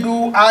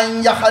يُرِيدُوا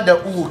أَن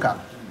يَخْضَعُوكَ.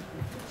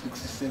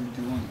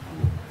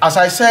 As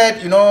I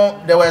said, you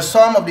know, there were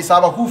some of the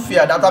Sahaba who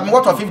feared that, I mean,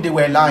 what if they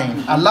were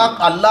lying?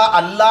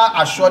 Allah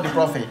assured the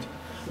Prophet,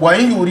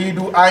 وَإِن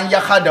يُرِيدُوا أَن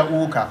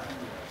يَخْضَعُوكَ.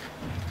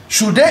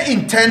 Should they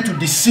intend to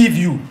deceive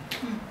you?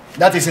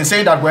 That is in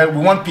saying that, well, we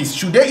want peace.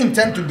 Should they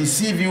intend to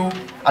deceive you?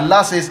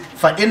 Allah says,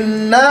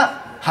 فَإِنَّ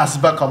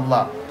حَسْبَكَ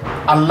اللَّهُ.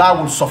 Allah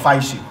will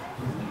suffice you.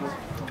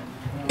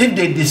 If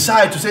they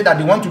decide to say that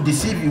they want to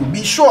deceive you,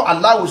 be sure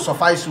Allah will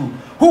suffice you.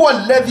 هُوَ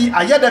الَّذِي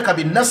أَيَدَكَ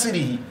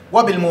بِالنَّصْرِهِ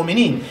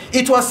وَبِالْمُؤْمِنِينَ.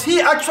 It was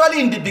He actually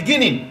in the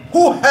beginning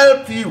who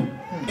helped you.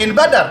 In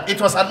Badr,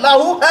 it was Allah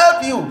who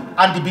helped you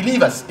and the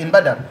believers in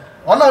Badr.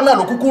 Allah náà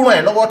ló kúkú ràn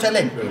ẹ́ lọ́wọ́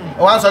tẹ́lẹ̀.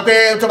 Wọ́n sọ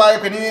pé tó bá yẹ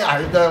pé ní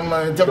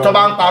tó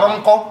bá ń parọ́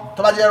ńkọ́,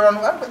 tó bá jẹ́ ẹran,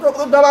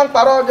 tó bá ń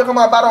parọ́ jẹ́ kó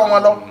máa bára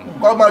wọn lọ,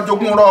 kó máa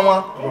jogún rọ́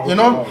wọn. You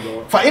know,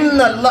 فَإِنَّ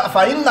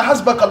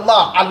حَسْبَكَ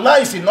اللَّهُ. Allah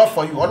is enough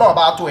for you. Allah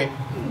bá tó ẹ.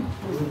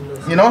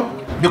 You know,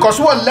 because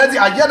هُوَ الَّذِي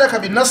أَيَّدَكَ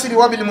بِالنَّصْرِ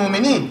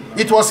وَبِالْمُؤْمِنِينَ.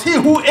 It was He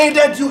who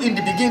aided you in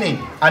the beginning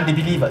and the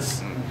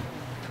believers.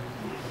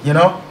 You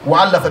know,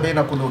 وَأَلَّفَ بَيْنَ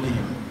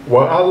قُلُوبِهِمْ.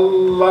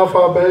 وَأَلَّفَ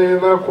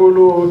بَيْنَ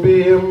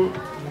قُلُوبِهِمْ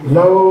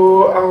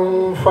لو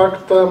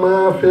أنفقت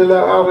ما في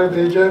الأرض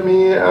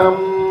جميعا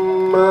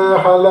ما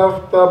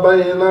حلفت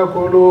بين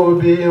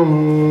قلوبهم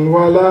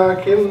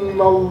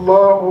ولكن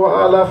الله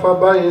ألف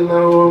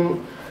بينهم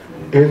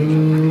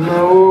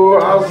إنه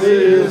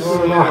عزيز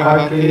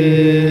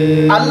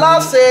حكيم.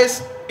 Allah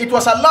says it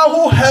was Allah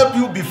who helped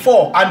you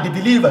before and the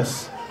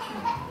believers.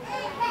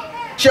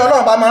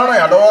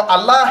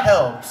 Allah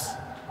helps.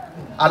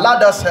 Allah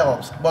does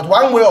helps, but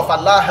one way of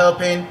Allah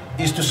helping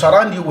is to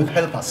surround you with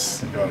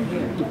helpers.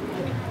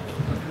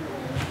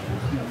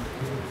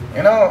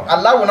 You know,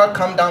 Allah will not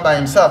come down by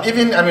Himself.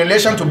 Even in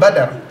relation to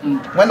Badr,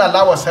 when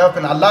Allah was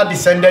helping, Allah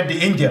descended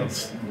the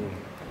angels.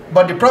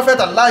 But the Prophet,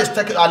 Allah is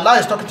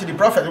talking to the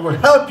Prophet. It will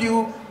help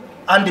you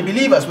and the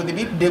believers. With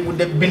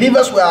the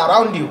believers who are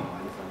around you.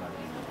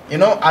 You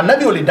know,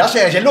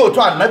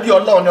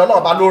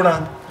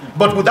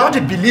 but without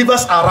the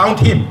believers around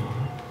him,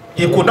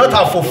 he could not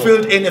have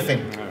fulfilled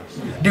anything.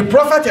 The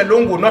Prophet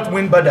alone would not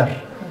win Badr.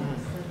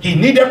 He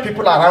needed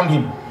people around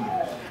him.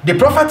 The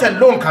Prophet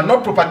alone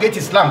cannot propagate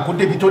Islam. Could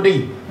they be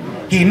today?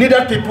 He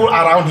needed people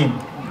around him.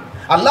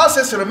 Allah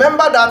says,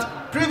 remember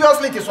that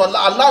previously it was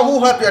Allah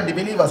who helped you and the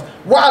believers.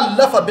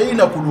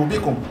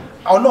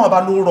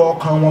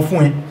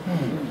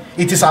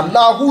 It is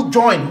Allah who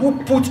joined, who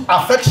put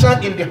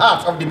affection in the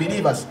hearts of the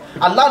believers.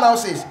 Allah now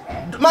says,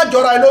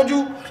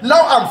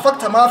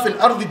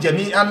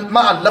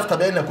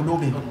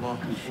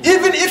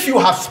 even if you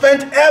have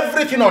spent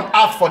everything on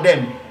earth for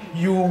them,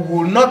 you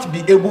will not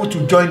be able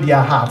to join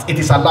their hearts. It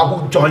is Allah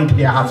who joined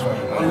their hearts for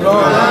you.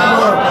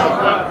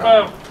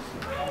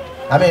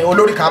 I mean,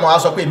 olórí kan máa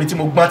sọ pé èmi tí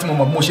mo gbọ́n tí mo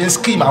mọ̀ mo ṣe ń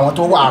scheme àwọn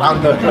tó wà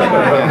around me.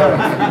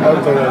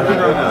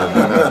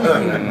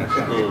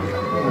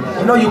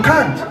 You know, you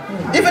can't.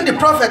 Even the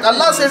Prophet,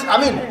 Allah says, I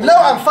mean, لو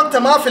أنفقت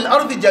ما في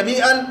الأرض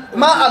جميعا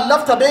ما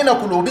ألفت بين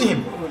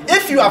قلوبهم.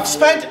 If you have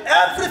spent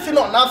everything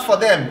on earth for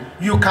them,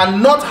 you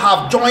cannot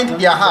have joined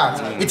their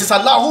hearts. It is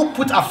Allah who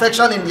put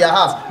affection in their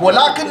hearts.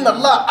 ولكن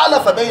الله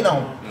ألف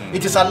بينهم.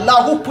 It is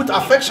Allah who put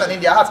affection in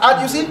their hearts.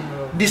 And you see,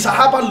 the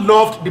Sahaba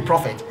loved the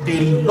Prophet.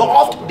 They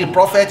loved the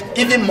Prophet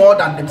even more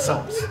than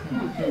themselves.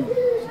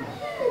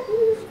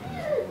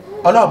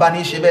 Allah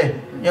bani shebe.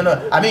 You know,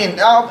 I mean,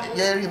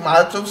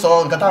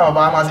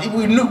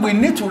 we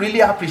need to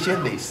really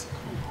appreciate this.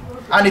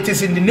 And it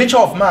is in the nature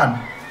of man.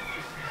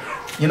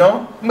 You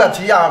know, but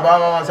you know,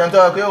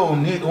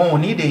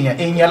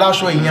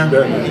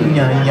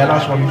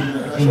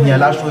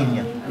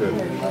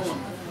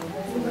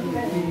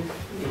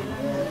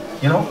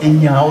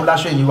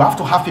 you have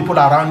to have people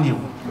around you.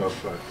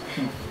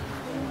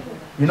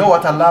 You know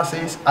what Allah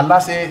says?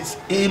 Allah says,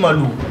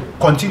 Imalu,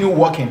 continue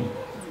working.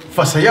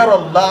 فَسَيَرَ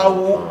اللَّهُ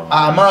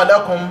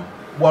أَعْمَالَكُمْ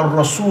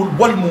وَالرَّسُولُ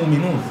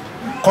وَالْمُؤْمِنُونَ.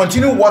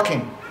 Continue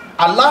working.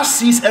 Allah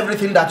sees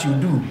everything that you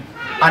do,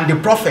 and the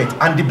Prophet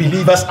and the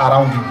believers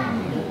around you.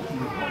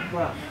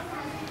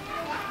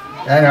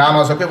 And I'm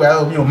also okay,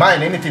 well, you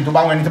mind anything to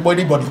buy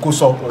anybody but it goes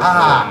so. No.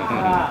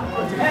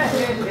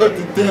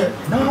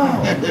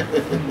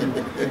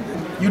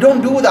 You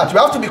don't do that. You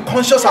have to be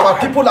conscious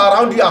about people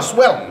around you as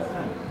well.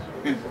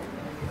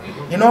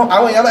 You know,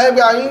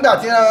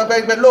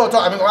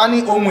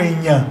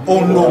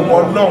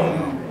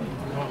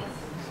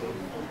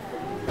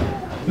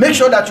 make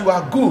sure that you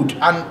are good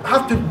and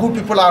have good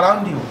people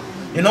around you.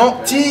 You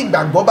know, you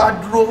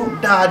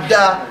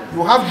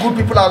have good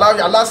people around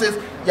you. Allah says,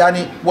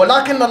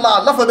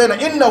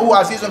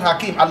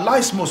 Allah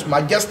is most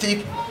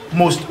majestic,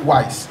 most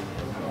wise.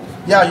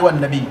 Ya ayyuhan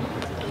nabi.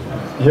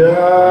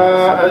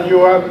 يا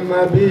أيها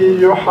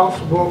النبي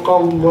حسبك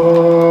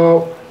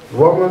الله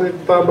ومن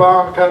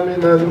اتبعك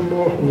من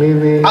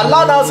المؤمنين.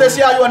 Allah now says,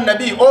 Ya ayyuhan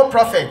nabi, O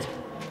Prophet,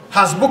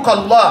 hasbuk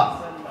Allah.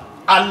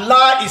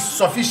 Allah is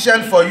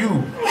sufficient for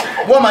you.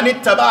 ومن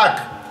اتبعك,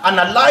 and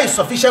Allah is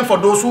sufficient for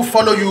those who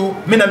follow you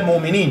من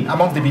المؤمنين,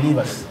 among the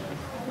believers.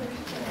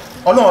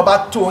 Ọlọ́run bá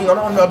tó yín,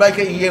 Ọlọ́run bá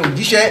ké iye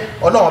òjíṣẹ́,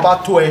 Ọlọ́run bá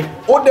tó ẹ,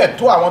 ó dẹ̀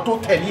tó àwọn tó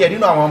tẹ̀lé ẹ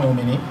nínú àwọn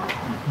mùmínì.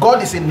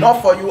 God is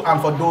enough for you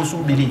and for those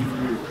who believe.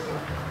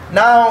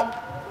 Now,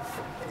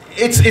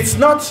 it's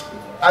not.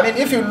 I mean,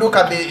 if you could look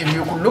at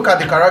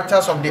the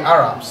characters of the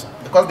Arabs,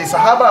 because the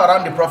Sahaba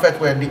around the Prophet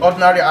were the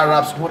ordinary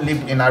Arabs who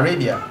lived in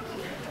Arabia,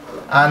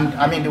 and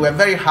I mean they were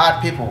very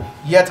hard people.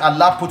 Yet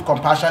Allah put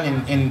compassion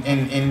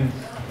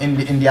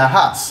in their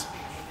hearts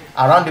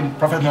around the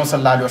Prophet Muhammad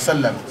sallallahu alaihi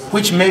wasallam,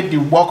 which made the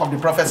work of the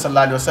Prophet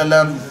sallallahu alaihi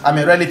wasallam, I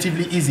mean,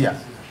 relatively easier.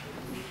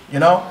 You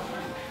know,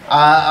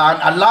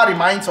 and Allah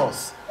reminds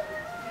us.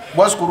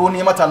 Allah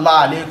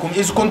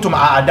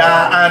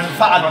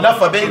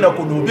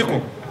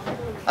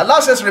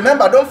says,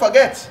 remember, don't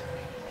forget.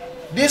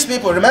 These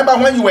people, remember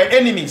when you were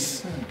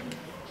enemies,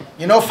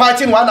 you know,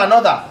 fighting one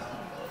another.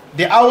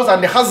 The Aus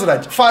and the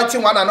Khazraj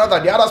fighting one another,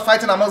 the others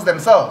fighting amongst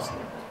themselves.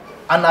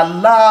 And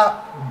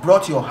Allah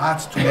brought your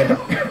hearts together.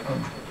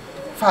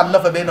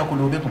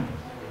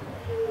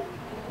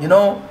 You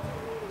know,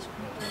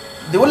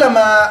 the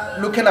ulama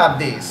looking at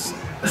this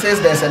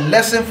says there's a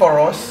lesson for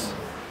us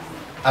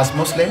as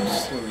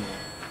Muslims.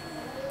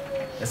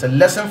 There's a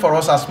lesson for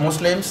us as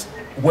Muslims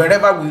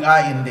wherever we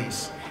are in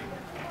this.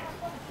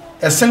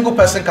 A single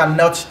person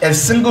cannot, a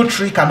single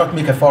tree cannot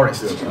make a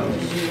forest.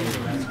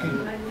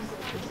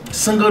 A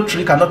single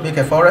tree cannot make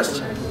a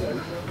forest.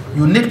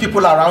 You need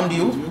people around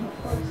you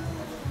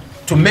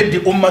to make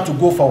the ummah to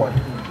go forward.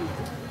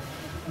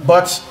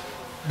 But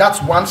that's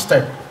one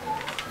step.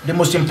 The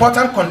most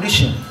important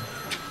condition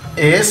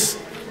is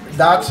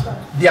that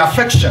the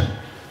affection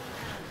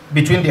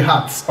between the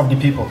hearts of the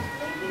people,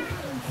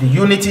 the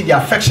unity, the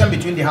affection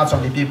between the hearts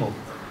of the people.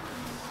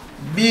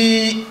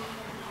 Bí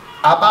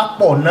a bá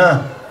pọ̀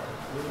náà,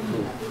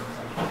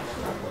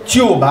 tí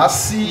ò bá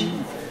sí,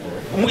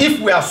 if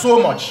we are so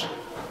much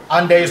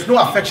and there is no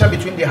affection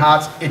between the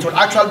hearts, it will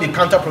actually be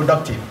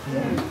counterproductive.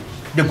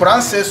 The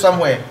Quran says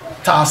somewhere,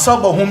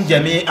 "Ta'asabuhum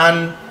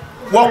jami'an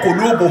wa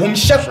qulubuhum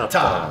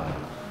shatta."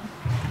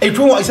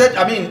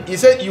 He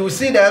said, you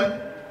see them,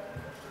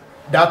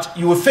 that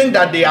you think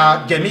that they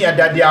are jami'an,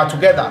 that they are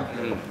together.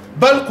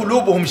 Bal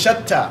qulubuhum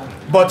shatta,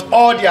 but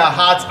all their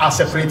hearts are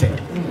separated.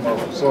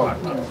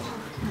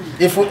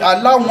 If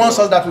Allah wants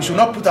us that we should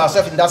not put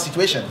ourselves in that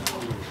situation,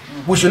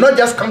 we should not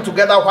just come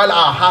together while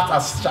our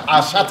hearts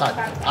are shattered,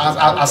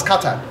 are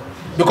scattered.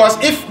 Because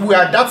if we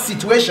are in that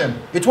situation,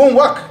 it won't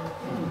work.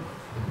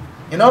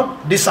 You know,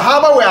 the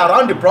Sahaba were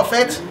around the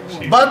Prophet,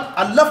 but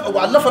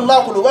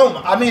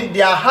I mean,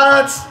 their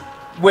hearts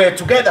were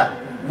together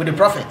with the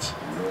Prophet.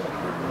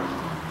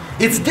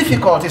 It's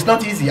difficult, it's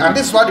not easy. And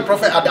this is why the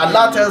Prophet,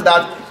 Allah tells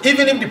that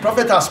even if the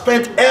Prophet has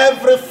spent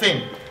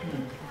everything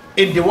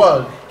in the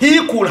world,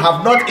 he could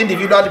have not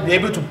individually been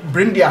able to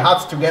bring their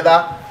hearts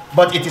together,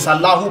 but it is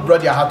Allah who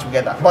brought their heart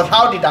together. But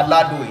how did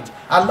Allah do it?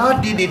 Allah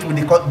did it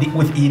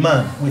with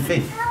Iman, with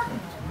faith.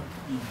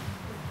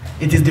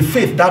 It is the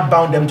faith that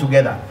bound them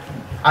together.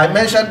 I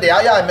mentioned the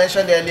ayah I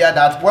mentioned earlier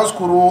that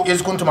waskuru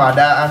is kuntum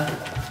ada'an.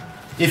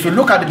 If you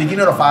look at the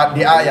beginning of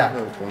the ayah,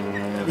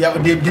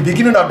 the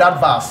beginning of that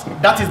verse,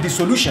 that is the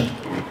solution.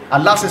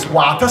 Allah says,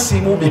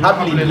 wa'tasimu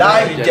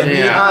bihablillahi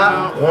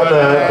jami'a.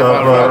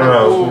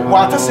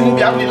 Wa'tasimu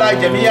bihablillahi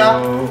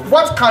jami'a.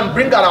 What can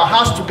bring our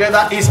hearts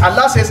together is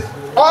Allah says,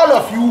 all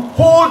of you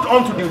hold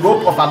on to the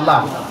rope of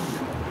Allah.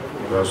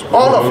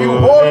 All of you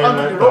hold on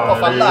to the rope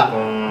of Allah.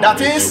 That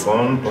is,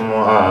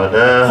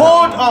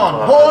 hold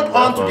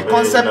on to the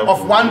concept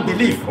of one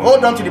belief.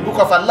 Hold on to the book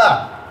of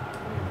Allah.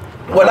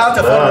 وَلَا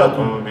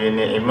تَفَرَّقُوا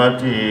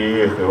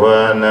بِنِعْمَتِهِ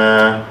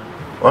إِخْوَانًا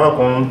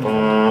وَكُنْتُمْ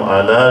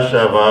عَلَى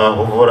شَفَا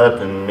حُفْرَةٍ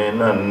مِنَ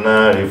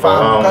النَّارِ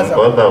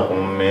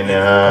فَأَنْقَذَكُمْ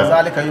مِنْهَا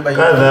كَذَلِكَ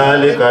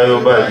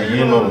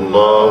يُبَيِّنُ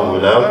اللَّهُ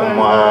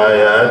لَكُمْ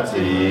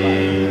آيَاتِهِ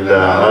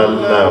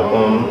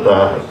لَعَلَّكُمْ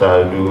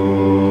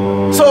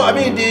تَهْتَدُونَ. So, I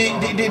mean,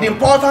 the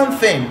important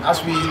thing,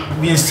 as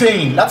we've been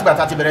saying, that's about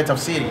Baderin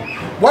Tafsir.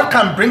 What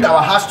can bring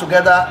our hearts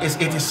together is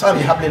itisam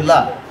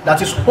bihablillah,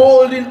 that is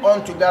holding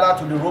on together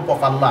to the rope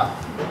of Allah.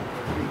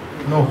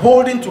 You know,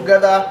 holding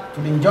together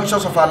to the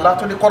injunctions of Allah,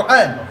 to the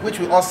Qur'an, which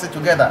we all say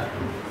together.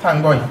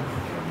 Thank God.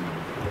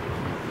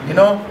 You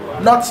know,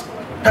 not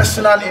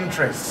personal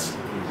interests.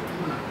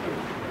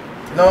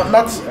 You know,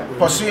 not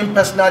pursuing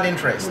personal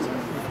interest.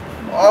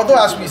 Although,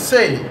 as we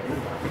say,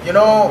 you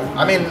know,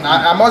 I mean,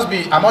 I must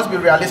be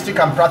realistic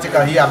and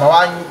practical here,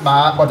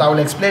 but I will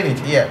explain it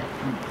here.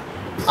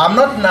 I'm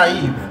not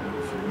naive.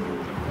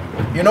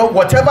 You know,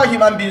 whatever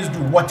human beings do,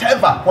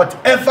 whatever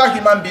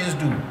human beings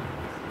do,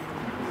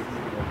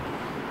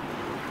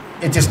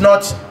 it is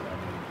not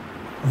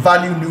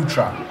value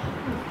neutral.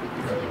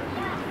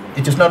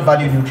 It is not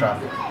value neutral.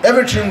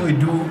 Everything we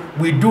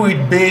do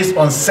it based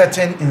on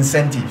certain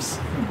incentives.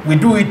 We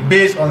do it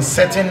based on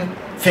certain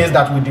things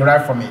that we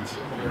derive from it.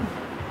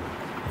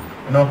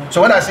 You know,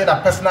 so when I say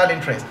that personal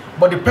interest,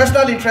 but the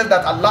personal interest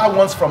that Allah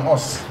wants from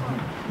us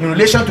in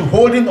relation to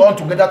holding on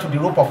together to the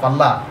rope of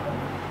Allah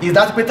is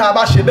that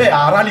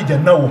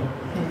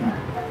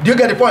do you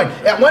get the point?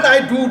 And when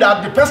I do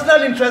that, the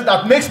personal interest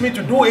that makes me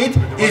to do it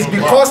is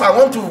because I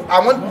want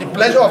the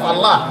pleasure of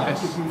Allah.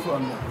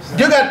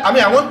 Do you get? I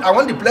mean, I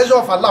want the pleasure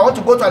of Allah. I want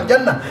to go to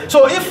Al-Jannah.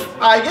 So if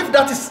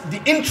that is the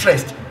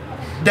interest,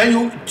 then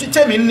you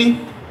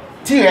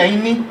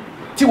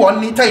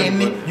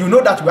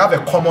know that we have a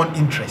common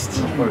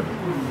interest.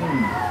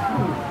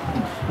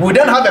 We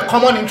then have a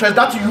common interest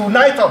that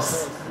unite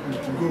us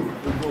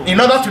in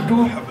order to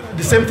do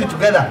the same thing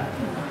together.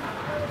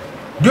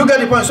 Do you get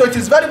the point? So it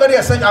is very, very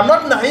essential. I'm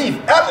not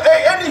naive.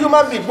 Any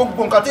human being, don't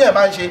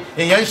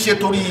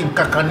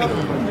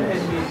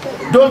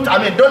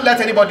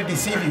let anybody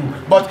deceive you.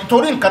 But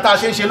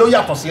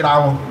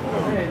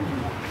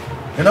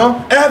you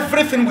know,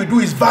 everything we do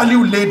is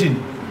value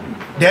laden.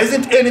 There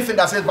isn't anything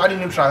that says value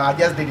neutral. I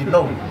just didn't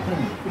know.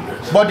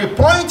 But the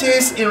point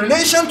is, in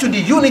relation to the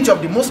unity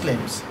of the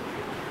Muslims,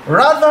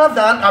 rather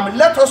than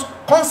let us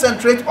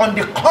concentrate on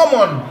the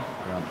common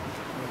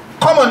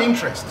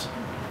interest,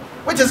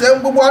 which is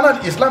Islam.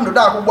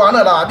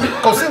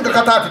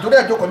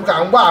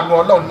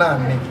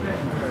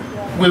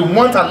 We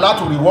want Allah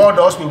to reward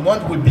us. We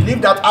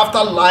believe that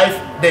after life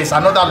there is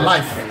another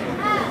life.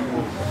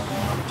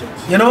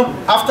 You know,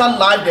 after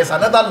life there's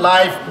another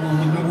life.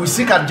 We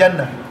seek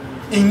Al-Jannah.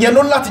 In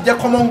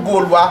common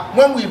goal,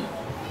 when we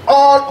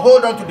all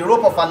hold on to the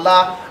rope of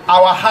Allah,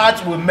 our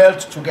hearts will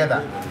melt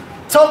together.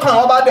 Talking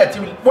about that,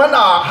 when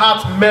our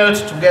hearts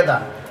melt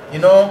together, you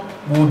know,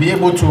 we'll be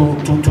able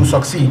to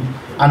succeed.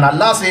 And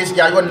Allah says,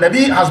 Ya ayyuhan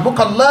nabi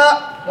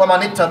hasbukallah wa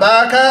man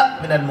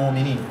ittaba'aka min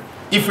al-mu'minin.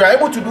 If we are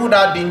able to do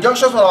that, the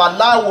injunctions of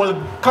Allah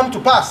will come to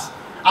pass.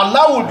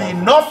 Allah will be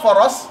enough for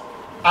us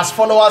as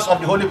followers of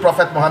the Holy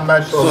Prophet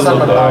Muhammad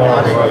sallallahu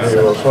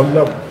alaihi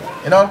wasallam.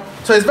 You know,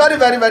 so it's very,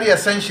 very, very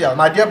essential,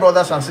 my dear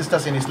brothers and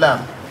sisters in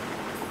Islam.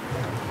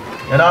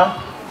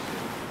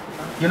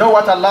 You know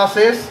what Allah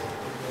says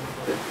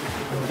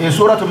in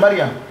Surah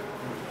Maryam?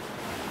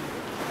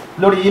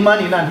 Lord, Iman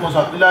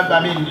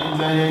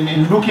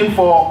looking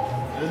for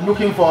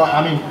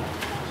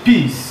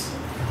peace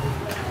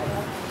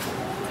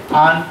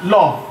and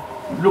love,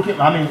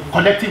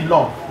 collective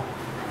love.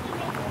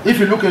 If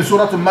you look in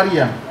Surah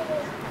Maryam,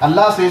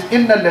 Allah says,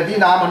 Inna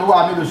alladhina amanu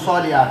wa amilu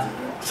salihati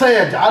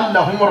sayaj'al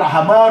lahum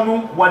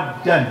rahmanu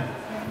waddan.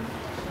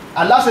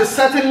 Allah says,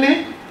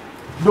 certainly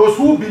those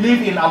who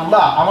believe in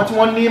Allah,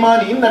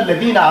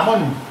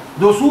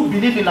 those who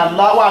believe in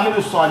Allah wa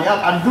amilu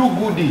salihat and do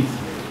good deeds,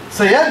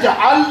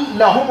 sayaj'al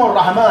lahum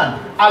rahman,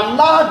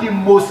 Allah the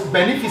most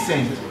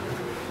beneficent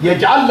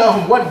يَجْعَلْ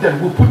لَهُمْ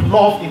وَدًّا will put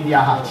love in their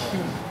hearts.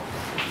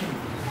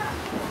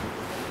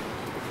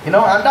 You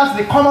know, and that's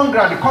the common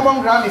ground. The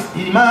common ground is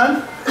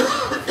Iman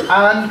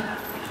and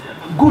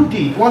good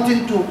deed,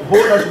 wanting to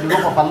hold us to the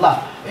love of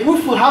Allah. If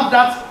we have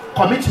that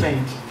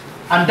commitment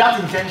and that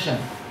intention,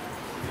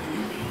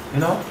 you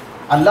know,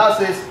 Allah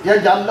says,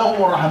 يَجْعَلْ لَهُمُ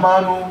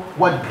الرَّحْمَنُ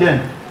وَدًّا.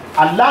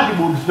 Allah the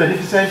most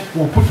beneficent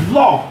will put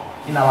love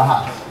in our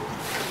hearts.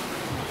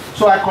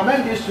 So I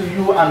commend this to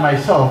you and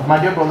myself, my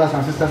dear brothers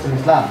and sisters in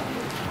Islam.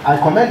 I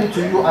commend it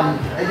to you and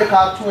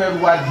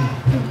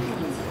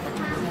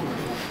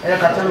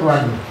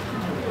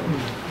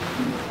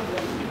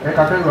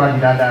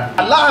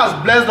Allah has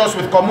blessed us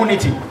with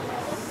community.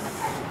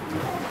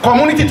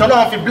 Community to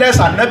Allah bless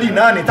and Nabi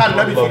Nani and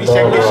Nabi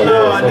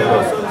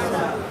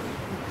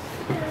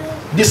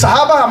The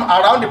Sahaba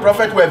around the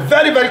Prophet were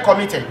very, very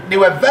committed. They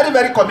were very,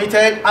 very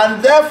committed,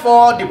 and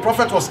therefore the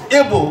Prophet was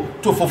able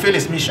to fulfill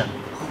his mission.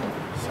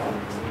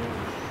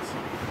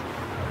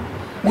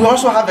 We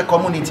also have a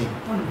community.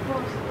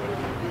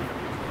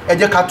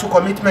 Ejekatu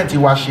commitment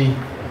iwashi.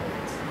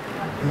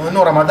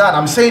 No Ramadan.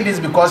 I'm saying this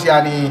because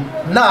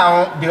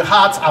now the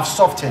hearts have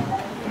softened.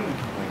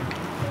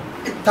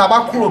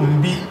 Tabakuro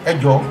mbi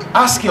ejo.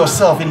 Ask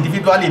yourself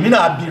individually.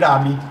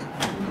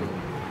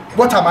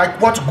 What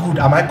good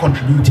am I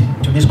contributing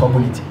to this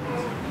community?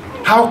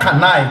 How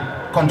can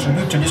I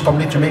contribute to this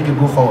community to make it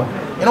go forward?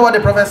 You know what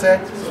the Prophet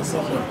said?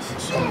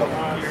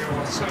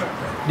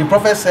 The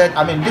Prophet said,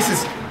 this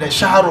is the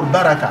Shahrul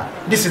Barakah.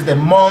 This is the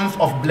month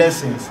of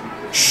blessings.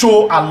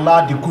 Show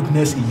Allah the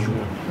goodness in you.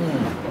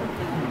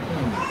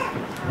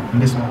 In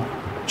this month.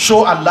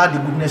 Show Allah the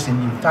goodness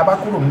in you.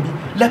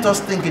 Let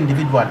us think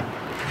individually.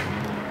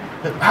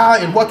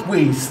 In what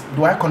ways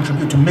do I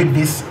contribute to make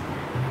this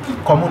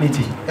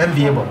community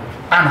enviable?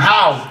 And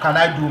how can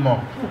I do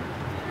more?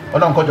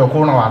 Ọlọ́run kó jọ kó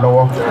ràn wá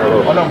lọ́wọ́.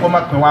 Ọlọ́run kó má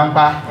pín wá ń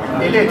pa.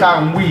 Eléyìí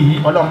tá ń wí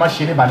Ọlọ́run má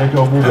ṣe ní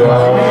ìbàlẹ́jọ́ gbogbo wa.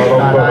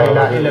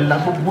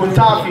 Gbogbo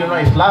tá a fi ran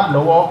Islam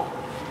lọ́wọ́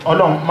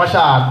Ọlọ́run má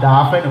ṣáà dá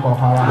fẹ́ nìkan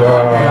kan wa.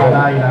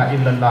 La ilaha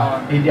illallah.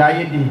 Èdè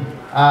àìyedè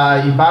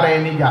ìbára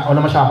ẹni jà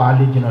Ọlọ́run má ṣáà bá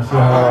lè jìnnà sí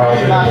wa.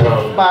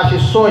 Bá a ṣe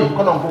sọ yìí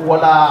kọ́lọ́run kó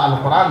wọlá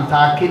al-Qur'an tá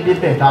a kéde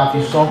bẹ́ẹ̀ tá a fi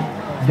sọ.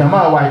 Jama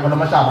wa Ọlọ́run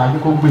má ṣáà bá jẹ́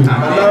kó gbé.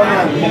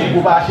 Gbogbo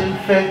bá a ṣe ń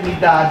fẹ́ ní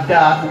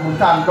dáadáa gbogbo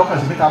tá a ń lọ́kàn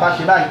sí pé tá a bá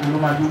ṣe báyìí ló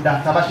máa yóò dá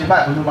tá a bá ṣe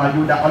báyìí ló máa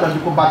yóò dá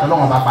Ọlọ́run kó bá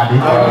tọ́lọ́run bá pàdé.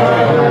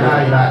 La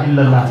ilaha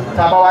illallah.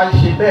 Tá a bá wá ń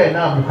ṣe bẹ́ẹ̀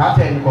náà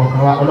bùkátà ẹnì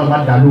kọ̀ọ̀kan wa Ọlọ́run má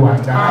dàlú wa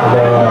já.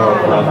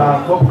 Ọlọ́run bá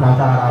gbọ́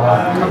bùkátà ara wa.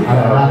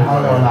 Àlọ́lá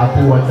ọlọ́lá kó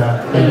wọ́jà.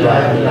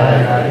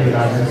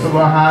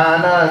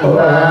 Subhanallah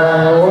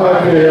wa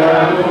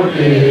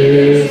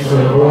bihamdihi.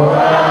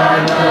 Subhanallah.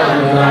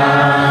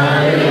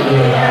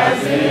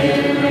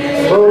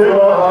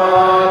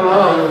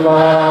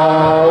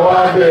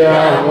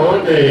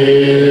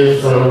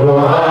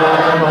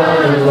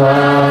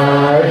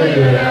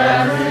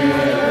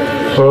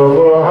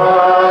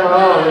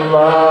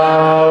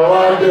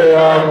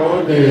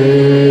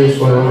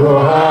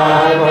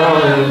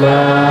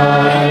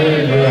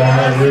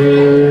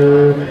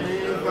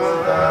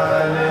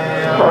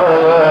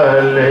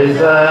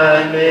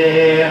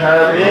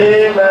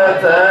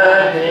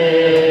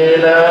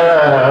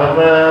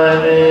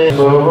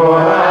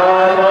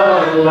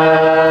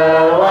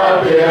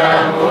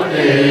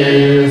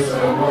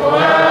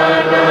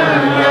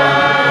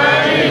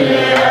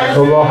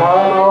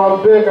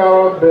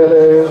 رب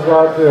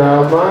العزة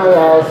عما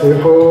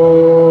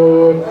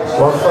يصفون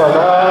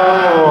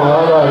والسلام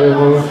على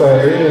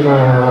المرسلين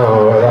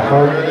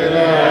والحمد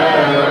لله